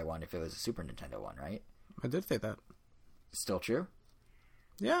you'd buy one if it was a Super Nintendo one, right? I did say that. Still true?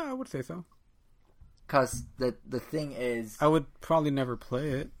 Yeah, I would say so. Because the thing is, I would probably never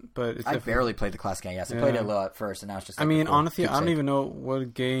play it, but it's I barely played the classic NES. I played it a little at first, and now it's just. Like, I mean, honestly, I don't even know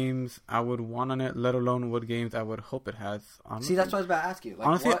what games I would want on it, let alone what games I would hope it has. Honestly. See, that's what I was about to ask you. Like,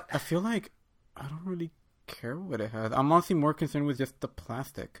 honestly, I feel like I don't really care what it has. I'm honestly more concerned with just the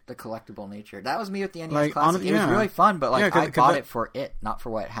plastic, the collectible nature. That was me with the NES like, Classic. Honestly, it was really fun, but like I bought it for it, not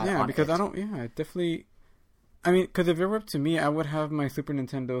for what it had. Yeah, on because it. I don't. Yeah, definitely. I mean, because if it were up to me, I would have my Super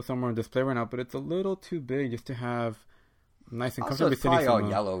Nintendo somewhere on display right now, but it's a little too big just to have nice and comfortable. Also, it's probably all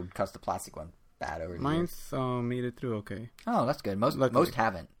yellow because the plastic one bad over here. Mine's made it through okay. Oh, that's good. Most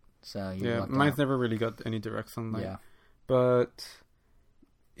haven't. So yeah, mine's never really got any direct sunlight. Yeah, but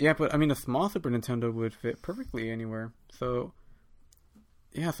I mean, a small Super Nintendo would fit perfectly anywhere. So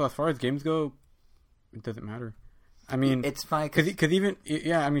yeah, so as far as games go, it doesn't matter. I mean, it's fine because even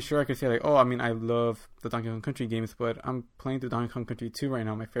I mean, sure, I could say like, oh, I mean, I love the Donkey Kong Country games, but I'm playing the Donkey Kong Country 2 right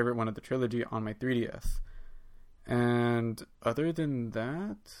now, my favorite one of the trilogy, on my 3DS. And other than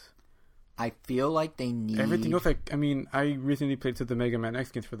that, I feel like they need everything else. Like, I mean, I recently played the Mega Man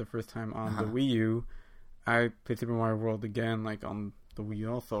X games for the first time on the Wii U. I played Super Mario World again, like on the Wii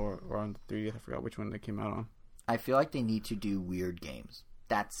U also, or on the 3DS. I forgot which one they came out on. I feel like they need to do weird games.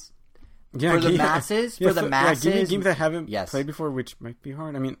 That's. Yeah, for the masses, give me games I haven't played before, which might be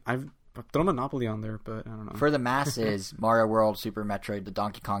hard. I mean, I've thrown Monopoly on there, but I don't know. For the masses, Mario World, Super Metroid, the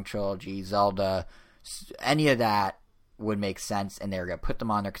Donkey Kong trilogy, Zelda, any of that would make sense, and they're going to put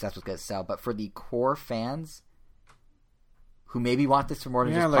them on there because that's what's going to sell. But for the core fans who maybe want this for more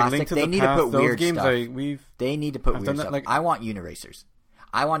than just plastic, they need to put weird stuff. They need to put weird stuff. Like, I want Uniracers.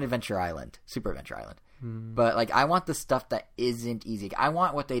 I want Adventure Island, Super Adventure Island. But like, I want the stuff that isn't easy. I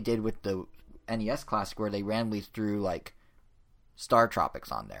want what they did with the NES Classic, where they randomly threw like Star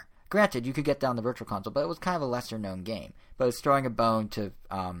Tropics on there. Granted, you could get down the Virtual Console, but it was kind of a lesser known game. But it's throwing a bone to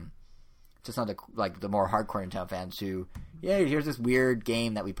some of the, like, the more hardcore Nintendo fans who, yeah, here's this weird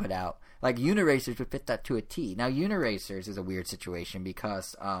game that we put out. Like, Uniracers would fit that to a T. Now, Uniracers is a weird situation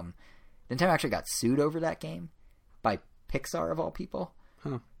because Nintendo actually got sued over that game by Pixar, of all people.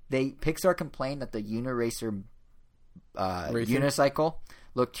 Huh. Pixar complained that the Uniracer unicycle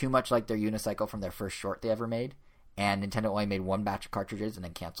looked too much like their unicycle from their first short they ever made, and Nintendo only made one batch of cartridges and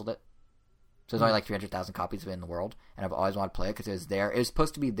then canceled it. So there's only like 300,000 copies of it in the world, and I've always wanted to play it because it was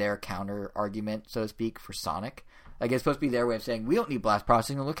supposed to be their counter argument, so to speak, for Sonic. Like, it's supposed to be their way of saying, we don't need blast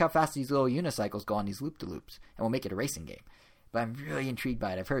processing, and look how fast these little unicycles go on these loop-de-loops, and we'll make it a racing game. But I'm really intrigued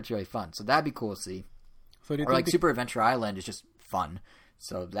by it. I've heard it's really fun, so that'd be cool to see. So or like Super Adventure Island is just fun.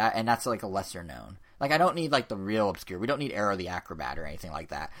 So that's like a lesser known. Like, I don't need like the real obscure. We don't need Arrow the Acrobat or anything like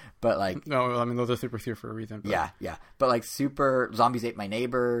that. But like, no, I mean, those are super obscure for a reason. But... Yeah. But like Super Zombies Ate My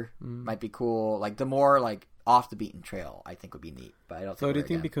Neighbor might be cool. Like, the more like off the beaten trail, I think would be neat. But I don't. So do you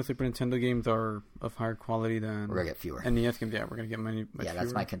think because Super Nintendo games are of higher quality than we're gonna get fewer NES games? Yeah, we're gonna get many. Yeah,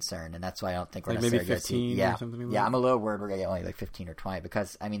 that's my concern, and that's why I don't think we're like maybe 15 or something. Yeah, I'm a little worried we're gonna get only like 15 or 20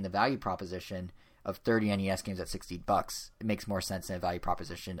 because I mean the value proposition of 30 NES games at $60, it makes more sense than a value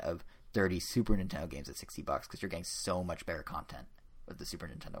proposition of 30 Super Nintendo games at $60 because you're getting so much better content with the Super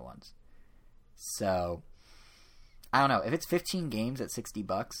Nintendo ones. So I don't know if it's 15 games at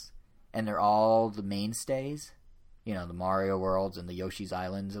 $60 and they're all the mainstays, you know, the Mario worlds and the Yoshi's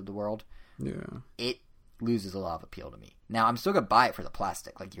Islands of the world. Yeah, it loses a lot of appeal to me. Now I'm still gonna buy it for the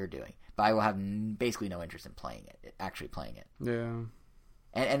plastic, like you're doing, but I will have basically no interest in actually playing it. Yeah.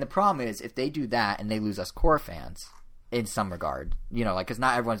 And the problem is, if they do that and they lose us core fans, in some regard, you know, like, because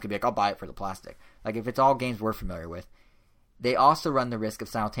not everyone's going to be like, I'll buy it for the plastic. Like, if it's all games we're familiar with, they also run the risk of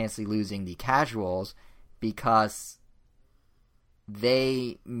simultaneously losing the casuals because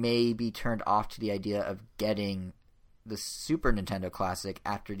they may be turned off to the idea of getting the Super Nintendo Classic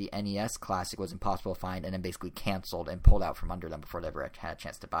after the NES Classic was impossible to find and then basically canceled and pulled out from under them before they ever had a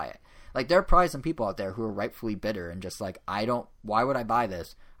chance to buy it. Like, there are probably some people out there who are rightfully bitter and just like, why would I buy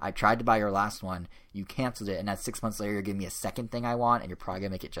this? I tried to buy your last one, you canceled it, and then 6 months later you're giving me a second thing I want, and you're probably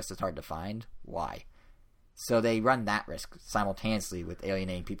going to make it just as hard to find? Why? So they run that risk simultaneously with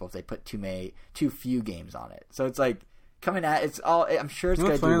alienating people if they put too few games on it. So it's like, coming at it's all. I'm sure it's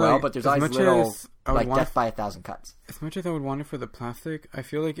going to do well, but there's always little like death by 1,000 cuts. As much as I would want it for the plastic, I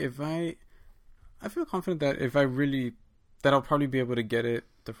feel like I feel confident that if I really, that I'll probably be able to get it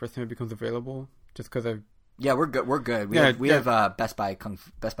the first time it becomes available, just because Yeah, we're good. We're good. We have Best Buy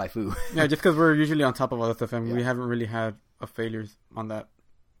Fu. Yeah, just because we're usually on top of all that stuff, and we haven't really had a failures on that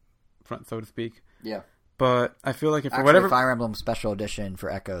front, so to speak. Yeah. But I feel like if Actually, whatever Fire Emblem Special Edition for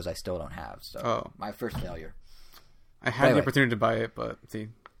Echoes, I still don't have. So my first failure. I had the opportunity to buy it, but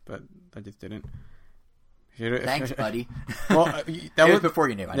I just didn't. Thanks, buddy. Well, that was before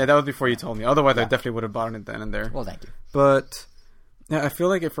you knew. Yeah, that was before you told me. Otherwise, I definitely would have bought it then and there. Well, thank you. But yeah, I feel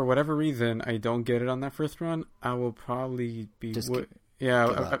like if for whatever reason I don't get it on that first run, I will probably be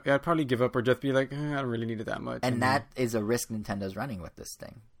I'd probably give up or just be like, I don't really need it that much. And that is a risk Nintendo's running with this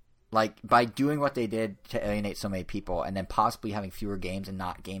thing. Like, by doing what they did to alienate so many people and then possibly having fewer games and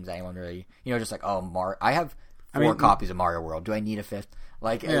not games that anyone really, just like, I have four copies of Mario World. Do I need a fifth?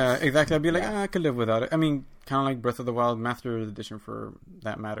 Like, yeah, exactly. I'd be like, I could live without it. I mean, kind of like Breath of the Wild Master's Edition for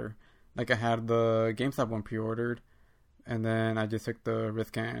that matter. Like, I had the GameStop one pre-ordered, and then I just took the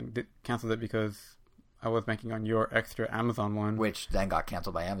risk and canceled it because I was banking on your extra Amazon one. Which then got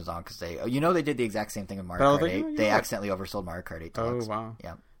canceled by Amazon because they did the exact same thing with Mario Kart 8. They accidentally oversold Mario Kart 8 Deluxe. Oh, wow.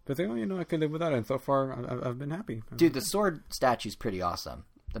 Yeah. But I could live without it, and so far I've been happy. Dude, the sword statue's pretty awesome.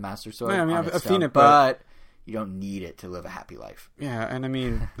 The Master Sword. Yeah, I mean, I've seen it, but you don't need it to live a happy life. Yeah, and I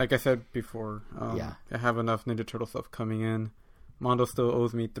mean, like I said before, I have enough Ninja Turtle stuff coming in. Mondo still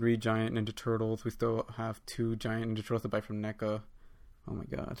owes me 3 giant Ninja Turtles. We still have 2 giant Ninja Turtles to buy from NECA. Oh my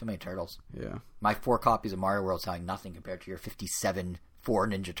god. So many turtles. Yeah. My 4 copies of Mario World selling nothing compared to your 57 4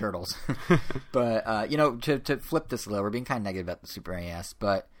 Ninja Turtles. But, to flip this a little, we're being kind of negative about the Super NES,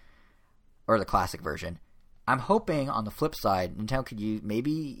 or the classic version. I'm hoping on the flip side, Nintendo could use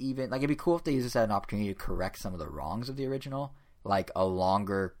maybe even, like, it'd be cool if they use this as an opportunity to correct some of the wrongs of the original, like a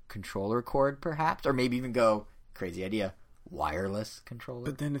longer controller cord perhaps, or maybe even go, crazy idea, wireless controller.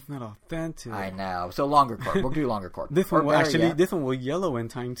 But then it's not authentic. I know. So longer cord. We'll do longer cord. This one will yellow in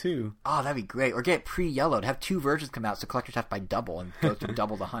time too. Oh, that'd be great. Or get pre-yellowed. Have 2 versions come out so collectors have to buy double and go through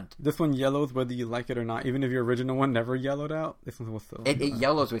double the hunt. This one yellows whether you like it or not. Even if your original one never yellowed out, this one will still. It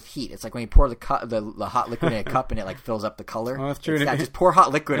yellows with heat. It's like when you pour the hot liquid in a cup and it like fills up the color. Oh, that's true. Just pour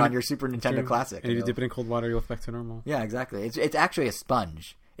hot liquid on your Super Nintendo Classic. And if you dip it in cold water, you'll back to normal. Yeah, exactly. It's actually a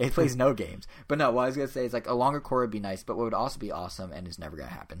sponge. It plays no games. But no, what I was going to say is like a longer core would be nice, but what would also be awesome, and is never going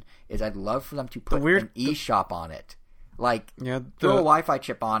to happen, is I'd love for them to put an eShop on it. Like, throw a Wi-Fi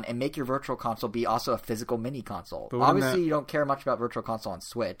chip on and make your Virtual Console be also a physical mini console. Obviously, you don't care much about Virtual Console on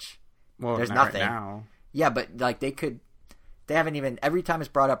Switch. Well, there's not nothing. Right now. Yeah, but like they haven't even, every time it's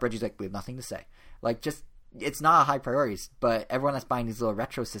brought up, Reggie's like, we have nothing to say. Like, just, it's not a high priority, but everyone that's buying these little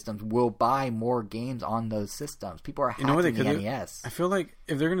retro systems will buy more games on those systems. People are hacking the NES. I feel like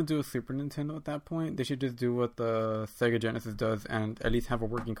if they're going to do a Super Nintendo at that point, they should just do what the Sega Genesis does and at least have a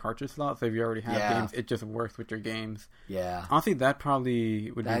working cartridge slot. So if you already have games, it just works with your games. Yeah. Honestly, that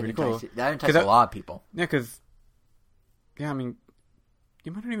probably would be really cool. That entices a lot of people. Yeah, because, I mean,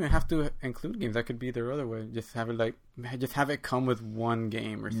 you might not even have to include games. That could be their other way. Just have it come with one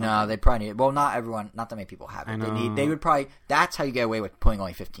game or something. No, they probably need it. Well, not that many people have it. They would probably, that's how you get away with putting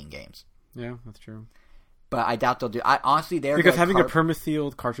only 15 games. Yeah, that's true. But I doubt they'll do, honestly, because having a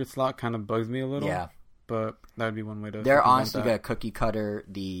perma-sealed cartridge slot kind of bugs me a little. Yeah. But that would be one way to. They're honestly going to cookie cutter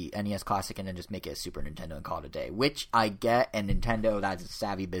the NES Classic and then just make it a Super Nintendo and call it a day. Which I get, and Nintendo, that's a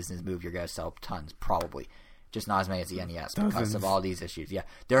savvy business move. You're going to sell tons, probably. Just not as many as the NES because of all these issues. Yeah,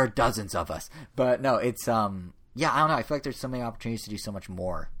 there are dozens of us. But no, it's, I don't know. I feel like there's so many opportunities to do so much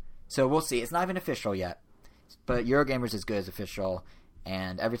more. So we'll see. It's not even official yet. But Eurogamer's as good as official.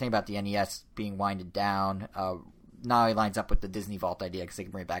 And everything about the NES being winded down not only lines up with the Disney Vault idea because they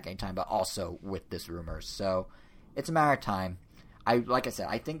can bring it back anytime, but also with this rumors. So it's a matter of time. Like I said,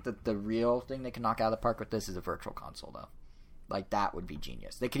 I think that the real thing they can knock out of the park with this is a Virtual Console, though. Like, that would be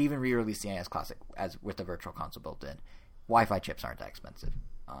genius. They could even re-release the NES Classic with the Virtual Console built in. Wi-Fi chips aren't that expensive.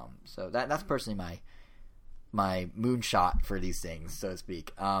 So that's personally my moonshot for these things, so to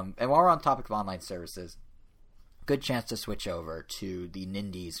speak. And while we're on topic of online services, good chance to switch over to the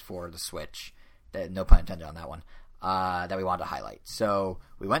Nindies for the Switch. No pun intended on that one. That we wanted to highlight. So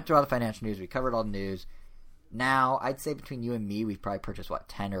we went through all the financial news. We covered all the news. Now, I'd say between you and me, we've probably purchased,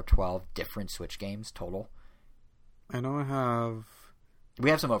 10 or 12 different Switch games total? I know we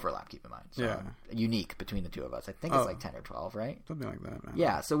have some overlap, keep in mind. So yeah. Unique between the two of us. I think it's like 10 or 12, right? Something like that. Man.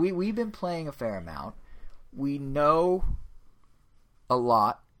 Yeah, so we've been playing a fair amount. We know a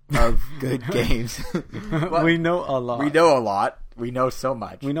lot of good games. We know a lot. We know a lot. We know so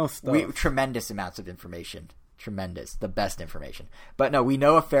much. We know stuff. Tremendous amounts of information. Tremendous. The best information. But no, we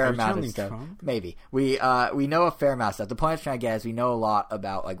know a fair amount of stuff. Trump? Maybe. We know a fair amount of stuff. The point I was trying to get is we know a lot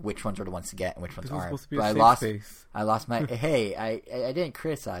about like which ones are the ones to get and which ones aren't. But I lost my hey, I didn't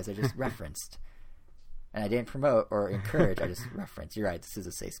criticize, I just referenced. And I didn't promote or encourage, I just referenced. You're right, this is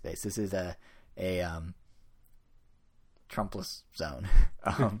a safe space. This is a Trumpless zone.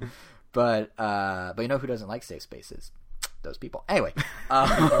 But you know who doesn't like safe spaces? Those people. Anyway.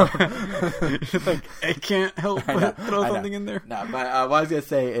 It's like, I can't help but throw something in there. No, but what I was going to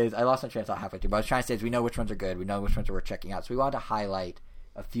say is, I lost my train of thought halfway through, but what I was trying to say is we know which ones are good, we know which ones are worth checking out, so we wanted to highlight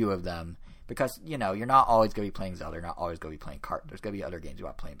a few of them, because, you're not always going to be playing Zelda, you're not always going to be playing Kart, there's going to be other games you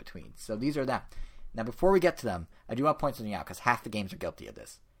want to play in between. So these are them. Now, before we get to them, I do want to point something out, because half the games are guilty of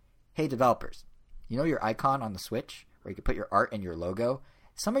this. Hey, developers, you know your icon on the Switch, where you can put your art and your logo?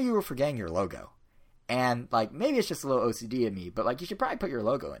 Some of you are forgetting your logo. And, like, maybe it's just a little OCD of me, but, like, you should probably put your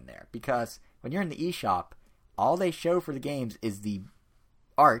logo in there. Because when you're in the eShop, all they show for the games is the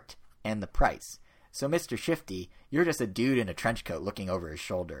art and the price. So, Mr. Shifty, you're just a dude in a trench coat looking over his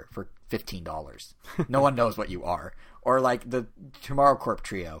shoulder for $15. No one knows what you are. Or, like, the Tomorrow Corp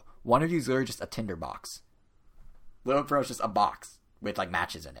trio. One of you is literally just a tinderbox. Little Pro's just a box with, like,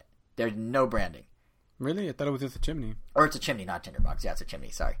 matches in it. There's no branding. Really? I thought it was just a chimney. Or it's a chimney, not a tinderbox. Yeah, it's a chimney.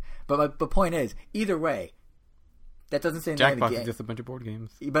 Sorry. But the point is, either way, that doesn't say anything. Jackbox is just a bunch of board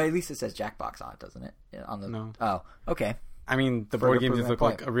games. But at least it says Jackbox on it, doesn't it? No. Oh, okay. I mean, the board games just look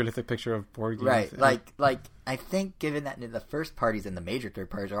like a realistic picture of board games. Right. Like I think given that the first parties and the major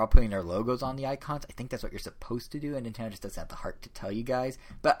third parties are all putting their logos on the icons, I think that's what you're supposed to do, and Nintendo just doesn't have the heart to tell you guys.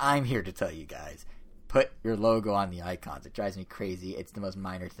 But I'm here to tell you guys. Put your logo on the icons. It drives me crazy. It's the most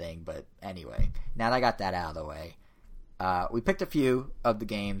minor thing, but anyway. Now that I got that out of the way, we picked a few of the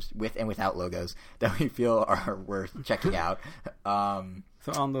games with and without logos that we feel are worth checking out.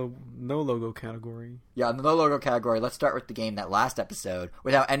 So on the no logo category. Yeah, on the no logo category, let's start with the game that last episode,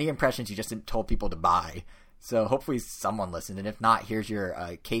 without any impressions, you just told people to buy. So hopefully someone listened, and if not, here's your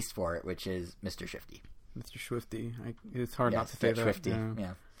case for it, which is Mr. Shifty. Mr. Swifty. It's hard not to say that. Swifty.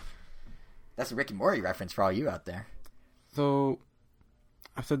 Yeah. That's a Rick and Morty reference for all you out there. So,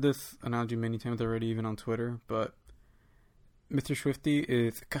 I've said this analogy many times already, even on Twitter, but Mr. Swifty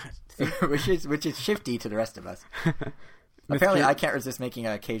is which is shifty to the rest of us. Apparently, I can't resist making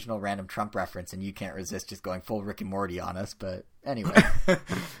an occasional random Trump reference, and you can't resist just going full Rick and Morty on us. But anyway,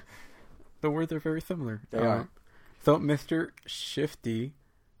 the words are very similar. They are. So, Mr. Shifty.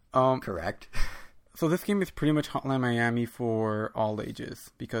 Correct. So this game is pretty much Hotline Miami for all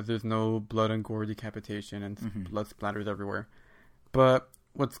ages because there's no blood and gore decapitation and blood splatters everywhere. But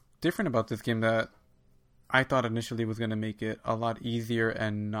what's different about this game that I thought initially was going to make it a lot easier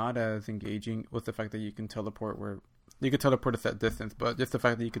and not as engaging was the fact that you can teleport where you could teleport a set distance, but just the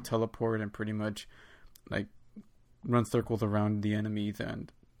fact that you could teleport and pretty much like run circles around the enemies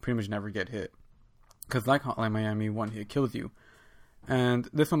and pretty much never get hit. Because like Hotline Miami, one hit kills you. And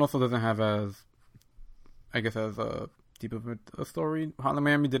this one also doesn't have as deep of a story. Hotline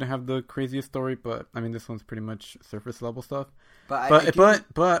Miami didn't have the craziest story, but I mean this one's pretty much surface level stuff.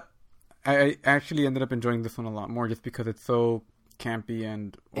 But I actually ended up enjoying this one a lot more just because it's so campy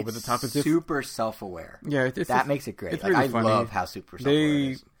and over the top. It's just super self-aware. Yeah, that makes it great. It's really funny. I love how super self-aware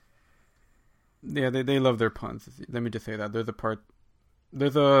it is. Yeah, they love their puns. Let me just say that there's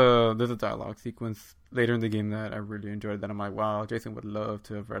a dialogue sequence later in the game that I really enjoyed. That I'm like, wow, Jason would love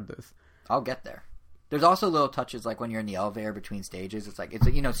to have read this. I'll get there. There's also little touches like when you're in the elevator between stages.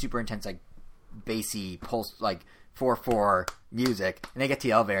 It's super intense, like bassy pulse, like 4/4 music, and they get to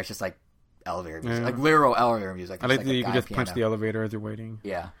the elevator. It's just like elevator music, like literal elevator music. I like that you can just punch the elevator as you're waiting.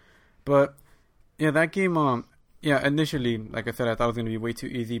 Yeah, but yeah, that game. Initially, like I said, I thought it was going to be way too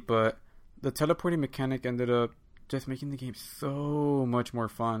easy, but the teleporting mechanic ended up just making the game so much more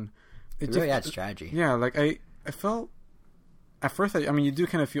fun. It really had strategy. Yeah, like I felt at first. I mean, you do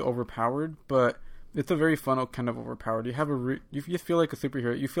kind of feel overpowered, but it's a very fun kind of overpowered. You have you just feel like a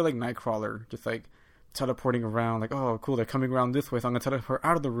superhero. You feel like Nightcrawler, just like teleporting around. Like, oh, cool, they're coming around this way, so I'm gonna teleport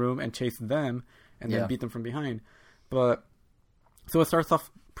out of the room and chase them, and then beat them from behind. But so it starts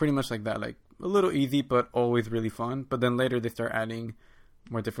off pretty much like that, like a little easy, but always really fun. But then later they start adding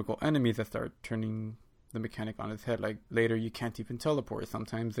more difficult enemies that start turning the mechanic on its head. Like later you can't even teleport.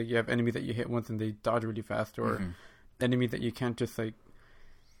 Sometimes you have enemies that you hit once and they dodge really fast, or enemies that you can't just like.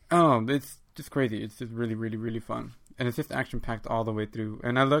 Oh, it's just crazy. It's just really, really, really fun, and it's just action packed all the way through.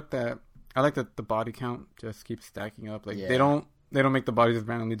 And I like that the body count just keeps stacking up. Like they don't make the bodies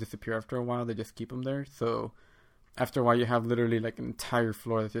randomly disappear after a while. They just keep them there. So after a while, you have literally like an entire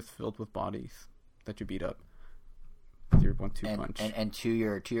floor that's just filled with bodies that you beat up. Your 1-2 punch. And to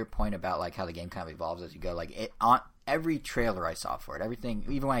your point about like how the game kind of evolves as you go, like it on every trailer I saw for it, everything,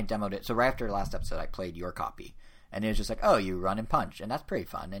 even when I demoed it. So right after the last episode, I played your copy. And it was just like, oh, you run and punch, and that's pretty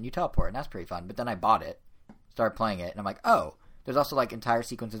fun. And you teleport, and that's pretty fun. But then I bought it, started playing it, and I'm like, oh, there's also like entire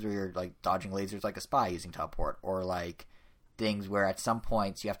sequences where you're like dodging lasers like a spy using teleport, or like things where at some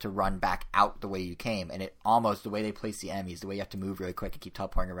points you have to run back out the way you came, and it almost, the way they place the enemies, the way you have to move really quick and keep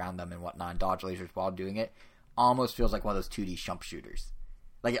teleporting around them and whatnot, and dodge lasers while doing it, almost feels like one of those 2D shump shooters.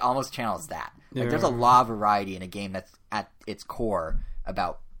 Like it almost channels that. Like there's a lot of variety in a game that's at its core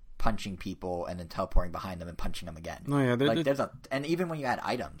about punching people and then teleporting behind them and punching them again. Oh yeah, and even when you add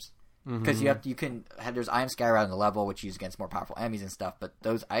items, because there's item scatter around the level which you use against more powerful enemies and stuff, but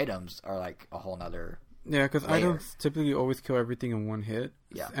those items are like a whole nother. Yeah, because items typically always kill everything in one hit.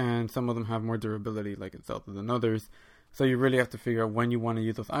 Yeah, and some of them have more durability, like in Zelda, than others. So you really have to figure out when you want to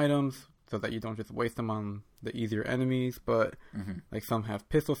use those items so that you don't just waste them on the easier enemies. But like some have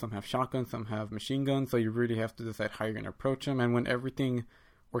pistols, some have shotguns, some have machine guns. So you really have to decide how you're going to approach them. And when everything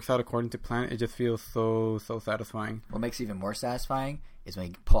works out according to plan, it just feels so satisfying. What makes it even more satisfying is when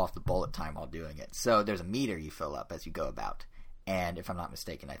you pull off the bullet time while doing it. So there's a meter you fill up as you go about, and if I'm not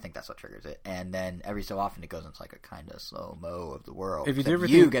mistaken, I think that's what triggers it. And then every so often it goes into like a kind of slow-mo of the world. If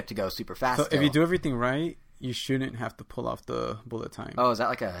you get to go super fast. So if you do everything right, you shouldn't have to pull off the bullet time. Oh, is that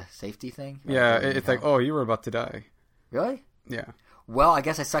like a safety thing? Yeah, it's like, oh, you were about to die. Really? Yeah. Well, I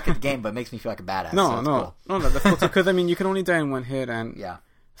guess I suck at the game, but it makes me feel like a badass. No, that's cool. Because I mean, you can only die in one hit, and yeah.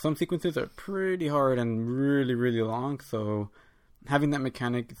 Some sequences are pretty hard and really, really long, so having that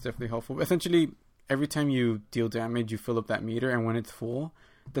mechanic is definitely helpful. Essentially, every time you deal damage, you fill up that meter, and when it's full,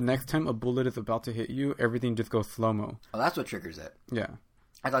 the next time a bullet is about to hit you, everything just goes slow-mo. Oh, that's what triggers it. Yeah.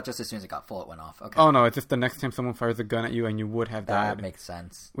 I thought just as soon as it got full, it went off. Okay. Oh, no, it's just the next time someone fires a gun at you and you would have died. That makes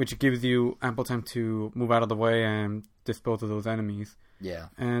sense. Which gives you ample time to move out of the way and dispose of those enemies. Yeah.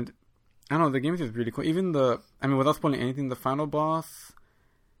 And, I don't know, the game is just really cool. Even without spoiling anything, the final boss,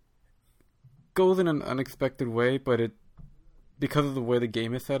 goes in an unexpected way, but because of the way the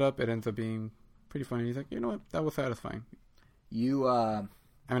game is set up, it ends up being pretty funny. He's like, you know what, that was satisfying. You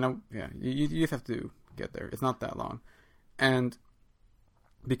you just have to get there. It's not that long, and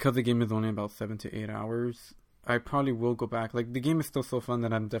because the game is only about 7 to 8 hours, I probably will go back. Like, the game is still so fun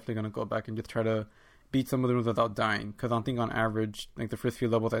that I'm definitely gonna go back and just try to beat some of the rooms without dying. Because I think on average, like the first few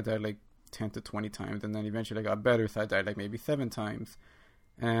levels, I died like 10 to 20 times, and then eventually I got better, so I died like maybe 7 times.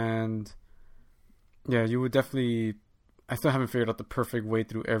 And yeah, you would definitely. I still haven't figured out the perfect way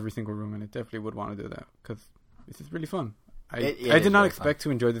through every single room, and I definitely would want to do that because this is really fun. I did not expect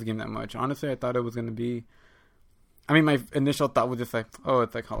to enjoy this game that much. Honestly, I thought it was going to be... I mean, my initial thought was just like, oh,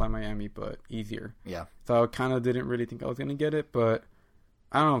 it's like Hotline Miami, but easier. Yeah. So I kind of didn't really think I was going to get it, but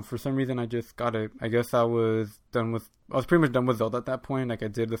I don't know. For some reason, I just got it. I guess I was pretty much done with Zelda at that point. Like, I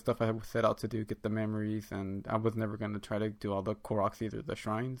did the stuff I set out to do, get the memories, and I was never going to try to do all the Koroxis or the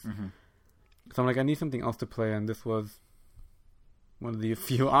shrines. Mm-hmm. So I'm like, I need something else to play, and this was one of the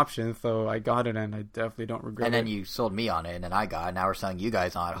few options, so I got it, and I definitely don't regret it. And then you sold me on it, and then I got it. Now we're selling you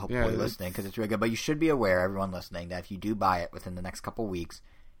guys on it, hopefully listening, because it's really good. But you should be aware, everyone listening, that if you do buy it within the next couple weeks,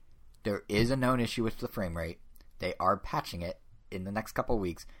 there is a known issue with the frame rate. They are patching it in the next couple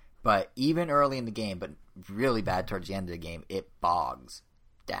weeks. But even early in the game, but really bad towards the end of the game, it bogs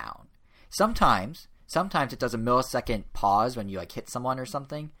down. Sometimes it does a millisecond pause when you like hit someone or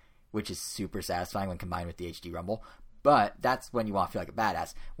something, which is super satisfying when combined with the HD Rumble. But that's when you want to feel like a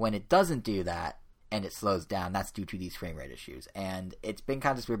badass. When it doesn't do that and it slows down, that's due to these frame rate issues. And it's been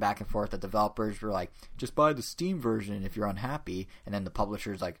kind of this weird back and forth. The developers were like, just buy the Steam version if you're unhappy. And then the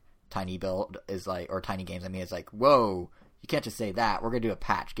publishers, like Tiny Build is like, or Tiny Games, is like, whoa, you can't just say that. We're going to do a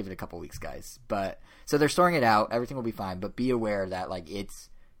patch. Give it a couple weeks, guys. But so they're storing it out. Everything will be fine. But be aware that like it's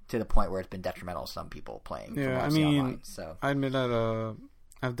to the point where it's been detrimental to some people playing. Yeah, I mean, online, so I admit that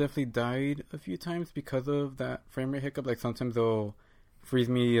I've definitely died a few times because of that frame rate hiccup. Like, sometimes they'll freeze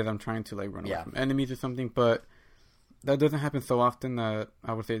me as I'm trying to, like, run away from enemies or something. But that doesn't happen so often that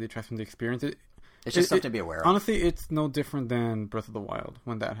I would say it detracts from the experience. It's just something to be aware of. Honestly, it's no different than Breath of the Wild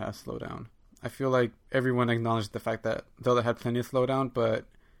when that has slowdown. I feel like everyone acknowledged the fact that Zelda had plenty of slowdown, but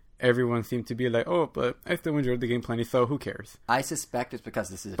everyone seemed to be like, oh, but I still enjoyed the game plenty, so who cares? I suspect it's because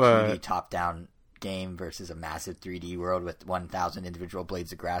this is a 2D top-down game versus a massive 3D world with 1,000 individual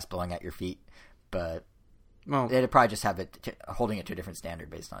blades of grass blowing at your feet, but they'd probably just have it holding it to a different standard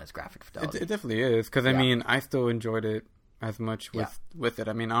based on its graphic fidelity. It definitely is, because I mean, I still enjoyed it as much with it.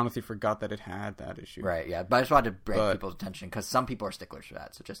 I mean, I honestly forgot that it had that issue. Right, yeah, but I just wanted to bring people's attention because some people are sticklers for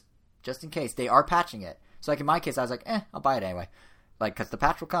that, so just in case, they are patching it. So like in my case, I was like, I'll buy it anyway, like, because the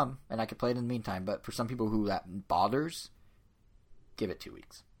patch will come and I could play it in the meantime. But for some people who that bothers, give it 2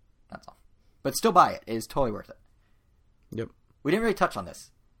 weeks. That's all. But still buy it. It is totally worth it. Yep. We didn't really touch on this.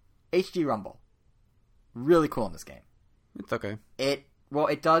 HD Rumble. Really cool in this game. It's okay. It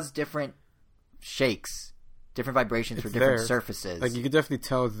does different shakes, different vibrations for different surfaces. Like, you could definitely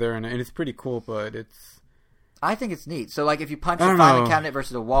tell it's there, and it's pretty cool, but it's... I think it's neat. So, like, if you punch a filing cabinet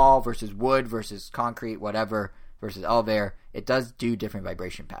versus a wall versus wood versus concrete, whatever, versus elevator, it does do different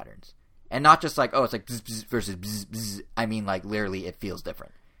vibration patterns. And not just like, oh, it's like bzz, bzz versus bzz, bzz. I mean, like, literally, it feels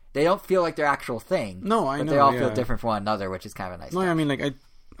different. They don't feel like their actual thing. No, I know. But they all feel different from one another, which is kind of a nice No, touch. I mean, like,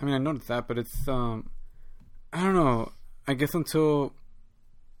 I noticed that, but it's, I don't know. I guess until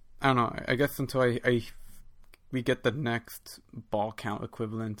we get the next ball count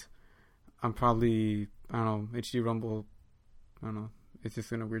equivalent, I'm probably, I don't know, HD Rumble, I don't know, it's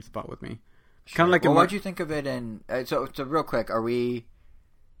just in a weird spot with me. Sure. Kind of like, well, what'd you think of it in, so real quick, are we...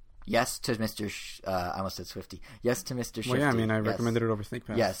 Yes to Mr. I almost said Swifty. Yes to Mr. Shifty. Well, yeah, I mean, I recommended it over Snake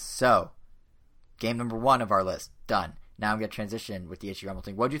Pass. Yes, so, game number 1 of our list, done. Now I'm going to transition with the HD Rumble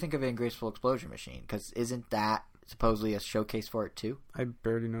thing. What do you think of it in Graceful Explosion Machine? Because isn't that supposedly a showcase for it, too? I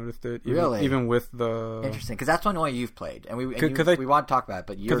barely noticed it. Really? Even with the... Interesting, because that's one only you've played. And we want to talk about it,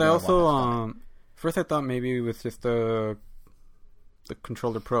 but you're the one. Because I also, first I thought maybe it was just the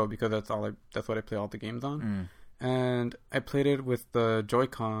Controller Pro, because that's what I play all the games on. Mm. And I played it with the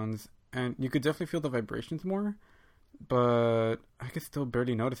Joy-Cons, and you could definitely feel the vibrations more, but I could still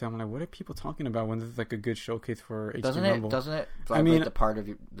barely notice it. I'm like, what are people talking about when this is like a good showcase for HD Rumble? Doesn't it vibrate the part of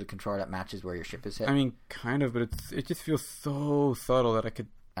the controller that matches where your ship is hit? I mean, kind of, but it just feels so subtle that I could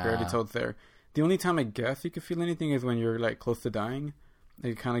barely tell it's there. The only time I guess you could feel anything is when you're like close to dying.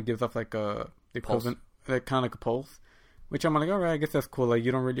 It kind of gives off like a equivalent, like kind of like a pulse, which I'm like, all right, I guess that's cool. Like,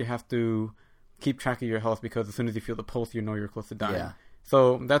 you don't really have to keep track of your health, because as soon as you feel the pulse, you know you're close to dying. Yeah.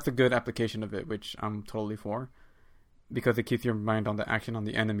 So that's a good application of it, which I'm totally for, because it keeps your mind on the action on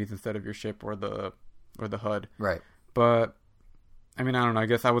the enemies instead of your ship or the HUD. Right. But I mean, I don't know. I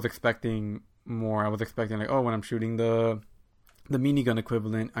guess I was expecting more. I was expecting like, oh, when I'm shooting the minigun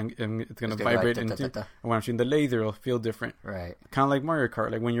equivalent, it's gonna vibrate into. And when I'm shooting the laser, it'll feel different. Right. Kind of like Mario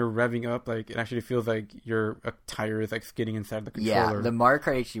Kart. Like when you're revving up, like it actually feels like your tire is like skidding inside the controller. Yeah, the Mario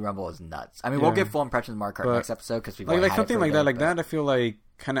Kart HD Rumble is nuts. I mean, we'll get full impressions of Mario Kart next episode because we've like something like that. Like that, I feel like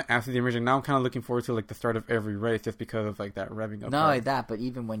kind of after the immersion. Now I'm kind of looking forward to like the start of every race just because of like that revving up. Not only that, but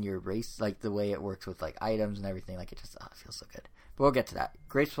even when you're race, like the way it works with like items and everything, like it just it feels so good. But we'll get to that.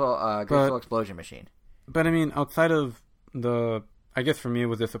 Graceful Explosion Machine. But I mean, outside of the, I guess for me it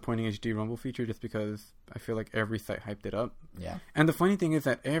was a disappointing HD Rumble feature just because I feel like every site hyped it up. Yeah. And the funny thing is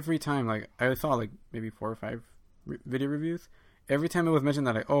that every time, like I saw like maybe 4 or 5 video reviews, every time it was mentioned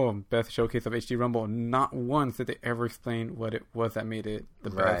that like, oh, best showcase of HD Rumble, not once did they ever explain what it was that made it the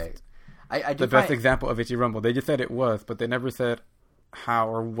best. The best example of HD Rumble. They just said it was, but they never said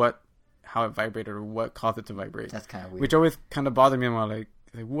how it vibrated or what caused it to vibrate. That's kind of weird. Which always kind of bothered me. I'm like,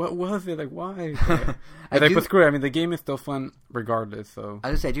 what was it? Like, why? But screw it. I mean, the game is still fun regardless. So I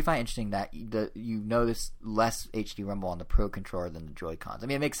was gonna say, I do find it interesting that you notice less HD Rumble on the Pro Controller than the Joy-Cons. I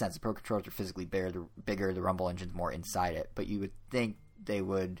mean, it makes sense. The Pro Controllers are physically bigger. The Rumble engine's more inside it. But you would think they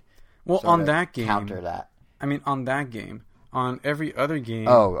would on that game counter that. I mean, on that game. On every other game.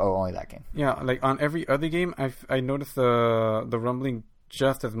 Oh, only that game. Yeah, like on every other game, I noticed the rumbling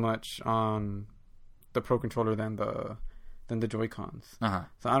just as much on the Pro Controller than the Joy-Cons. Uh-huh.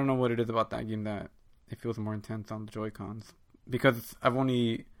 So I don't know what it is about that game that it feels more intense on the Joy-Cons. Because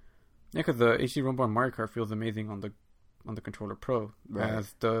the HD Rumble on Mario Kart feels amazing on the Controller Pro. Right.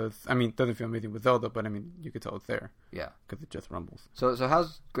 As does, I mean, it doesn't feel amazing with Zelda, but I mean, you could tell it's there. Yeah. Because it just rumbles. So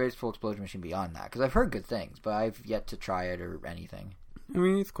how's Graceful Explosion Machine beyond that? Because I've heard good things, but I've yet to try it or anything. I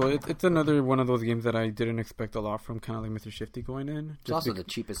mean, it's cool. It's another one of those games that I didn't expect a lot from, kind of like Mr. Shifty going in. It's also the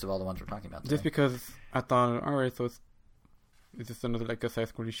cheapest of all the ones we're talking about today. Just because I thought, all right, so it's just another like a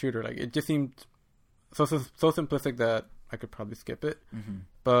side-scrolling shooter. Like it just seemed so simplistic that I could probably skip it. Mm-hmm.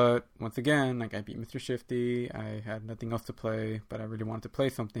 But once again, like I beat Mr. Shifty, I had nothing else to play, but I really wanted to play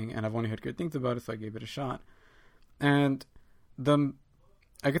something, and I've only heard good things about it, so I gave it a shot. And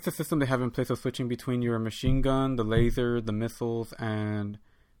I guess the system they have in place of switching between your machine gun, the laser, the missiles, and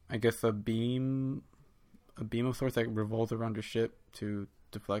I guess a beam of sorts that revolves around your ship to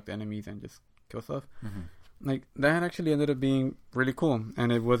deflect enemies and just kill stuff. Mm-hmm. Like that actually ended up being really cool,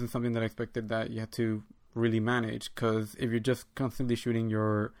 and it wasn't something that I expected that you had to really manage, because if you're just constantly shooting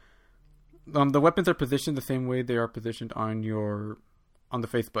your the weapons are positioned the same way they are positioned on the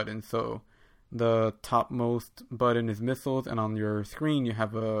face button. So the topmost button is missiles, and on your screen you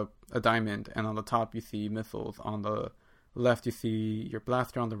have a diamond, and on the top you see missiles. On the left you see your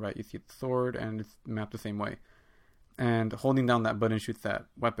blaster, on the right you see the sword, and it's mapped the same way. And holding down that button shoots that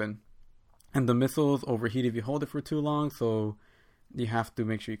weapon. And the missiles overheat if you hold it for too long, so you have to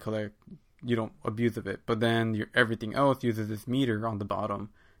make sure you don't abuse of it. But then everything else uses this meter on the bottom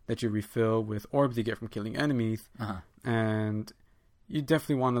that you refill with orbs you get from killing enemies. Uh-huh. And you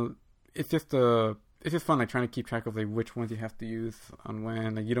definitely want to. It's just fun, like trying to keep track of like which ones you have to use on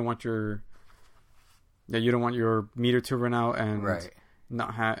when. Like you don't want your meter to run out and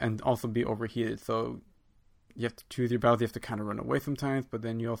and also be overheated. So you have to choose your battles. You have to kind of run away sometimes, but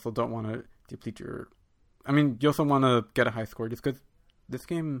then you also don't want to deplete your. I mean, you also want to get a high score, just because this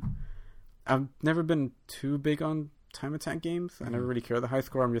game, I've never been too big on time attack games. Mm-hmm. I never really care the high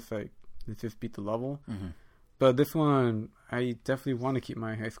score. I'm just like, let's just beat the level. Mm-hmm. But this one, I definitely want to keep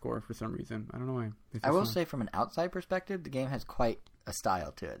my high score for some reason. I don't know why. I will say, from an outside perspective, the game has quite a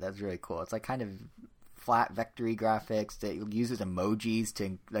style to it. That's really cool. It's like kind of flat vectory graphics. It uses emojis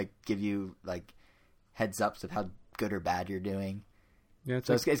to like give you like heads ups of how good or bad you're doing. Yeah,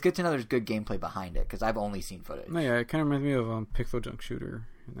 it's good to know there's good gameplay behind it, because I've only seen footage. No, yeah, it kind of reminds me of Pixel Junk Shooter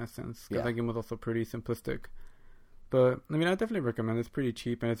in that sense. Because that game was also pretty simplistic. But I mean, I definitely recommend it. It's pretty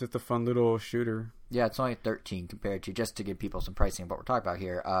cheap, and it's just a fun little shooter. Yeah, it's only $13 compared to, just to give people some pricing of what we're talking about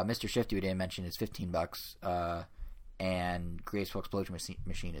here. Mr. Shifty, we didn't mention, is $15, and Graceful Explosion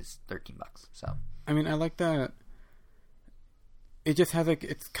Machine is $13. So I mean, I like that. It just has like,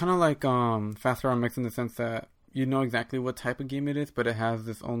 it's kind of like Faster RMX in the sense that you know exactly what type of game it is, but it has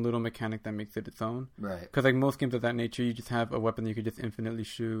this own little mechanic that makes it its own. Right. Because like most games of that nature, you just have a weapon that you could just infinitely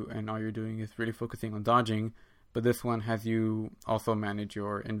shoot, and all you're doing is really focusing on dodging. But this one has you also manage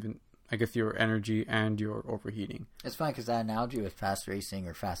your your energy and your overheating. It's funny because that analogy with fast racing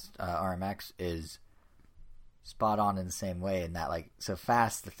or fast RMX is spot on in the same way, in that like, so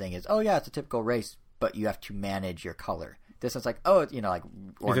fast, the thing is, oh yeah, it's a typical race, but you have to manage your color. This is like, oh, you know, like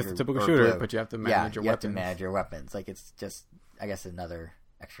orange, it's just a typical shooter, blue. But you have to manage your weapons. You have to manage your weapons. Like, it's just, I guess, another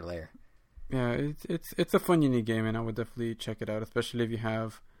extra layer. Yeah, it's a fun, unique game, and I would definitely check it out, especially if you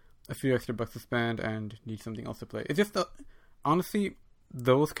have a few extra bucks to spend and need something else to play. It's just honestly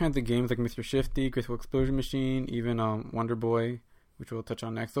those kinds of games like Mr. Shifty, Graceful Explosion Machine, even Wonder Boy, which we'll touch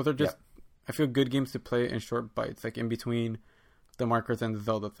on next. Those are just I feel good games to play in short bites, like in between the Mario Kart and the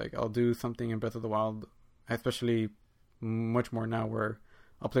Zelda. It's like I'll do something in Breath of the Wild, especially much more now where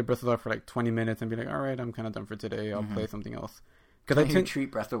I'll play Breath of the Wild for like 20 minutes and be like, all right, I'm kind of done for today. I'll play something else. Because I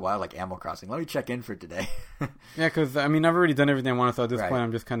treat Breath of the Wild like Animal Crossing. Let me check in for today. Yeah, because I mean, I've already done everything I wanted, so at this point,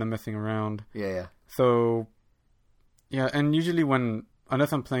 I'm just kind of messing around. Yeah. So, yeah, and usually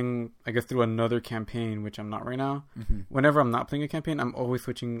unless I'm playing, I guess, through another campaign, which I'm not right now, whenever I'm not playing a campaign, I'm always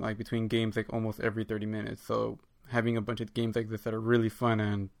switching like between games like almost every 30 minutes. So having a bunch of games like this that are really fun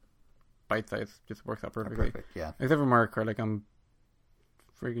and bite-sized just works out perfectly. Perfect, yeah. Except for Mario Kart, like I'm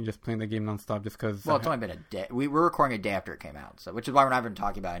freaking just playing the game nonstop just because. Well, it's only been a day. We were recording a day after it came out, so which is why we're not even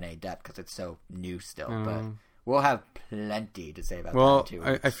talking about it in any depth because it's so new still. But we'll have plenty to say about that in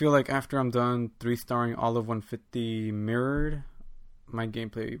 2 weeks. I feel like after I'm done 3-starring all of 150 mirrored, my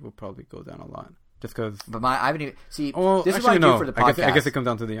gameplay will probably go down a lot. Just because. But I haven't even this actually, is what I do for the podcast. I guess it comes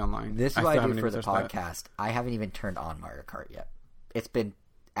down to the online. This is what I do for the podcast. I haven't even turned on Mario Kart yet. It's been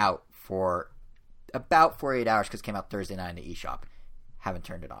out for about 48 hours because it came out Thursday night in the eShop. Haven't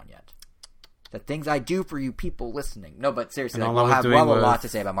turned it on yet. The things I do for you people listening. No, but seriously, we'll have a lot to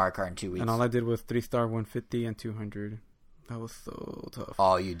say about Mario Kart in 2 weeks. And all I did was 3-star 150 and 200. That was so tough.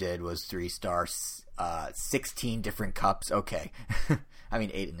 All you did was 3-star 16 different cups. Okay. I mean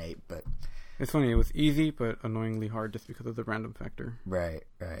 8 and 8, but it's funny. It was easy, but annoyingly hard just because of the random factor. Right.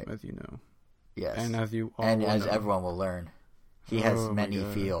 As you know. Yes. And as you all and as know. Everyone will learn. He has many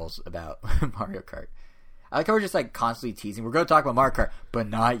feels about Mario Kart. I like how we're just like constantly teasing. We're going to talk about Mario Kart, but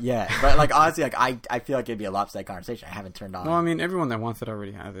not yet. But like honestly, like I feel like it'd be a lopsided conversation. I haven't turned on. Well, I mean, everyone that wants it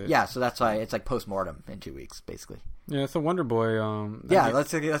already has it. Yeah, so that's why it's like post-mortem in 2 weeks, basically. Yeah, so Wonder Boy.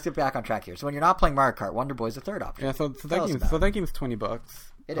 Let's get back on track here. So when you're not playing Mario Kart, Wonder Boy is the third option. Yeah, so that game's $20.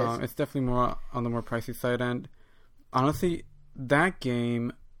 It is. It's definitely more on the more pricey side, and honestly, that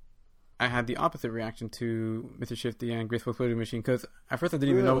game. I had the opposite reaction to Mr. Shifty and Graceful Explosion Machine because at first I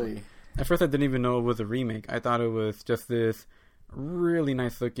didn't even know. At first, I didn't even know it was a remake. I thought it was just this really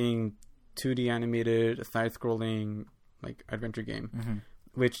nice-looking 2D animated side-scrolling like adventure game,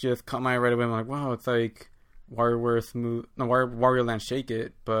 which just caught my eye right away. I'm like, wow, it's like Wario Land Shake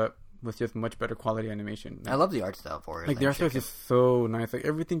It, but with just much better quality animation. I love the art style for it. Like the art style is just so nice. Like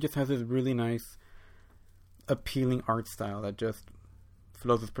everything just has this really nice, appealing art style that just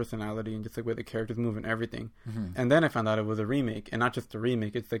flows with personality and just the way the characters move and everything. And then I found out it was a remake, and not just a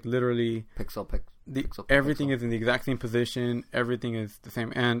remake. It's like literally everything is in the exact same position. Everything is the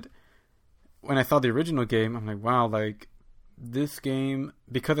same. And when I saw the original game, I'm like, wow, like this game,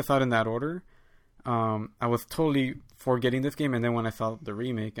 because I saw it in that order, I was totally forgetting this game. And then when I saw the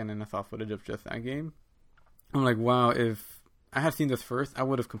remake and then I saw footage of just that game, I'm like, wow, if I had seen this first, I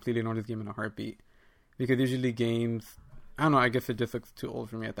would have completely known this game in a heartbeat. Because usually games, I don't know, I guess it just looks too old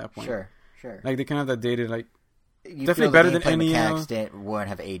for me at that point. Sure. Like they kind of have that dated, like, you definitely better than any mechanics wouldn't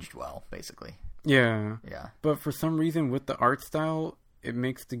have aged well, basically. Yeah. Yeah. But for some reason, with the art style, it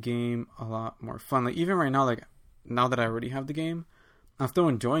makes the game a lot more fun. Like even right now, like now that I already have the game, I'm still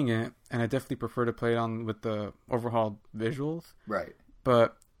enjoying it, and I definitely prefer to play it on with the overhauled visuals. Right.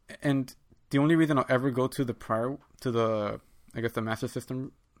 But and the only reason I'll ever go to the I guess the Master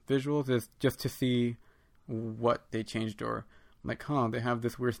System visuals is just to see what they changed, or like, they have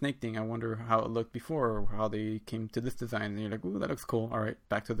this weird snake thing. I wonder how it looked before, or how they came to this design. And you're like, ooh, that looks cool. All right,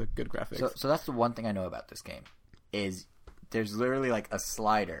 back to the good graphics. So that's the one thing I know about this game is there's literally like a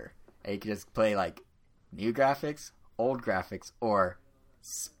slider, and you can just play like new graphics, old graphics, or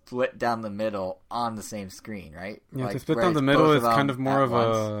split down the middle on the same screen, right? Yeah, like, to split down the middle is kind of more of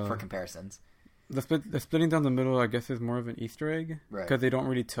a for comparisons. The splitting down the middle, I guess, is more of an Easter egg, right? Because they don't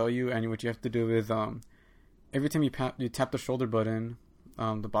really tell you, and what you have to do is every time you tap the shoulder button,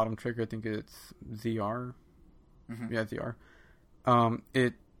 the bottom trigger, I think it's ZR. Yeah, ZR.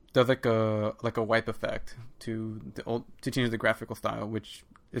 It does like a wipe effect to change the graphical style, which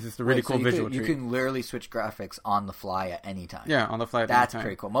is just a really cool visual treat. You can literally switch graphics on the fly at any time. Yeah, on the fly at any time. That's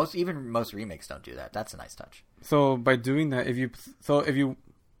pretty cool. Most remakes don't do that. That's a nice touch. So by doing that, if you switch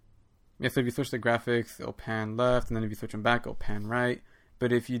the graphics, it'll pan left, and then if you switch them back, it'll pan right.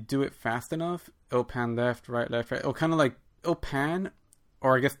 But if you do it fast enough, it'll pan left, right. It'll kind of like, it'll pan,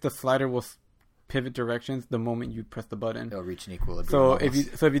 or I guess the slider will pivot directions the moment you press the button. It'll reach an equilibrium. So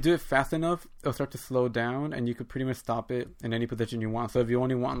if you do it fast enough, it'll start to slow down, and you could pretty much stop it in any position you want. So if you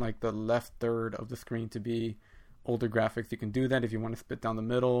only want like the left third of the screen to be older graphics, you can do that. If you want to split down the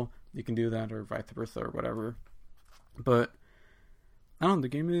middle, you can do that, or vice versa, or whatever. But I don't know, the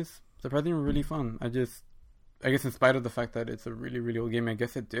game is surprisingly really fun. I guess in spite of the fact that it's a really, really old game, I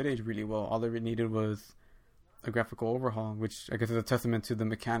guess it did age really well. All it needed was a graphical overhaul, which I guess is a testament to the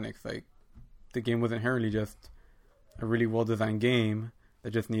mechanics. Like, the game was inherently just a really well-designed game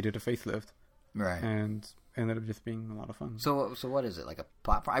that just needed a facelift. Right. And ended up just being a lot of fun. So what is it? Like a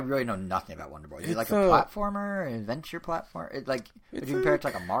platform? I really know nothing about Wonder Boy. Is it like a platformer, an adventure platform? Would you compare it to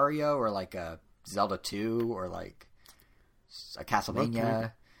like a Mario or like a Zelda 2 or like a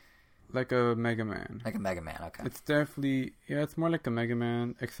Castlevania? Like a Mega Man. Like a Mega Man, okay. It's definitely, it's more like a Mega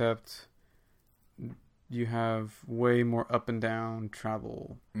Man, except you have way more up and down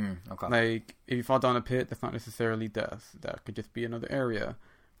travel. Okay. Like, if you fall down a pit, that's not necessarily death. That could just be another area.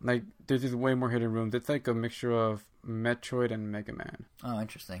 Like, there's just way more hidden rooms. It's like a mixture of Metroid and Mega Man. Oh,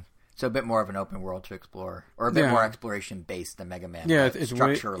 interesting. So a bit more of an open world to explore, or a bit more exploration based than Mega Man. Yeah, it's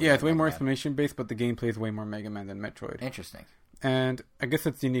way more exploration based, but the gameplay is way more Mega Man than Metroid. Interesting. And I guess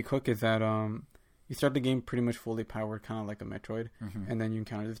its unique hook is that you start the game pretty much fully powered, kind of like a Metroid, and then you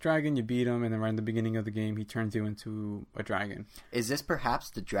encounter this dragon, you beat him, and then right in the beginning of the game, he turns you into a dragon. Is this perhaps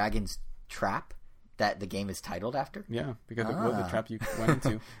the Dragon's Trap that the game is titled after? Yeah, because it was the trap you went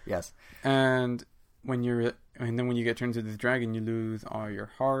into. Yes. And when you get turned into this dragon, you lose all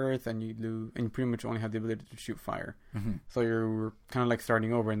your hearts, and you pretty much only have the ability to shoot fire. So you're kind of like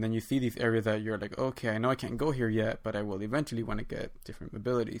starting over, and then you see these areas that you're like, okay, I know I can't go here yet, but I will eventually want to get different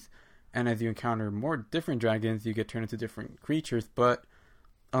abilities. And as you encounter more different dragons, you get turned into different creatures. But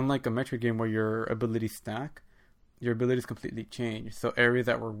unlike a Metroid game where your abilities stack, your abilities completely change. So areas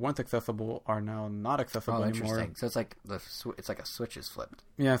that were once accessible are now not accessible anymore. Interesting. So it's like a switch is flipped.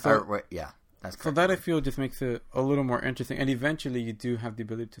 Yeah. That's correct. So that I feel just makes it a little more interesting. And eventually you do have the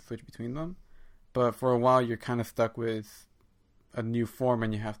ability to switch between them. But for a while you're kind of stuck with a new form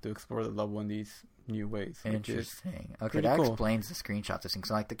and you have to explore the level in these new ways. Interesting. Okay, that explains the screenshots.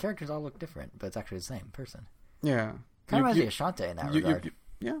 So like the characters all look different, but it's actually the same person. Yeah. Kind of reminds me of Shantae in that regard.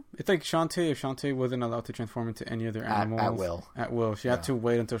 Yeah, it's like Shantae. If Shantae wasn't allowed to transform into any other animals at will, she had to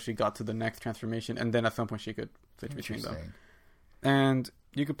wait until she got to the next transformation, and then at some point she could switch between them. And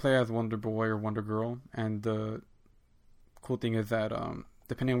you could play as Wonder Boy or Wonder Girl, and the cool thing is that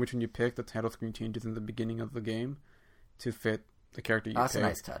depending on which one you pick, the title screen changes in the beginning of the game to fit the character you pick. That's a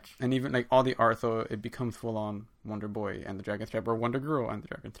nice touch. And even like all the art, so it becomes full on Wonder Boy and the Dragon Strap, or Wonder Girl and the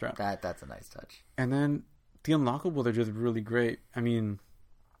Dragon Strap. That's a nice touch. And then the unlockables are just really great. I mean,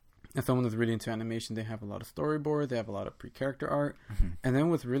 as someone that's really into animation, they have a lot of storyboards, they have a lot of pre-character art. And then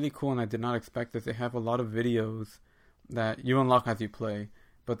what's really cool, and I did not expect this, they have a lot of videos that you unlock as you play,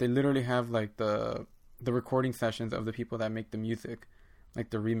 but they literally have like the recording sessions of the people that make the music, like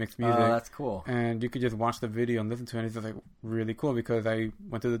the remix music. Oh, that's cool. And you could just watch the video and listen to it, and it's just like really cool, because I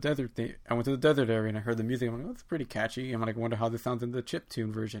went to the desert area and I heard the music. I'm like, oh, it's pretty catchy. I'm like, I wonder how this sounds in the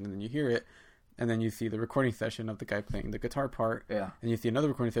chiptune version. And then you hear it, and then you see the recording session of the guy playing the guitar part. Yeah. And you see another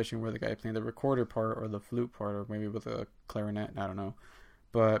recording session where the guy playing the recorder part or the flute part, or maybe with a clarinet. I don't know.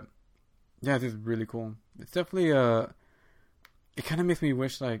 But yeah, it's just really cool. It's definitely it kind of makes me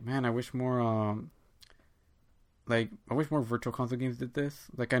wish, like, man, I wish more Virtual Console games did this.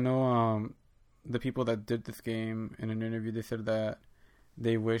 Like, I know the people that did this game, in an interview, they said that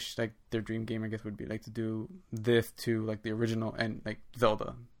they wish, like, their dream game, I guess, would be like to do this to like the original and like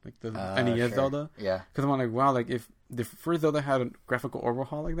Zelda, like the NES Zelda. Yeah. Because I'm like, wow, like if the first Zelda had a graphical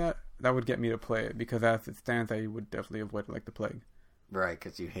overhaul like that, that would get me to play it. Because as it stands, I would definitely avoid it like the plague. Right,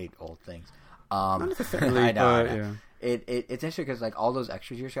 because you hate old things. Not necessarily, I know. Yeah. It's interesting because like all those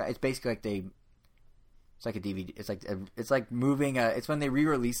extras you're showing, it's basically like it's like a DVD. It's like moving. It's when they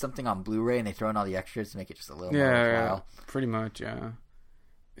re-release something on Blu-ray and they throw in all the extras to make it just a little more worthwhile. Pretty much, yeah.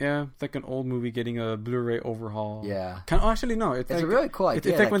 Yeah, it's like an old movie getting a Blu-ray overhaul. Yeah. Actually, no. It's like, a really cool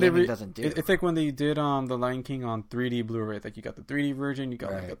idea. It's like when doesn't do. It's like when they did The Lion King on 3D Blu-ray. Like you got the 3D version, you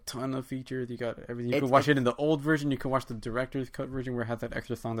got like a ton of features, you got everything. You can watch it in the old version. You can watch the director's cut version where it has that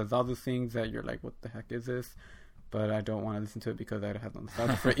extra song that Zazu sings. That you're like, what the heck is this? But I don't want to listen to it because I have no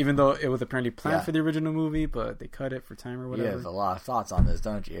nostalgia for it. Even though it was apparently planned for the original movie, but they cut it for time or whatever. You have a lot of thoughts on this,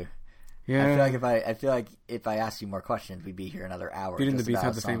 don't you? Yeah. I feel like if I asked you more questions, we'd be here another hour. Beauty and the Beast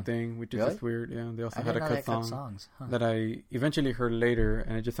had the same thing, which is just weird. Yeah, they also had a cut song that I eventually heard later,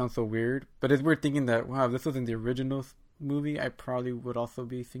 and it just sounds so weird. But it's weird thinking that, wow, if this was in the original movie, I probably would also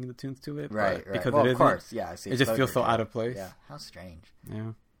be singing the tunes to it. Right. Because of course, yeah. It just feels so out of place. Yeah. How strange.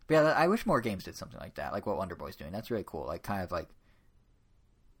 Yeah. But yeah, I wish more games did something like that, like what Wonder Boy's doing. That's really cool. Like kind of like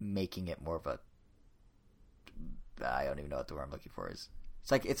making it more of a. I don't even know what the word I'm looking for is.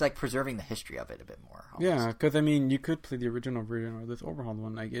 It's like preserving the history of it a bit more. Almost. Yeah, because I mean, you could play the original version or this overhauled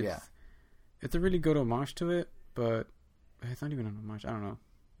one. Like it's a really good homage to it, but It's not even an homage. I don't know.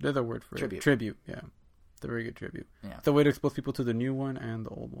 There's a word for Tribute. it. Tribute. Yeah, it's a very good tribute. Yeah, it's a way to expose people to the new one and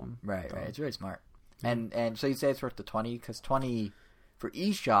the old one. Right. It's really smart. And so you say it's worth the 20 because 20 for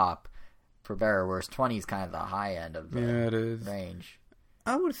eShop, for better or worse, 20 is kind of the high end of the it is. range.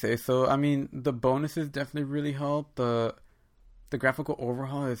 I would say so. I mean, the bonuses definitely really help. The graphical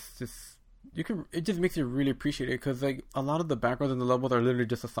overhaul is just it just makes you really appreciate it because like a lot of the backgrounds in the levels are literally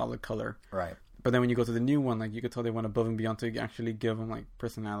just a solid color. Right. But then when you go to the new one, like you could tell they went above and beyond to actually give them like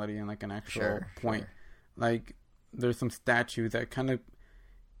personality and like an actual point. Sure. Like there's some statues that kind of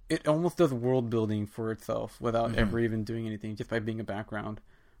it almost does world building for itself without ever even doing anything, just by being a background.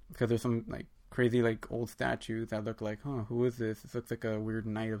 Because there's some like crazy like old statues that look like, who is this? This looks like a weird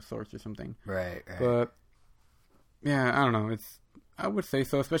knight of sorts or something. Right. But yeah, I don't know. I would say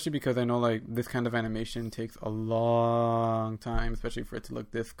so, especially because I know like this kind of animation takes a long time, especially for it to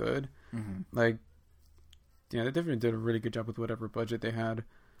look this good. Mm-hmm. Like, yeah, they definitely did a really good job with whatever budget they had.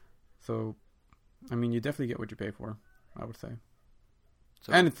 So, I mean, you definitely get what you pay for, I would say.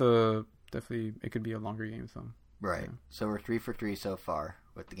 So, and it's definitely it could be a longer game. So right. Yeah. So we're 3 for 3 so far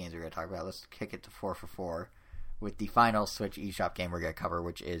with the games we're going to talk about. Let's kick it to 4 for 4 with the final Switch eShop game we're going to cover,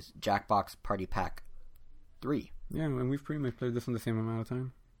 which is Jackbox Party Pack 3. Yeah, and we've pretty much played this in the same amount of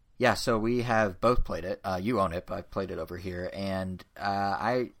time. Yeah, so we have both played it. You own it, but I've played it over here, and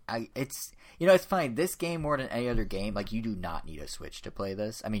it's it's funny. This game more than any other game, like you do not need a Switch to play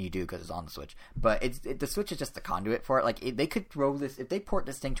this. I mean, you do because it's on the Switch, but the Switch is just the conduit for it. Like they could throw this if they port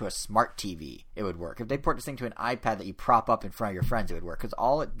this thing to a smart TV, it would work. If they port this thing to an iPad that you prop up in front of your friends, it would work. Because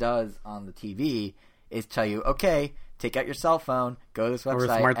all it does on the TV is tell you, okay, take out your cell phone, go to this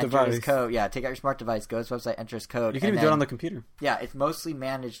website, enter this code. Yeah, take out your smart device, go to this website, enter this code. You can even do it on the computer. Yeah, it's mostly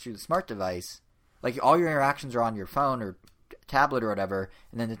managed through the smart device. Like all your interactions are on your phone or tablet or whatever,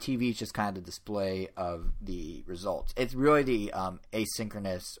 and then the TV is just kind of the display of the results. It's really the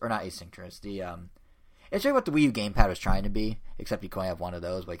asynchronous, or not asynchronous, it's really what the Wii U gamepad was trying to be, except you can only have one of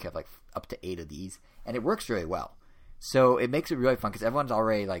those, but you can have like up to 8 of these, and it works really well. So it makes it really fun because everyone's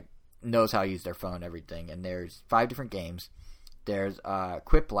already like knows how to use their phone and everything, and there's 5 different games. There's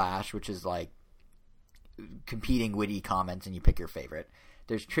Quiplash, which is like competing witty comments and you pick your favorite.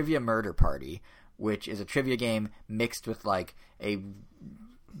 There's Trivia Murder Party, which is a trivia game mixed with like a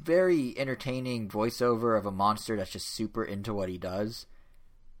very entertaining voiceover of a monster that's just super into what he does,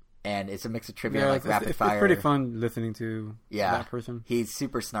 and it's a mix of trivia and like rapid fire. It's pretty fun listening to that person. He's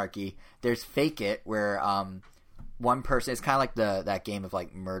super snarky. There's Fake It, where one person, it's kind of like that game of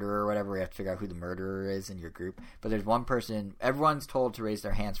like murder or whatever, where you have to figure out who the murderer is in your group. But there's one person, everyone's told to raise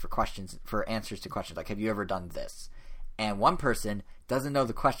their hands for answers to questions like, have you ever done this? And one person doesn't know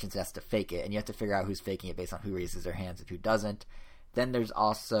the questions, has to fake it, and you have to figure out who's faking it based on who raises their hands and who doesn't. Then there's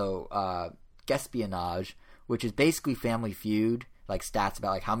also Guespionage, which is basically Family Feud, like stats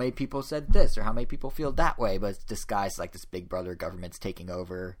about like how many people said this or how many people feel that way, but it's disguised like this Big Brother government's taking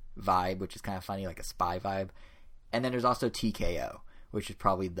over vibe, which is kind of funny, like a spy vibe. And then there's also TKO, which is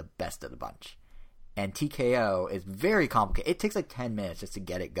probably the best of the bunch. And TKO is very complicated. It takes like 10 minutes just to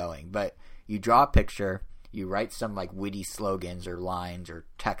get it going. But you draw a picture, you write some like witty slogans or lines or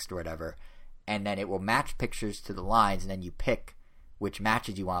text or whatever, and then it will match pictures to the lines, and then you pick which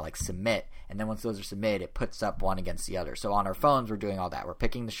matches you want to like submit. And then once those are submitted, it puts up one against the other. So on our phones, we're doing all that. We're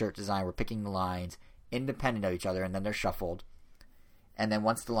picking the shirt design, we're picking the lines independent of each other, and then they're shuffled. And then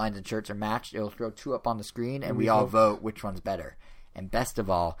once the lines and shirts are matched, it'll throw 2 up on the screen, and we all vote which one's better. And best of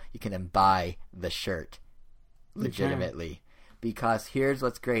all, you can then buy the shirt legitimately. Because here's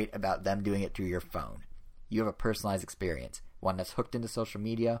what's great about them doing it through your phone. You have a personalized experience. One that's hooked into social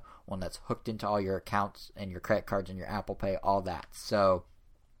media, one that's hooked into all your accounts and your credit cards and your Apple Pay, all that. So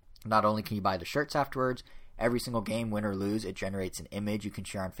not only can you buy the shirts afterwards, every single game, win or lose, it generates an image you can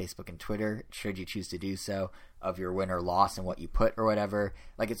share on Facebook and Twitter, should you choose to do so, of your win or loss and what you put or whatever.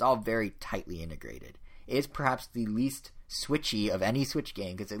 Like, it's all very tightly integrated. It is perhaps the least switchy of any Switch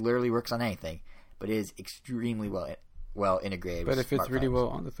game because it literally works on anything, but it is extremely well integrated. But it fits really well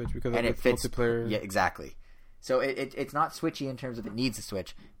on the Switch because it fits multiplayer. Yeah, exactly. So it's not switchy in terms of it needs a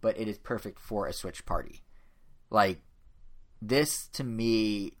Switch, but it is perfect for a Switch party. Like, this to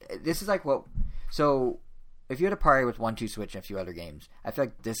me, this is like what... So if you had a party with 1, 2 Switch and a few other games, I feel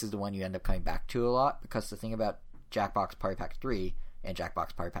like this is the one you end up coming back to a lot, because the thing about Jackbox Party Pack 3 and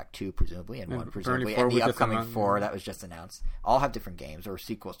Jackbox Party Pack 2 presumably, and 1 presumably, and the upcoming 4 that was just announced, all have different games or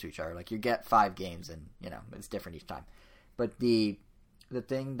sequels to each other. Like, you get 5 games and, it's different each time. But the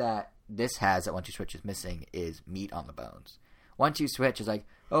thing that this has that 1, 2 Switch is missing is meat on the bones. 1, 2 Switch is like,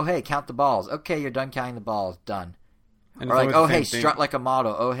 oh hey, count the balls. Okay, you're done counting the balls. Done. And Or it's like, always oh, the hey, same thing. strut like a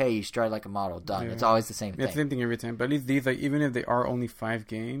model. Oh, hey, you strut like a model. Done. Yeah. It's always the same thing. It's the same thing every time. But at least these, like, even if they are only 5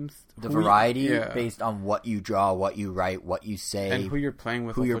 games, The variety yeah. based on what you draw, what you write, what you say, and who you're playing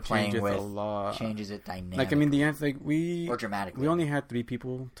with, who also you're playing changes with, a lot. changes it dynamically. Like, I mean, the answer, like, or dramatically. we only had 3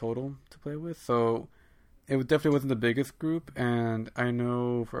 people total to play with, so it definitely wasn't the biggest group. And I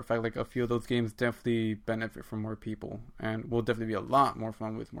know for a fact, like, a few of those games definitely benefit from more people, and will definitely be a lot more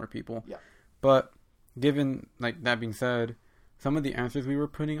fun with more people. Yeah. But given, like, that being said, some of the answers we were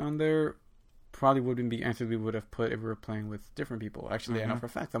putting on there probably wouldn't be answers we would have put if we were playing with different people. Actually, I know for a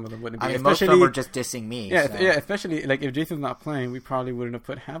fact some of them wouldn't be. I mean, most of them were just dissing me. Yeah, so. yeah. Especially like if Jason's not playing, we probably wouldn't have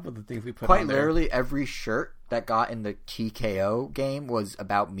put half of the things we put. Quite on there. literally, every shirt that got in the TKO game was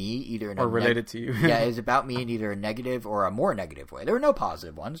about me, either in or a related to you. yeah, it was about me in either a negative or a more negative way. There were no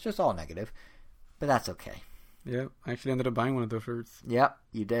positive ones, just all negative. But that's okay. Yeah, I actually ended up buying one of those shirts. Yep,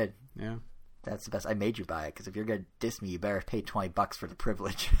 you did. Yeah. That's the best. I made you buy it because if you're gonna diss me, you better pay $20 for the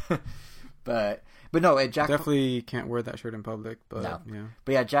privilege. but no, Jack Definitely can't wear that shirt in public. But No. yeah,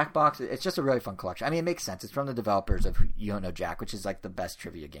 But yeah, Jackbox. It's just a really fun collection. I mean, it makes sense. It's from the developers of You Don't Know Jack, which is like the best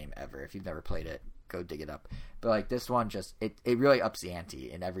trivia game ever. If you've never played it, go dig it up. But like this one, just it really ups the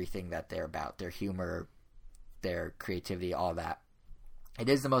ante in everything that they're about. Their humor, their creativity, all that. It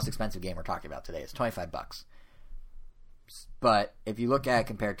is the most expensive game we're talking about today. It's $25. But if you look at it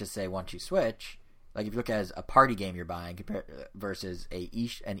compared to say 1-2-Switch, like if you look at it as a party game you're buying versus an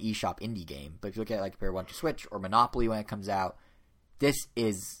eShop indie game, but if you look at it like compare 1-2-Switch or Monopoly when it comes out, this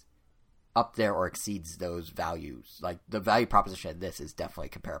is up there or exceeds those values. Like the value proposition of this is definitely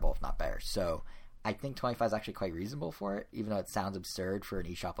comparable, if not better. So I think 25 is actually quite reasonable for it, even though it sounds absurd for an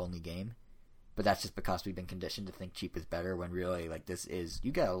eShop only game. But that's just because we've been conditioned to think cheap is better when really like this is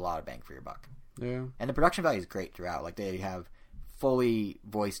you get a lot of bang for your buck. yeah. And the production value is great throughout. Like they have fully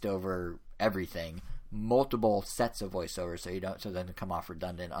voiced over everything, multiple sets of voiceovers, so it doesn't come off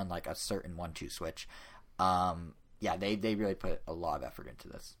redundant. Unlike a certain 1-2-Switch, yeah, they really put a lot of effort into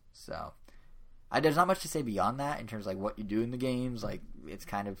this. So there's not much to say beyond that in terms of like what you do in the games. Like it's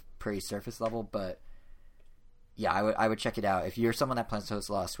kind of pretty surface level, but yeah, I would check it out if you're someone that plans to host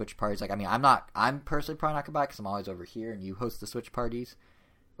a lot of Switch parties. Like I mean, I'm personally probably not gonna buy it because I'm always over here and you host the Switch parties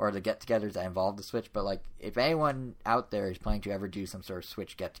or the get-togethers that involve the Switch. But like if anyone out there is planning to ever do some sort of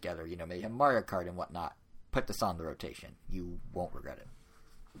Switch get-together, you know, maybe have Mario Kart and whatnot, put this on the rotation. You won't regret it.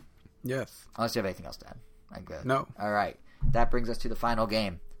 Yes. Unless you have anything else to add. I'm good. No. All right. That brings us to the final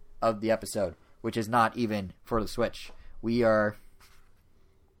game of the episode, which is not even for the Switch. We are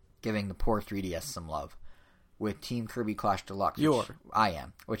giving the poor 3DS some love with Team Kirby Clash Deluxe. I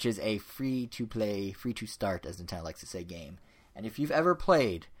am. Which is a free-to-play, free-to-start, as Nintendo likes to say, game. And if you've ever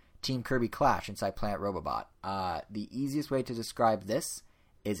played Team Kirby Clash inside Planet Robobot, the easiest way to describe this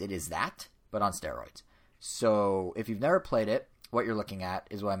is it is that, but on steroids. So if you've never played it, what you're looking at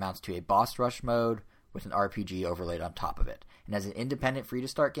is what amounts to a boss rush mode with an RPG overlaid on top of it. And as an independent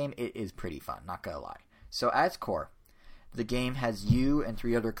free-to-start game, it is pretty fun, not gonna lie. So at its core, the game has you and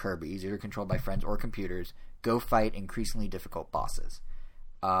 3 other Kirbys, either controlled by friends or computers, go fight increasingly difficult bosses.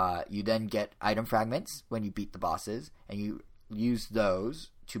 You then get item fragments when you beat the bosses, and you use those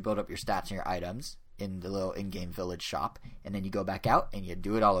to build up your stats and your items in the little in-game village shop, and then you go back out and you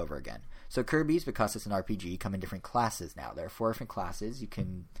do it all over again. So Kirby's, because it's an RPG, come in different classes now. There are 4 different classes.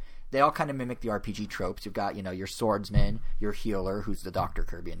 They all kind of mimic the RPG tropes. You've got, your swordsman, your healer, who's the Dr.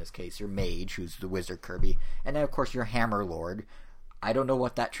 Kirby in this case, your mage, who's the Wizard Kirby, and then, of course, your hammer lord. I don't know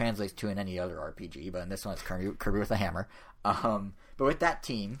what that translates to in any other RPG, but in this one it's Kirby with a hammer. But with that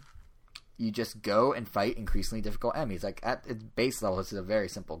team, you just go and fight increasingly difficult enemies. Like, at its base level, this is a very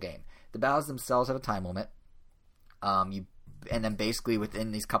simple game. The battles themselves have a time limit. And then basically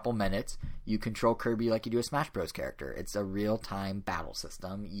within these couple minutes, you control Kirby like you do a Smash Bros. Character. It's a real-time battle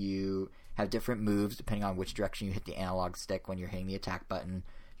system. You have different moves depending on which direction you hit the analog stick when you're hitting the attack button.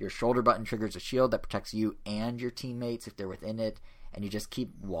 Your shoulder button triggers a shield that protects you and your teammates if they're within it. And you just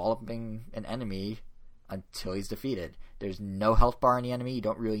keep walloping an enemy until he's defeated. There's no health bar on the enemy. You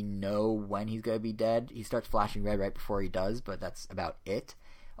don't really know when he's going to be dead. He starts flashing red right before he does, but that's about it.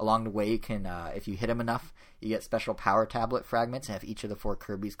 Along the way, you can, if you hit him enough, you get special power tablet fragments, and if each of the 4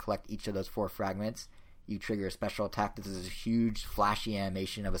 Kirbys collect each of those 4 fragments, you trigger a special attack. This is a huge, flashy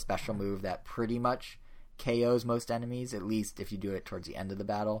animation of a special move that pretty much KOs most enemies, at least if you do it towards the end of the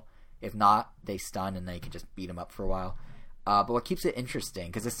battle. If not, they stun, and then you can just beat them up for a while. But what keeps it interesting,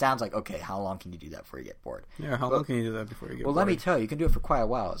 because it sounds like, okay, how long can you do that before you get bored? Yeah, how long can you do that before you get bored? Well, let me tell you, you can do it for quite a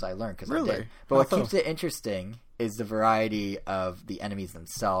while, as I learned, because really? I did. But what keeps it interesting is the variety of the enemies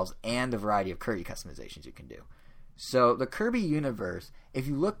themselves and the variety of Kirby customizations you can do. So the Kirby universe, if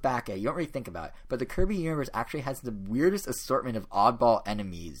you look back at it, you don't really think about it, but the Kirby universe actually has the weirdest assortment of oddball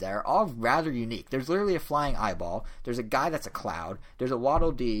enemies that are all rather unique. There's literally a flying eyeball. There's a guy that's a cloud. There's a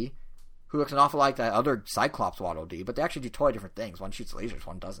Waddle Dee who looks an awful lot like that other Cyclops Waddle Dee, but they actually do totally different things. One shoots lasers,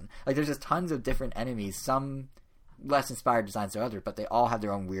 one doesn't. Like, there's just tons of different enemies, some less inspired designs than others, but they all have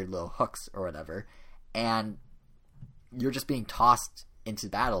their own weird little hooks or whatever. And you're just being tossed into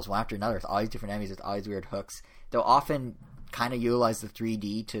battles one after another with all these different enemies with all these weird hooks. They'll often kind of utilize the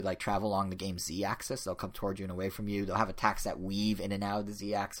 3D to like travel along the game's Z-axis. They'll come towards you and away from you. They'll have attacks that weave in and out of the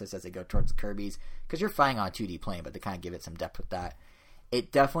Z-axis as they go towards the Kirby's, because you're fighting on a 2D plane, but they kind of give it some depth with that.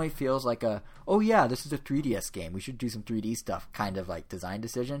 It definitely feels like oh yeah, this is a 3DS game, we should do some 3D stuff kind of like design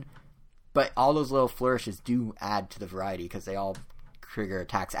decision. But all those little flourishes do add to the variety because they all trigger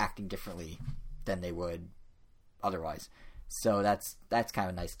attacks acting differently than they would otherwise. So that's kind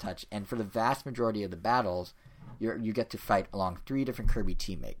of a nice touch. And for the vast majority of the battles, you get to fight along 3 different Kirby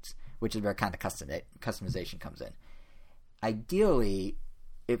teammates, which is where kind of customization comes in. Ideally,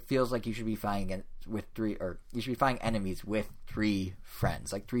 it feels like you should be fighting enemies with 3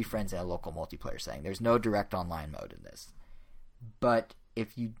 friends, like 3 friends in a local multiplayer setting. There's no direct online mode in this. But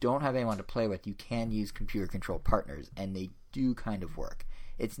if you don't have anyone to play with, you can use computer-controlled partners, and they do kind of work.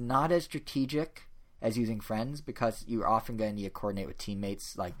 It's not as strategic as using friends, because you're often going to need to coordinate with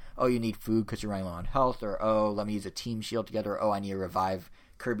teammates, like, oh, you need food because you're running low on health, or oh, let me use a team shield together, or oh, I need to revive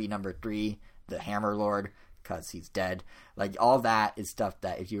Kirby number 3, the Hammer Lord, because he's dead. Like, all that is stuff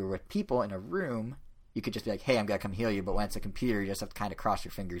that if you were with people in a room, you could just be like, hey, I'm going to come heal you, but when it's a computer, you just have to kind of cross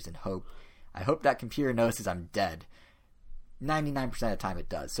your fingers and hope. I hope that computer notices I'm dead. 99% of the time it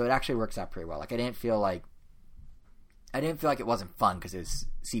does, so it actually works out pretty well. Like, I didn't feel like it wasn't fun because it was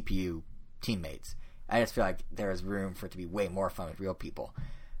CPU teammates. I just feel like there is room for it to be way more fun with real people.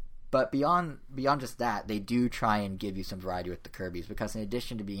 But beyond just that, they do try and give you some variety with the Kirbys, because in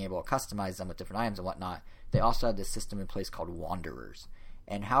addition to being able to customize them with different items and whatnot, they also have this system in place called Wanderers.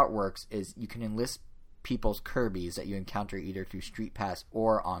 And how it works is you can enlist people's Kirbys that you encounter either through Street Pass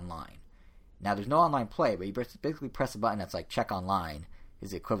or online. Now, there's no online play, but you basically press a button that's like check online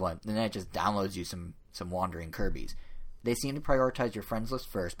is the equivalent, and then it just downloads you some wandering Kirbys. They seem to prioritize your friends list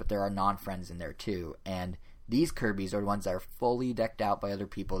first, but there are non-friends in there too. And these Kirbys are the ones that are fully decked out by other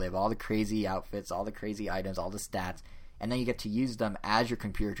people. They have all the crazy outfits, all the crazy items, all the stats, and then you get to use them as your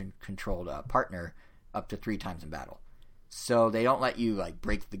computer-controlled partner up to 3 times in battle. So they don't let you like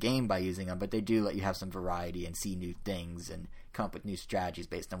break the game by using them, but they do let you have some variety and see new things and come up with new strategies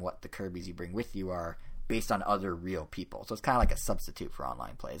based on what the Kirbys you bring with you are based on other real people. So it's kind of like a substitute for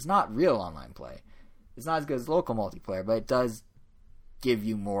online play. It's not real online play. It's not as good as local multiplayer, but it does give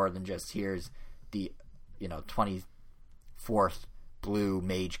you more than just here's the 24th blue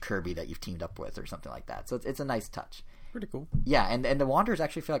mage Kirby that you've teamed up with or something like that. So it's a nice touch. Pretty cool. Yeah, and the Wanderers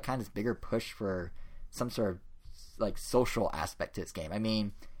actually feel like kind of this bigger push for some sort of like social aspect to this game. I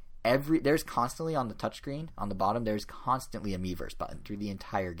mean, there's constantly on the touchscreen on the bottom, there's constantly a Miiverse button through the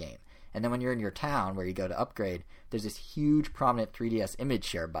entire game. And then when you're in your town where you go to upgrade, there's this huge prominent 3DS image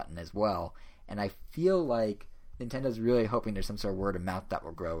share button as well. And I feel like Nintendo's really hoping there's some sort of word of mouth that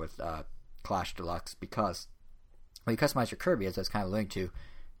will grow with Clash Deluxe, because when you customize your Kirby, as I was kind of alluding to,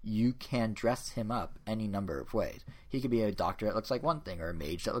 you can dress him up any number of ways. He could be a doctor that looks like one thing, or a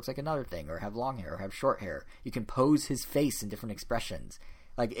mage that looks like another thing, or have long hair, or have short hair. You can pose his face in different expressions.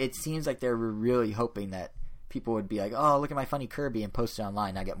 Like, it seems like they're really hoping that people would be like, oh, look at my funny Kirby, and post it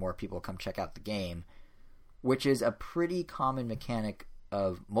online. I get more people to come check out the game, which is a pretty common mechanic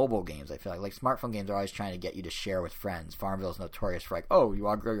of mobile games. I feel like smartphone games are always trying to get you to share with friends. Farmville's notorious for like, oh, you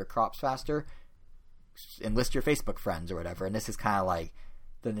want to grow your crops faster? Enlist your Facebook friends or whatever. And this is kind of like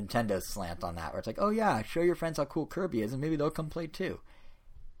the Nintendo slant on that, where it's like, oh yeah, show your friends how cool Kirby is, and maybe they'll come play too.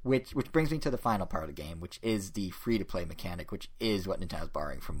 Which brings me to the final part of the game, which is the free-to-play mechanic, which is what Nintendo's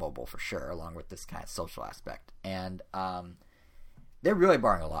borrowing from mobile for sure, along with this kind of social aspect. And they're really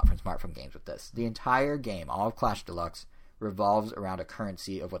borrowing a lot from smartphone games with this. The entire game, all of Clash Deluxe, revolves around a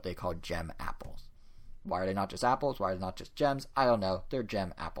currency of what they call gem apples. Why are they not just apples? Why are they not just gems? I don't know. They're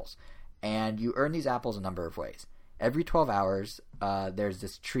gem apples. And you earn these apples a number of ways. Every 12 hours, there's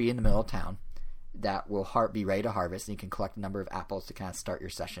this tree in the middle of town that will be ready to harvest, and you can collect a number of apples to kind of start your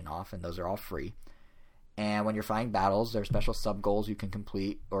session off, and those are all free. And when you're fighting battles, there are special sub-goals you can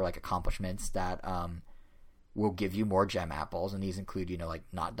complete, or like accomplishments that will give you more gem apples, and these include, like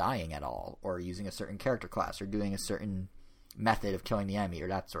not dying at all, or using a certain character class, or doing a certain method of killing the enemy, or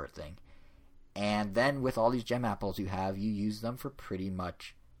that sort of thing. And then with all these gem apples you use them for pretty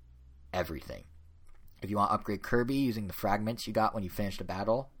much everything. If you want to upgrade Kirby using the fragments you got when you finished a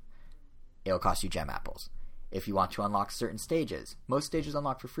battle, it'll cost you gem apples. If you want to unlock certain stages, most stages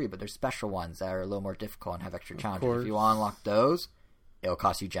unlock for free, but there's special ones that are a little more difficult and have extra challenges. If you want to unlock those, it'll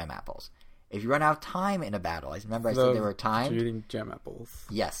cost you gem apples. If you run out of time in a battle, I remember I said there were times. Shooting gem apples.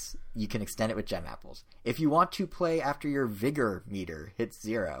 Yes, you can extend it with gem apples. If you want to play after your vigor meter hits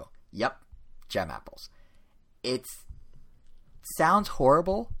 0, yep, gem apples. It sounds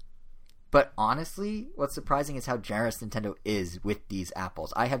horrible, but honestly, what's surprising is how generous Nintendo is with these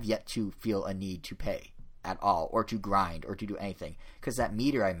apples. I have yet to feel a need to pay at all, or to grind, or to do anything. Because that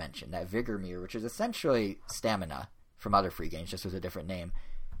meter I mentioned, that vigor meter, which is essentially stamina from other free games, just with a different name,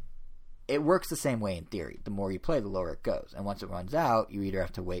 it works the same way in theory. The more you play, the lower it goes. And once it runs out, you either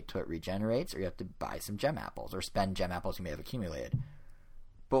have to wait till it regenerates, or you have to buy some gem apples, or spend gem apples you may have accumulated.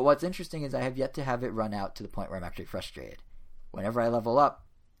 But what's interesting is I have yet to have it run out to the point where I'm actually frustrated. Whenever I level up,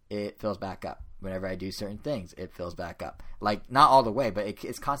 it fills back up. Whenever I do certain things, it fills back up. Like, not all the way, but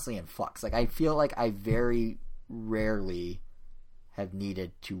it's constantly in flux. Like, I feel like I very rarely have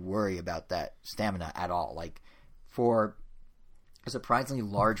needed to worry about that stamina at all. Like, for a surprisingly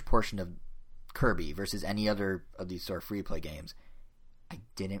large portion of Kirby versus any other of these sort of free-play games, I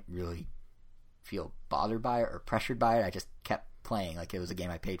didn't really feel bothered by it or pressured by it. I just kept playing like it was a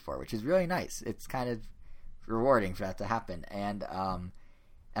game I paid for, which is really nice. It's kind of rewarding for that to happen. And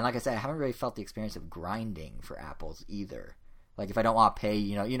like I said, I haven't really felt the experience of grinding for apples either. Like, if I don't want to pay,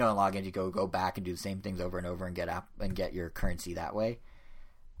 in login, you go back and do the same things over and over and get your currency that way.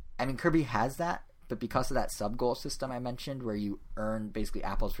 I mean, Kirby has that, but because of that sub-goal system I mentioned, where you earn basically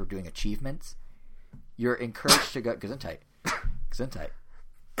apples for doing achievements, you're encouraged to go Gesundheit,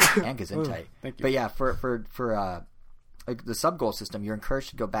 and Gesundheit. Thank you. But yeah, for like the sub-goal system, you're encouraged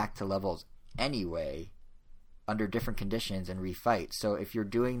to go back to levels anyway, under different conditions, and refight. So if you're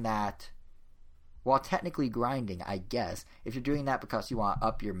doing that, while technically grinding, I guess, if you're doing that because you want to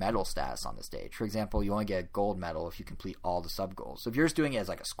up your medal status on the stage, for example, you only get a gold medal if you complete all the sub-goals. So if you're just doing it as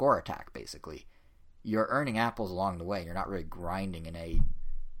like a score attack, basically, you're earning apples along the way. You're not really grinding in a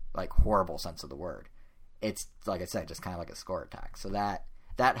like horrible sense of the word. It's, like I said, just kind of like a score attack. So that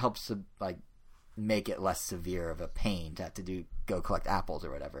helps to like make it less severe of a pain to have to go collect apples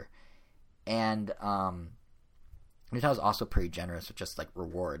or whatever. And Nintendo's also pretty generous with just like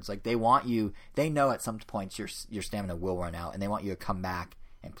rewards. Like, they know at some points your stamina will run out, and they want you to come back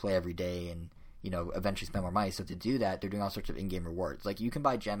and play every day and, eventually spend more money. So to do that, they're doing all sorts of in-game rewards. Like, you can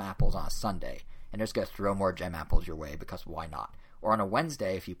buy gem apples on a Sunday, and they're just going to throw more gem apples your way because why not? Or on a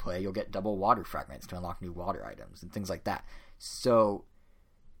Wednesday, if you play, you'll get double water fragments to unlock new water items and things like that. So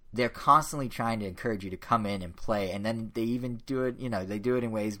they're constantly trying to encourage you to come in and play, and then they even do it, they do it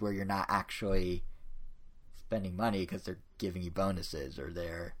in ways where you're not actually spending money because they're giving you bonuses, or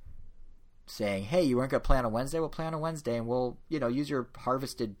they're saying, hey, you weren't going to play on a Wednesday? We'll play on a Wednesday, and we'll, use your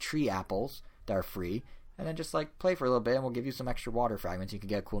harvested tree apples that are free, and then just like play for a little bit, and we'll give you some extra water fragments. You can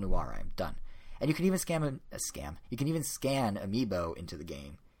get a cool new water item. Done. And you can even You can even scan Amiibo into the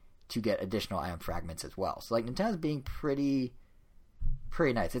game to get additional item fragments as well. So like, Nintendo's being pretty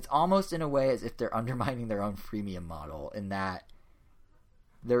nice. It's almost in a way as if they're undermining their own freemium model, in that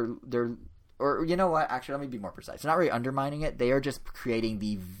they're or you know what? Actually, let me be more precise. They're not really undermining it. They are just creating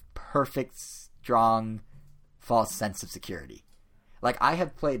the perfect, strong, false sense of security. Like, I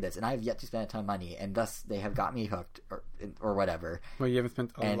have played this, and I have yet to spend a ton of money, and thus they have got me hooked, or whatever. Well, you haven't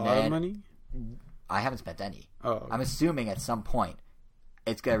spent a lot of money? I haven't spent any. Oh, okay. I'm assuming at some point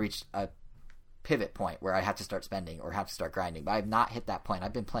it's going to reach a pivot point where I have to start spending or have to start grinding. But I have not hit that point.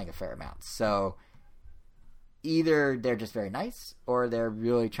 I've been playing a fair amount. So either they're just very nice, or they're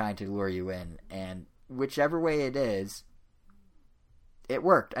really trying to lure you in. And whichever way it is, it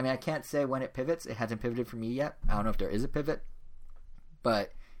worked. I mean, I can't say when it pivots. It hasn't pivoted for me yet. I don't know if there is a pivot.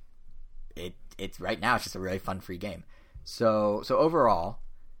 But it's right now, it's just a really fun free game. So overall,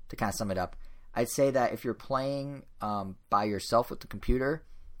 to kind of sum it up, I'd say that if you're playing by yourself with the computer,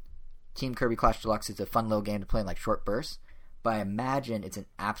 Team Kirby Clash Deluxe is a fun little game to play in like short bursts. But I imagine it's an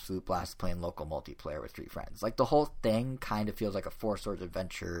absolute blast playing local multiplayer with 3 friends. Like, the whole thing kind of feels like a Four Swords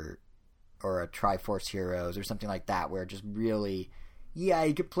Adventure or a Triforce Heroes or something like that, where it just really, yeah,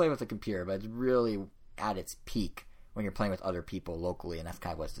 you could play with a computer, but it's really at its peak when you're playing with other people locally, and that's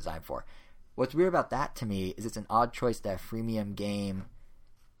kind of what it's designed for. What's weird about that to me is it's an odd choice that a freemium game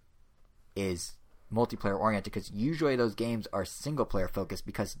is multiplayer oriented, because usually those games are single player focused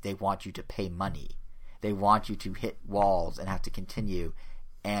because they want you to pay money. They want you to hit walls and have to continue.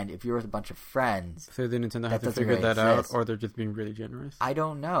 And if you're with a bunch of friends, so the Nintendo has to figure that out, or they're just being really generous. I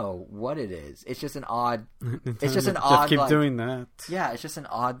don't know what it is. It's just an odd. It's just an odd. Just keep doing that. Yeah, it's just an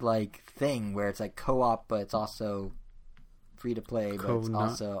odd thing where it's like co-op, but it's also free to play, but it's Coconut.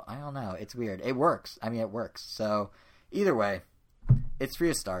 also, I don't know, it's weird. It works. I mean, it works. So either way, it's free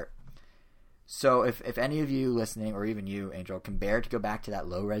to start. So if any of you listening, or even you, Angel, can bear to go back to that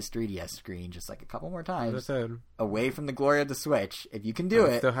low-res 3DS screen just like a couple more As I times, said, away from the glory of the Switch, if you can do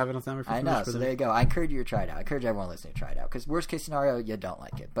it, still have it on Summer for I know. So there you go. I encourage you to try it out. I encourage everyone listening to try it out. Because worst case scenario, you don't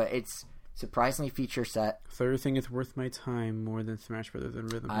like it, but it's surprisingly feature set. So everything is worth my time more than Smash Brothers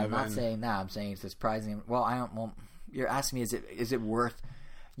and Rhythm I'm Heaven. not saying that. I'm saying it's surprising. Well, I don't. Well, you're asking me, is it worth?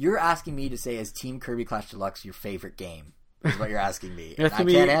 You're asking me to say, is Team Kirby Clash Deluxe your favorite game? Is what you're asking me. You're And asking I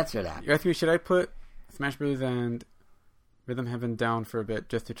me- can't answer that. You're asking me, should I put Smash Brothers and Rhythm Heaven down for a bit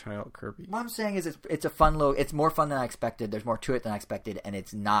just to try out Kirby? What I'm saying is, it's a fun low. It's more fun than I expected. There's more to it than I expected, and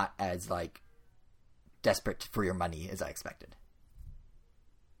it's not as like desperate for your money as I expected.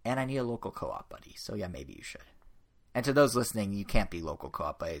 And I need a local co-op buddy, so yeah, maybe you should. And to those listening, you can't be local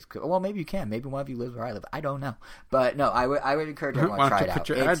co-op buddies. Well, maybe you can. Maybe one of you lives where I live. I don't know, but no, I would encourage everyone to Why try don't it you out. put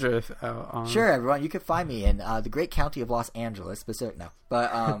your address out on... Sure, everyone, you can find me in the great county of Los Angeles.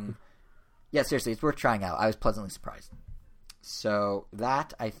 But yeah, seriously, it's worth trying out. I was pleasantly surprised. So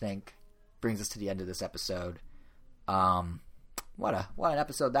that, I think, brings us to the end of this episode. What an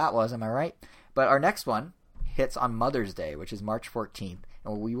episode that was, am I right? But our next one hits on Mother's Day, which is March 14th,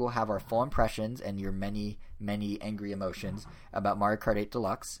 and we will have our full impressions and your many, many angry emotions about Mario Kart 8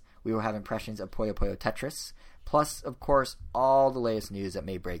 Deluxe. We will have impressions of Puyo Puyo Tetris, plus, of course, all the latest news that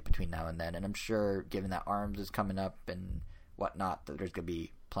may break between now and then. And I'm sure, given that ARMS is coming up and whatnot, that there's going to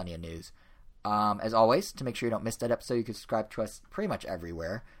be plenty of news. As always, to make sure you don't miss that episode, you can subscribe to us pretty much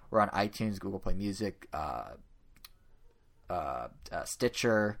everywhere. We're on iTunes, Google Play Music,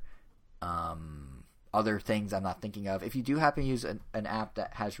 Stitcher, other things I'm not thinking of. If you do happen to use an app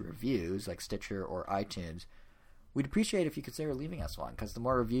that has reviews, like Stitcher or iTunes, we'd appreciate if you consider leaving us one, because the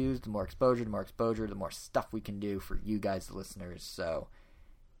more reviews, the more exposure, the more stuff we can do for you guys, the listeners. So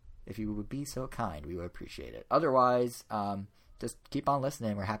if you would be so kind, we would appreciate it. Otherwise, just keep on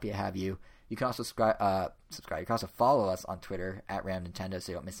listening. We're happy to have you. You can also subscribe. You can also follow us on Twitter at Ram Nintendo,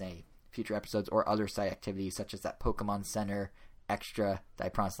 so you don't miss any future episodes or other site activities, such as that Pokemon Center extra that I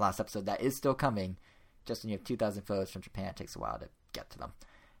promised last episode. That is still coming. Just when you have 2,000 photos from Japan, it takes a while to get to them.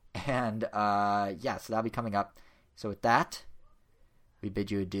 And yeah, so that'll be coming up. So with that, we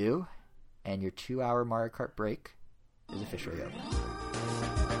bid you adieu, and your 2-hour Mario Kart break is officially over.